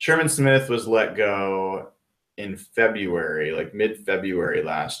Sherman Smith was let go in February, like mid-February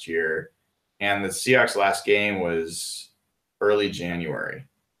last year, and the Seahawks' last game was early January,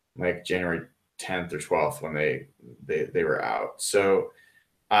 like January 10th or 12th when they were out. So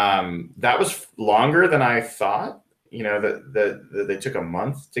that was longer than I thought. That they took a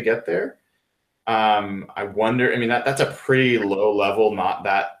month to get there. I wonder. I mean, that's a pretty low level, not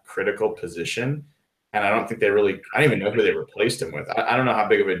that critical position, and I don't think they really. I don't even know who they replaced him with. I don't know how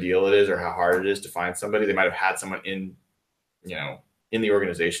big of a deal it is or how hard it is to find somebody. They might have had someone in, in the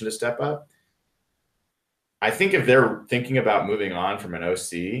organization to step up. I think if they're thinking about moving on from an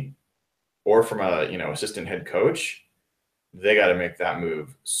OC or from a assistant head coach, they got to make that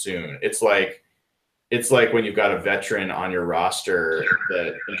move soon. It's like when you've got a veteran on your roster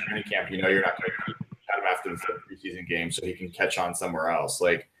that in training camp, you're not going to keep him after the third preseason game so he can catch on somewhere else.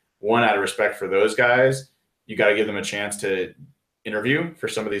 Like, one, out of respect for those guys, you got to give them a chance to interview for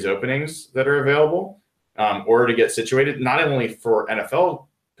some of these openings that are available, or to get situated, not only for NFL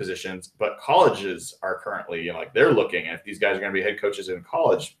positions, but colleges are currently, they're looking at if these guys are going to be head coaches in a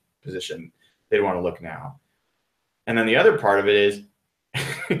college position, they want to look now. And then the other part of it is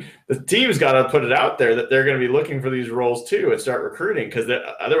the team's got to put it out there that they're going to be looking for these roles too and start recruiting, because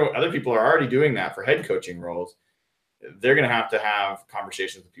other people are already doing that for head coaching roles. They're going to have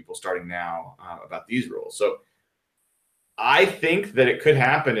conversations with people starting now about these roles. So I think that it could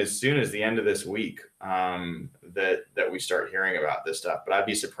happen as soon as the end of this week, that we start hearing about this stuff. But I'd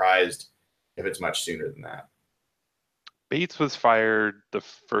be surprised if it's much sooner than that. Bates was fired the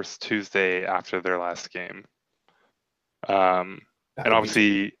first Tuesday after their last game. And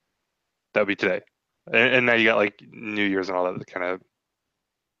obviously that would be today. And now you got like New Year's and all that kind of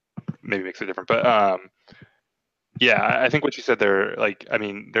maybe makes it different. But yeah, I think what you said there,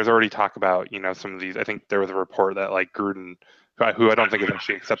 there's already talk about, some of these. I think there was a report that like Gruden, who I don't think has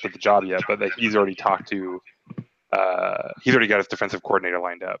actually accepted the job yet, but that he's already talked to, he's already got his defensive coordinator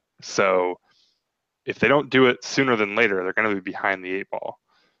lined up. So if they don't do it sooner than later, they're going to be behind the 8-ball.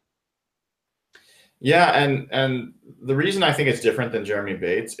 Yeah, and the reason I think it's different than Jeremy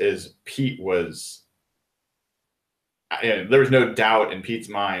Bates is Pete was. There was no doubt in Pete's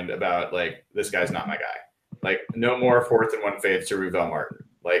mind about this guy's not my guy. No more 4th and 1 fades to Ruvell Martin.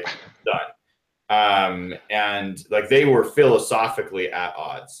 Done. And they were philosophically at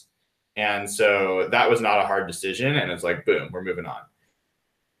odds. And so that was not a hard decision. And it's boom, we're moving on.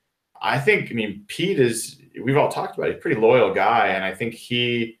 Pete we've all talked about it, he's a pretty loyal guy. And I think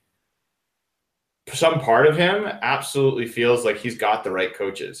some part of him absolutely feels like he's got the right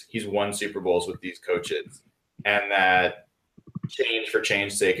coaches. He's won Super Bowls with these coaches. And that change for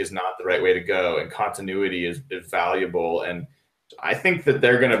change's sake is not the right way to go, and continuity is valuable. And I think that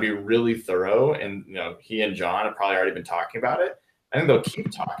they're going to be really thorough, and he and John have probably already been talking about it. I think they'll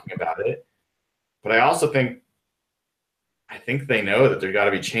keep talking about it, but I also think they know that there's got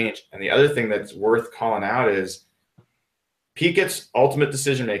to be change. And the other thing that's worth calling out is Pete gets ultimate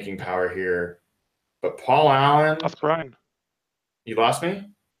decision-making power here, but Paul Allen. That's Brian. You lost me?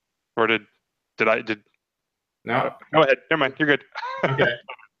 Or did I? No. Go ahead. Never mind. You're good. Okay.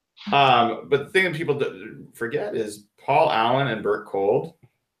 But the thing that people forget is Paul Allen and Burt Kold,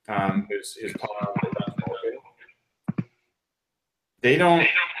 who's Paul Allen. They don't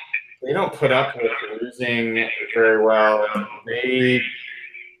put up with losing very well. They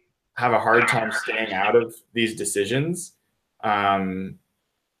have a hard time staying out of these decisions. I've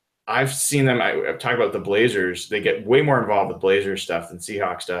seen them. I've talked about the Blazers. They get way more involved with Blazers stuff than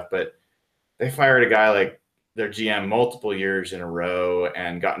Seahawks stuff, but they fired a guy like their GM multiple years in a row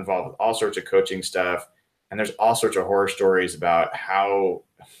and got involved with all sorts of coaching stuff. And there's all sorts of horror stories about how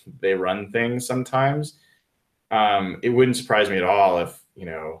they run things sometimes. It wouldn't surprise me at all if,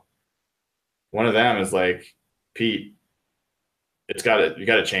 one of them is like, Pete, you got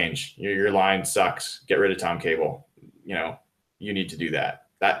to change. Your line sucks. Get rid of Tom Cable. You need to do that.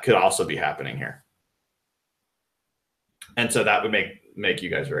 That could also be happening here. And so that would make you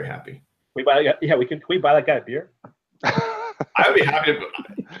guys very happy. We buy that guy, can we buy that guy a beer? I would be happy to.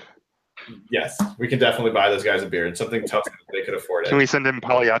 Yes, we can definitely buy those guys a beer, and something tells them they could afford it. Can we send him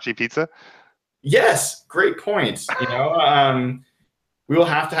Pagliacci pizza? Yes, great point. We will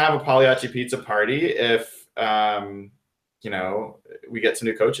have to have a Pagliacci pizza party if we get some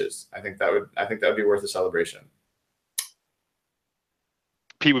new coaches. I think that would be worth a celebration.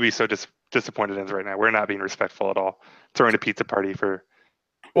 Pete would be so disappointed in us right now. We're not being respectful at all. Throwing a pizza party for.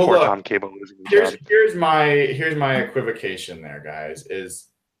 Well, look, Tom Cable losing here's my equivocation there, guys. Is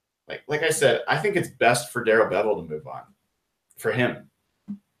like I said, I think it's best for Darrell Bevell to move on, for him.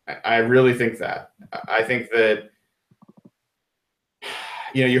 I really think that. I think that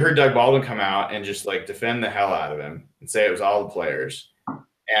you heard Doug Baldwin come out and just defend the hell out of him and say it was all the players.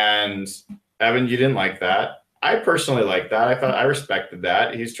 And Evan, you didn't like that. I personally like that. I respected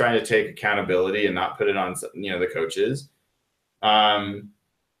that. He's trying to take accountability and not put it on the coaches.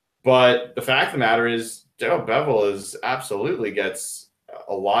 But the fact of the matter is, Darrell Bevell absolutely gets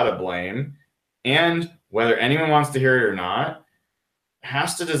a lot of blame. and whether anyone wants to hear it or not,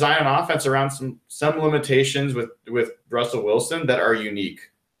 has to design an offense around some limitations with Russell Wilson that are unique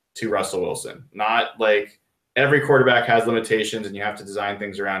to Russell Wilson. Not like every quarterback has limitations and you have to design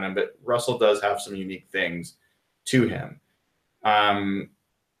things around him, but Russell does have some unique things to him.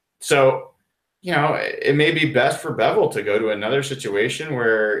 So, you know, it may be best for Bevell to go to another situation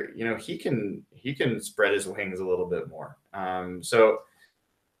where, you know, he can spread his wings a little bit more. So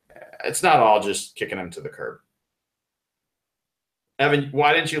it's not all just kicking him to the curb. Evan,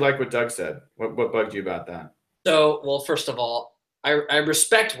 why didn't you like what Doug said? What bugged you about that? So, well, first of all, I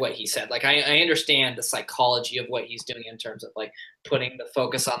respect what he said. Like, I understand the psychology of what he's doing in terms of like putting the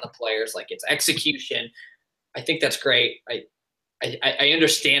focus on the players, like it's execution. I think that's great. I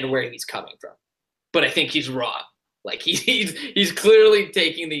understand where he's coming from, but I think he's wrong. Like he's clearly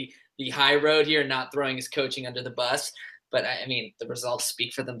taking the high road here and not throwing his coaching under the bus. But I mean, the results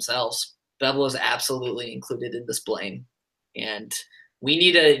speak for themselves. Bevell is absolutely included in this blame. And we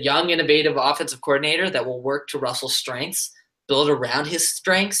need a young, innovative offensive coordinator that will work to Russell's strengths, build around his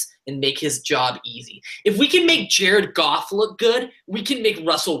strengths, and make his job easy. If we can make Jared Goff look good, we can make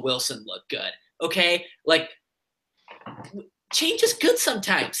Russell Wilson look good. Okay? Like, change is good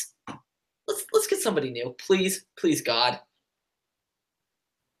sometimes. Let's get somebody new. Please, God.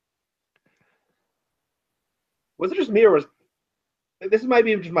 Was it just me, or was this might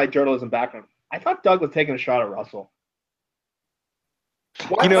be just my journalism background? I thought Doug was taking a shot at Russell.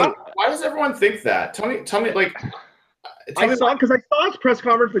 Why does everyone think that? Tell me, like, I saw his press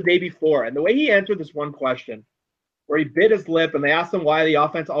conference the day before, and the way he answered this one question, where he bit his lip, and they asked him why the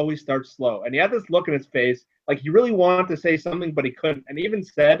offense always starts slow, and he had this look in his face, like he really wanted to say something, but he couldn't, and he even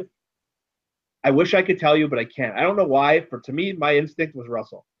said, "I wish I could tell you, but I can't." I don't know why. To me, my instinct was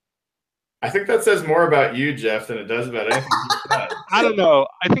Russell. I think that says more about you, Jeff, than it does about anything he said. I don't know.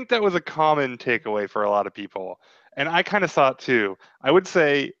 I think that was a common takeaway for a lot of people. And I kind of saw it too. I would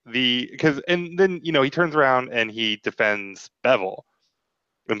say and then, you know, he turns around and he defends Bevell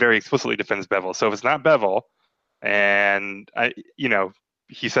and very explicitly defends Bevell. So if it's not Bevell and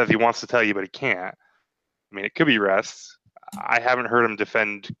he says he wants to tell you, but he can't. I mean, it could be Russ. I haven't heard him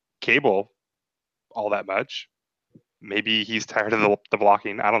defend Cable all that much. Maybe he's tired of the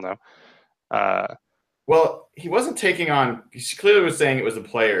blocking. I don't know. Well, he wasn't taking on – he clearly was saying it was the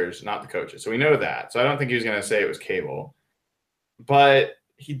players, not the coaches. So we know that. So I don't think he was going to say it was Cable. But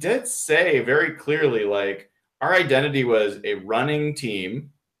he did say very clearly, like, our identity was a running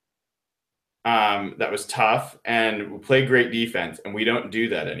team that was tough and we played great defense, and we don't do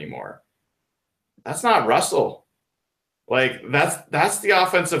that anymore. That's not Russell. Like, that's the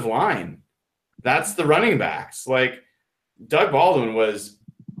offensive line. That's the running backs. Like, Doug Baldwin was –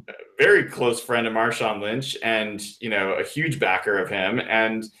 very close friend of Marshawn Lynch and, you know, a huge backer of him.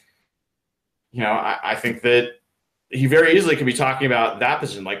 And, you know, I think that he very easily could be talking about that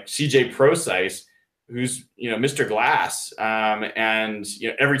position, like CJ Prosise, who's, you know, Mr. Glass. And, you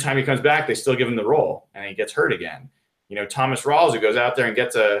know, every time he comes back, they still give him the role and he gets hurt again. You know, Thomas Rawls, who goes out there and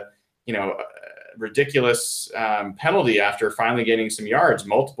gets a ridiculous penalty after finally getting some yards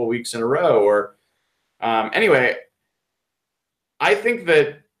multiple weeks in a row. Or anyway, I think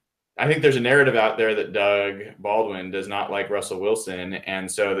there's a narrative out there that Doug Baldwin does not like Russell Wilson,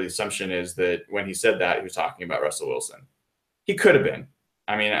 and so the assumption is that when he said that, he was talking about Russell Wilson. He could have been.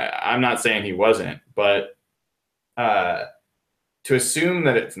 I mean, I'm not saying he wasn't, but to assume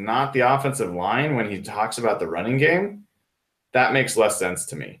that it's not the offensive line when he talks about the running game, that makes less sense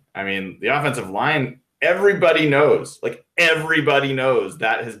to me. I mean, the offensive line, everybody knows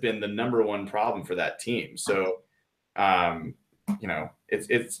that has been the number one problem for that team. So, you know,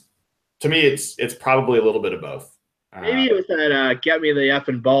 it's to me, it's probably a little bit of both. Maybe it was that "get me the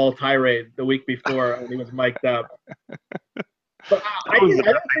effing ball" tirade the week before when he was mic'd up. But I don't think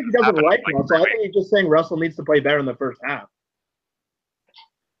he doesn't like Russell. I think he's just saying Russell needs to play better in the first half.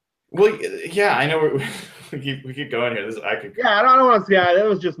 Well, yeah, I know we keep going here. I don't want to. Yeah, that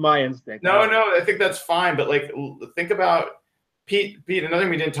was just my instinct. No, I think that's fine. But like, think about Pete. Another thing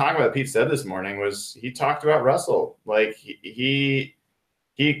we didn't talk about. Pete said this morning was he talked about Russell. Like he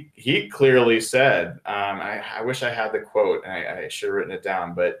clearly said, I wish I had the quote, and I should have written it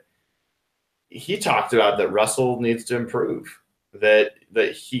down, but he talked about that Russell needs to improve, that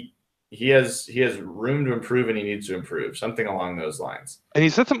he has room to improve and he needs to improve, something along those lines. And he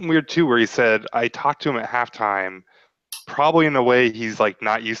said something weird too, where he said, I talked to him at halftime, probably in a way he's like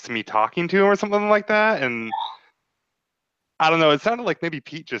not used to me talking to him or something like that. And I don't know, it sounded like maybe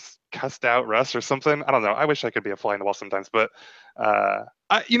Pete just cussed out Russ or something. I don't know. I wish I could be a fly in the wall sometimes, but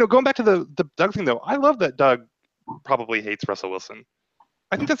going back to the Doug thing though, I love that Doug probably hates Russell Wilson.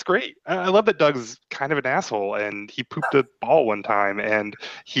 I think that's great. I love that Doug's kind of an asshole, and he pooped a ball one time, and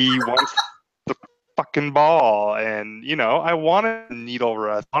he wants the fucking ball, and I want to needle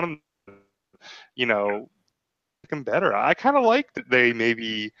Russ, I want him, make him better. I kind of like that they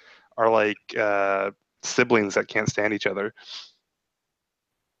maybe are like siblings that can't stand each other,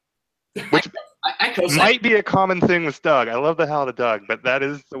 which I co-sign. might be a common thing with Doug. I love the hell out of Doug, but that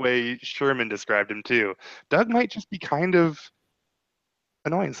is the way Sherman described him too. Doug might just be kind of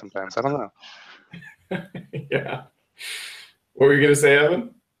annoying sometimes. I don't know. Yeah. What were you gonna say,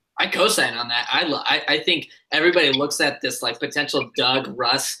 Evan? I co-sign on that. I think everybody looks at this like potential Doug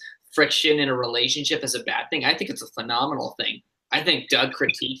Russ friction in a relationship as a bad thing. I think it's a phenomenal thing. I think Doug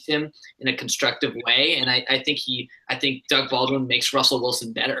critiques him in a constructive way, and I think Doug Baldwin makes Russell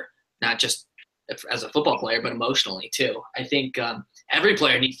Wilson better, not just as a football player, but emotionally too. I think every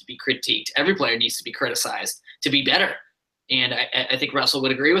player needs to be critiqued. Every player needs to be criticized to be better. And I think Russell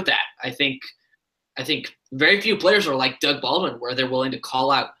would agree with that. I think very few players are like Doug Baldwin, where they're willing to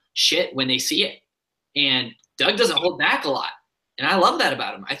call out shit when they see it. And Doug doesn't hold back a lot. And I love that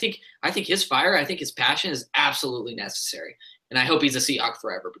about him. I think his fire, I think his passion is absolutely necessary. And I hope he's a Seahawk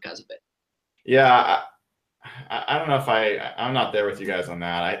forever because of it. Yeah, I don't know if I'm not there with you guys on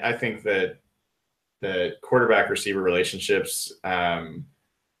that. I think that the quarterback receiver relationships, I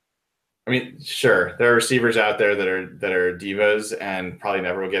mean, sure, there are receivers out there that are divas and probably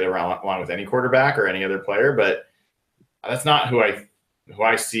never will get along with any quarterback or any other player, but that's not who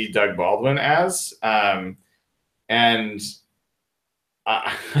I see Doug Baldwin as. And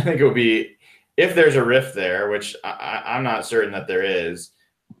I think it would be, if there's a rift there, which I'm not certain that there is,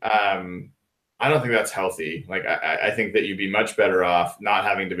 I don't think that's healthy. Like, I think that you'd be much better off not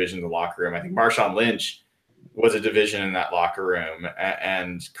having division in the locker room. I think Marshawn Lynch was a division in that locker room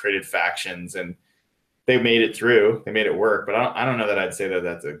and created factions, and they made it through. They made it work, but I don't know that I'd say that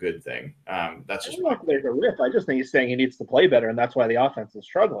that's a good thing. That's just I don't know if there's a riff. I just think he's saying he needs to play better, and that's why the offense is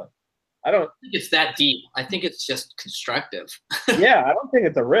struggling. I don't think it's that deep. I think it's just constructive. Yeah, I don't think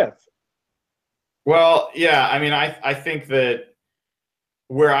it's a riff. Well, yeah, I mean, I think that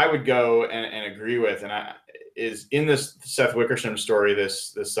where I would go and agree with, is in this Seth Wickersham story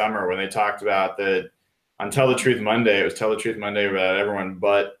this summer, when they talked about that on Tell the Truth Monday, it was Tell the Truth Monday about everyone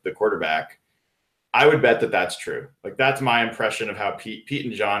but the quarterback. I would bet that that's true. Like, that's my impression of how Pete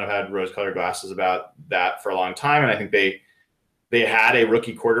and John have had rose-colored glasses about that for a long time, and I think they had a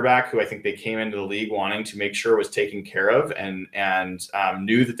rookie quarterback who I think they came into the league wanting to make sure was taken care of, and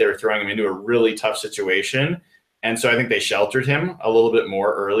knew that they were throwing him into a really tough situation. And so I think they sheltered him a little bit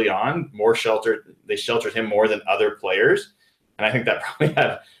more early on, they sheltered him more than other players. And I think that probably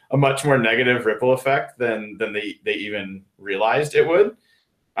had a much more negative ripple effect than they even realized it would.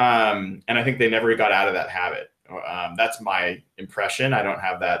 And I think they never got out of that habit. That's my impression. I don't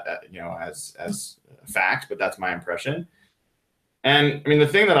have that, as fact, but that's my impression. And I mean, the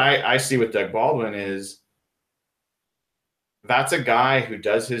thing that I see with Doug Baldwin is that's a guy who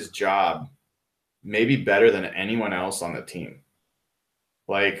does his job maybe better than anyone else on the team.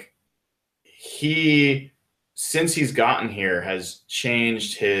 Like, since he's gotten here, has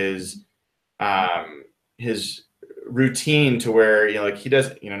changed his routine to where, like, he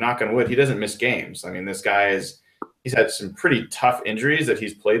does, knock on wood, he doesn't miss games. I mean, this guy he's had some pretty tough injuries that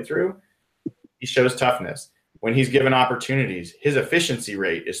he's played through. He shows toughness. When he's given opportunities, his efficiency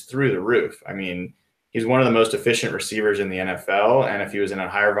rate is through the roof. I mean, he's one of the most efficient receivers in the NFL. And if he was in a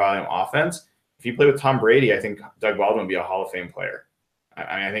higher volume offense, if he played with Tom Brady, I think Doug Baldwin would be a Hall of Fame player.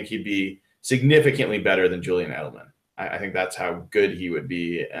 I think he'd be significantly better than Julian Edelman. I think that's how good he would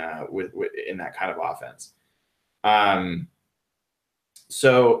be in that kind of offense.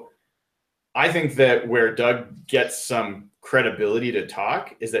 So I think that where Doug gets some credibility to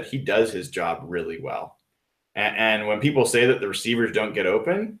talk is that he does his job really well. And when people say that the receivers don't get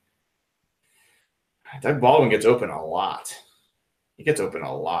open, Doug Baldwin gets open a lot. He gets open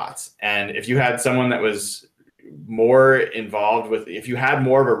a lot. And if you had someone that was more involved if you had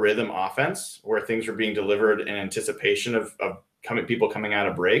more of a rhythm offense where things were being delivered in anticipation of people coming out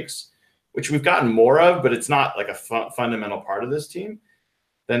of breaks, which we've gotten more of, but it's not like a fundamental part of this team,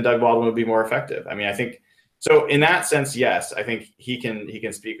 then Doug Baldwin would be more effective. I mean, I think so in that sense, yes, I think he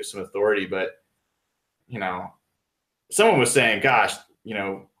can speak with some authority, but someone was saying, gosh,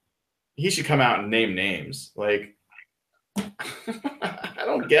 he should come out and name names. Like, I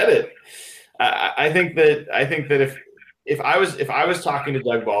don't get it. I think that if I was talking to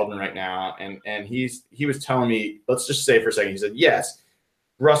Doug Baldwin right now and he was telling me, let's just say for a second, he said, yes,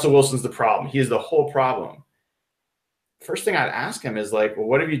 Russell Wilson's the problem. He is the whole problem. First thing I'd ask him is like, well,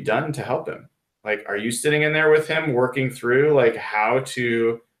 what have you done to help him? Like, are you sitting in there with him working through like how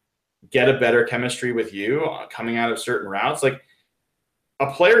to get a better chemistry with you coming out of certain routes? Like,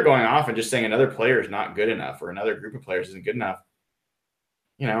 a player going off and just saying another player is not good enough or another group of players isn't good enough,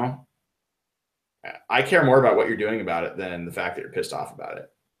 you know, I care more about what you're doing about it than the fact that you're pissed off about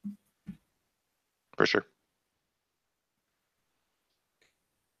it. For sure.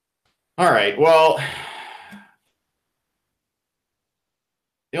 All right. Well,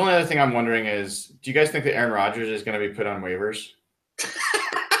 the only other thing I'm wondering is, do you guys think that Aaron Rodgers is going to be put on waivers?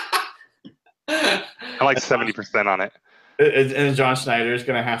 I like 70% on it. And John Schneider is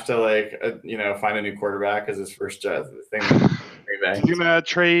going to have to find a new quarterback as his first thing. He's gonna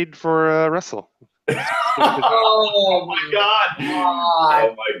trade for Russell. Oh my god!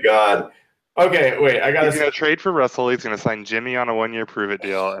 Oh my god! Okay, wait. He's gonna trade for Russell. He's gonna sign Jimmy on a 1-year prove-it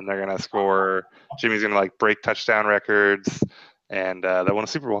deal, and they're gonna score. Jimmy's gonna break touchdown records, and they won a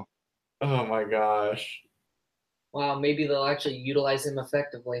Super Bowl. Oh my gosh! Wow, maybe they'll actually utilize him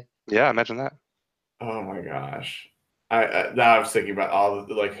effectively. Yeah, imagine that. Oh my gosh! Now I was thinking about all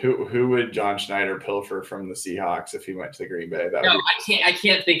the, who would John Schneider pilfer from the Seahawks if he went to the Green Bay? I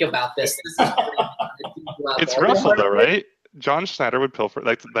can't think about this. It's Russell though, right? John Schneider would pilfer.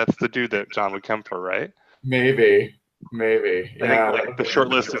 That's the dude that John would come for, right? Maybe. I think the short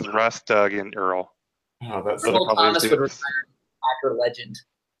list is Russ, Doug, and Earl. Oh, that's Earl Thomas would retire Packer legend.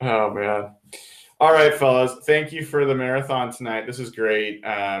 Oh man. All right, fellas. Thank you for the marathon tonight. This is great.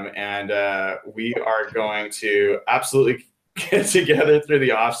 And we are going to absolutely get together through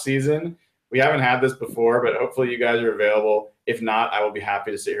the off season. We haven't had this before, but hopefully you guys are available. If not, I will be happy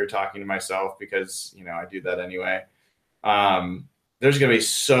to sit here talking to myself because, I do that anyway. There's going to be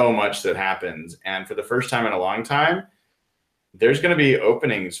so much that happens. And for the first time in a long time, there's going to be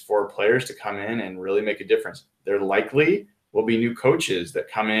openings for players to come in and really make a difference. There likely will be new coaches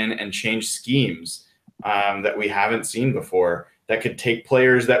that come in and change schemes that we haven't seen before that could take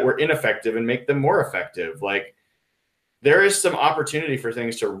players that were ineffective and make them more effective. Like, there is some opportunity for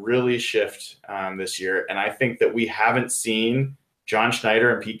things to really shift this year. And I think that we haven't seen John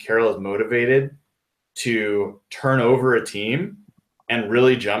Schneider and Pete Carroll as motivated to turn over a team and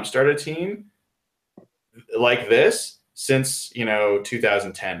really jumpstart a team like this since,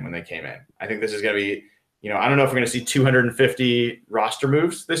 2010 when they came in. I think this is going to be, I don't know if we're going to see 250 roster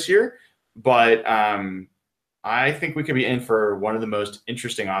moves this year, but I think we could be in for one of the most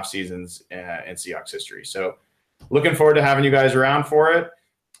interesting off seasons in Seahawks history. So looking forward to having you guys around for it.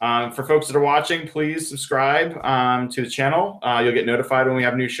 For folks that are watching, please subscribe to the channel. You'll get notified when we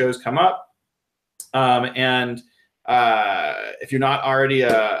have new shows come up. And if you're not already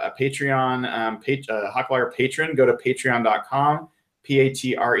a Patreon Hawkblogger patron, go to patreon.com,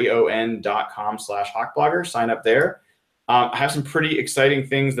 patreon.com/Hawkblogger. Sign up there. I have some pretty exciting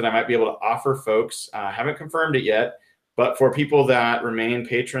things that I might be able to offer folks. I haven't confirmed it yet, but for people that remain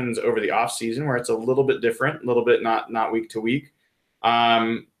patrons over the off season, where it's a little bit different, a little bit not week to week,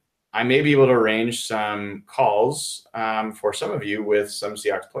 I may be able to arrange some calls for some of you with some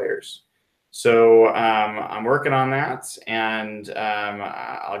Seahawks players. So I'm working on that, and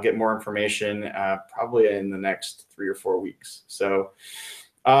I'll get more information probably in the next 3 or 4 weeks. So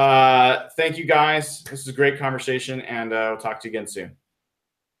thank you guys. This is a great conversation, and we'll talk to you again soon.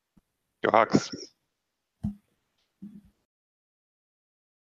 Go Hawks.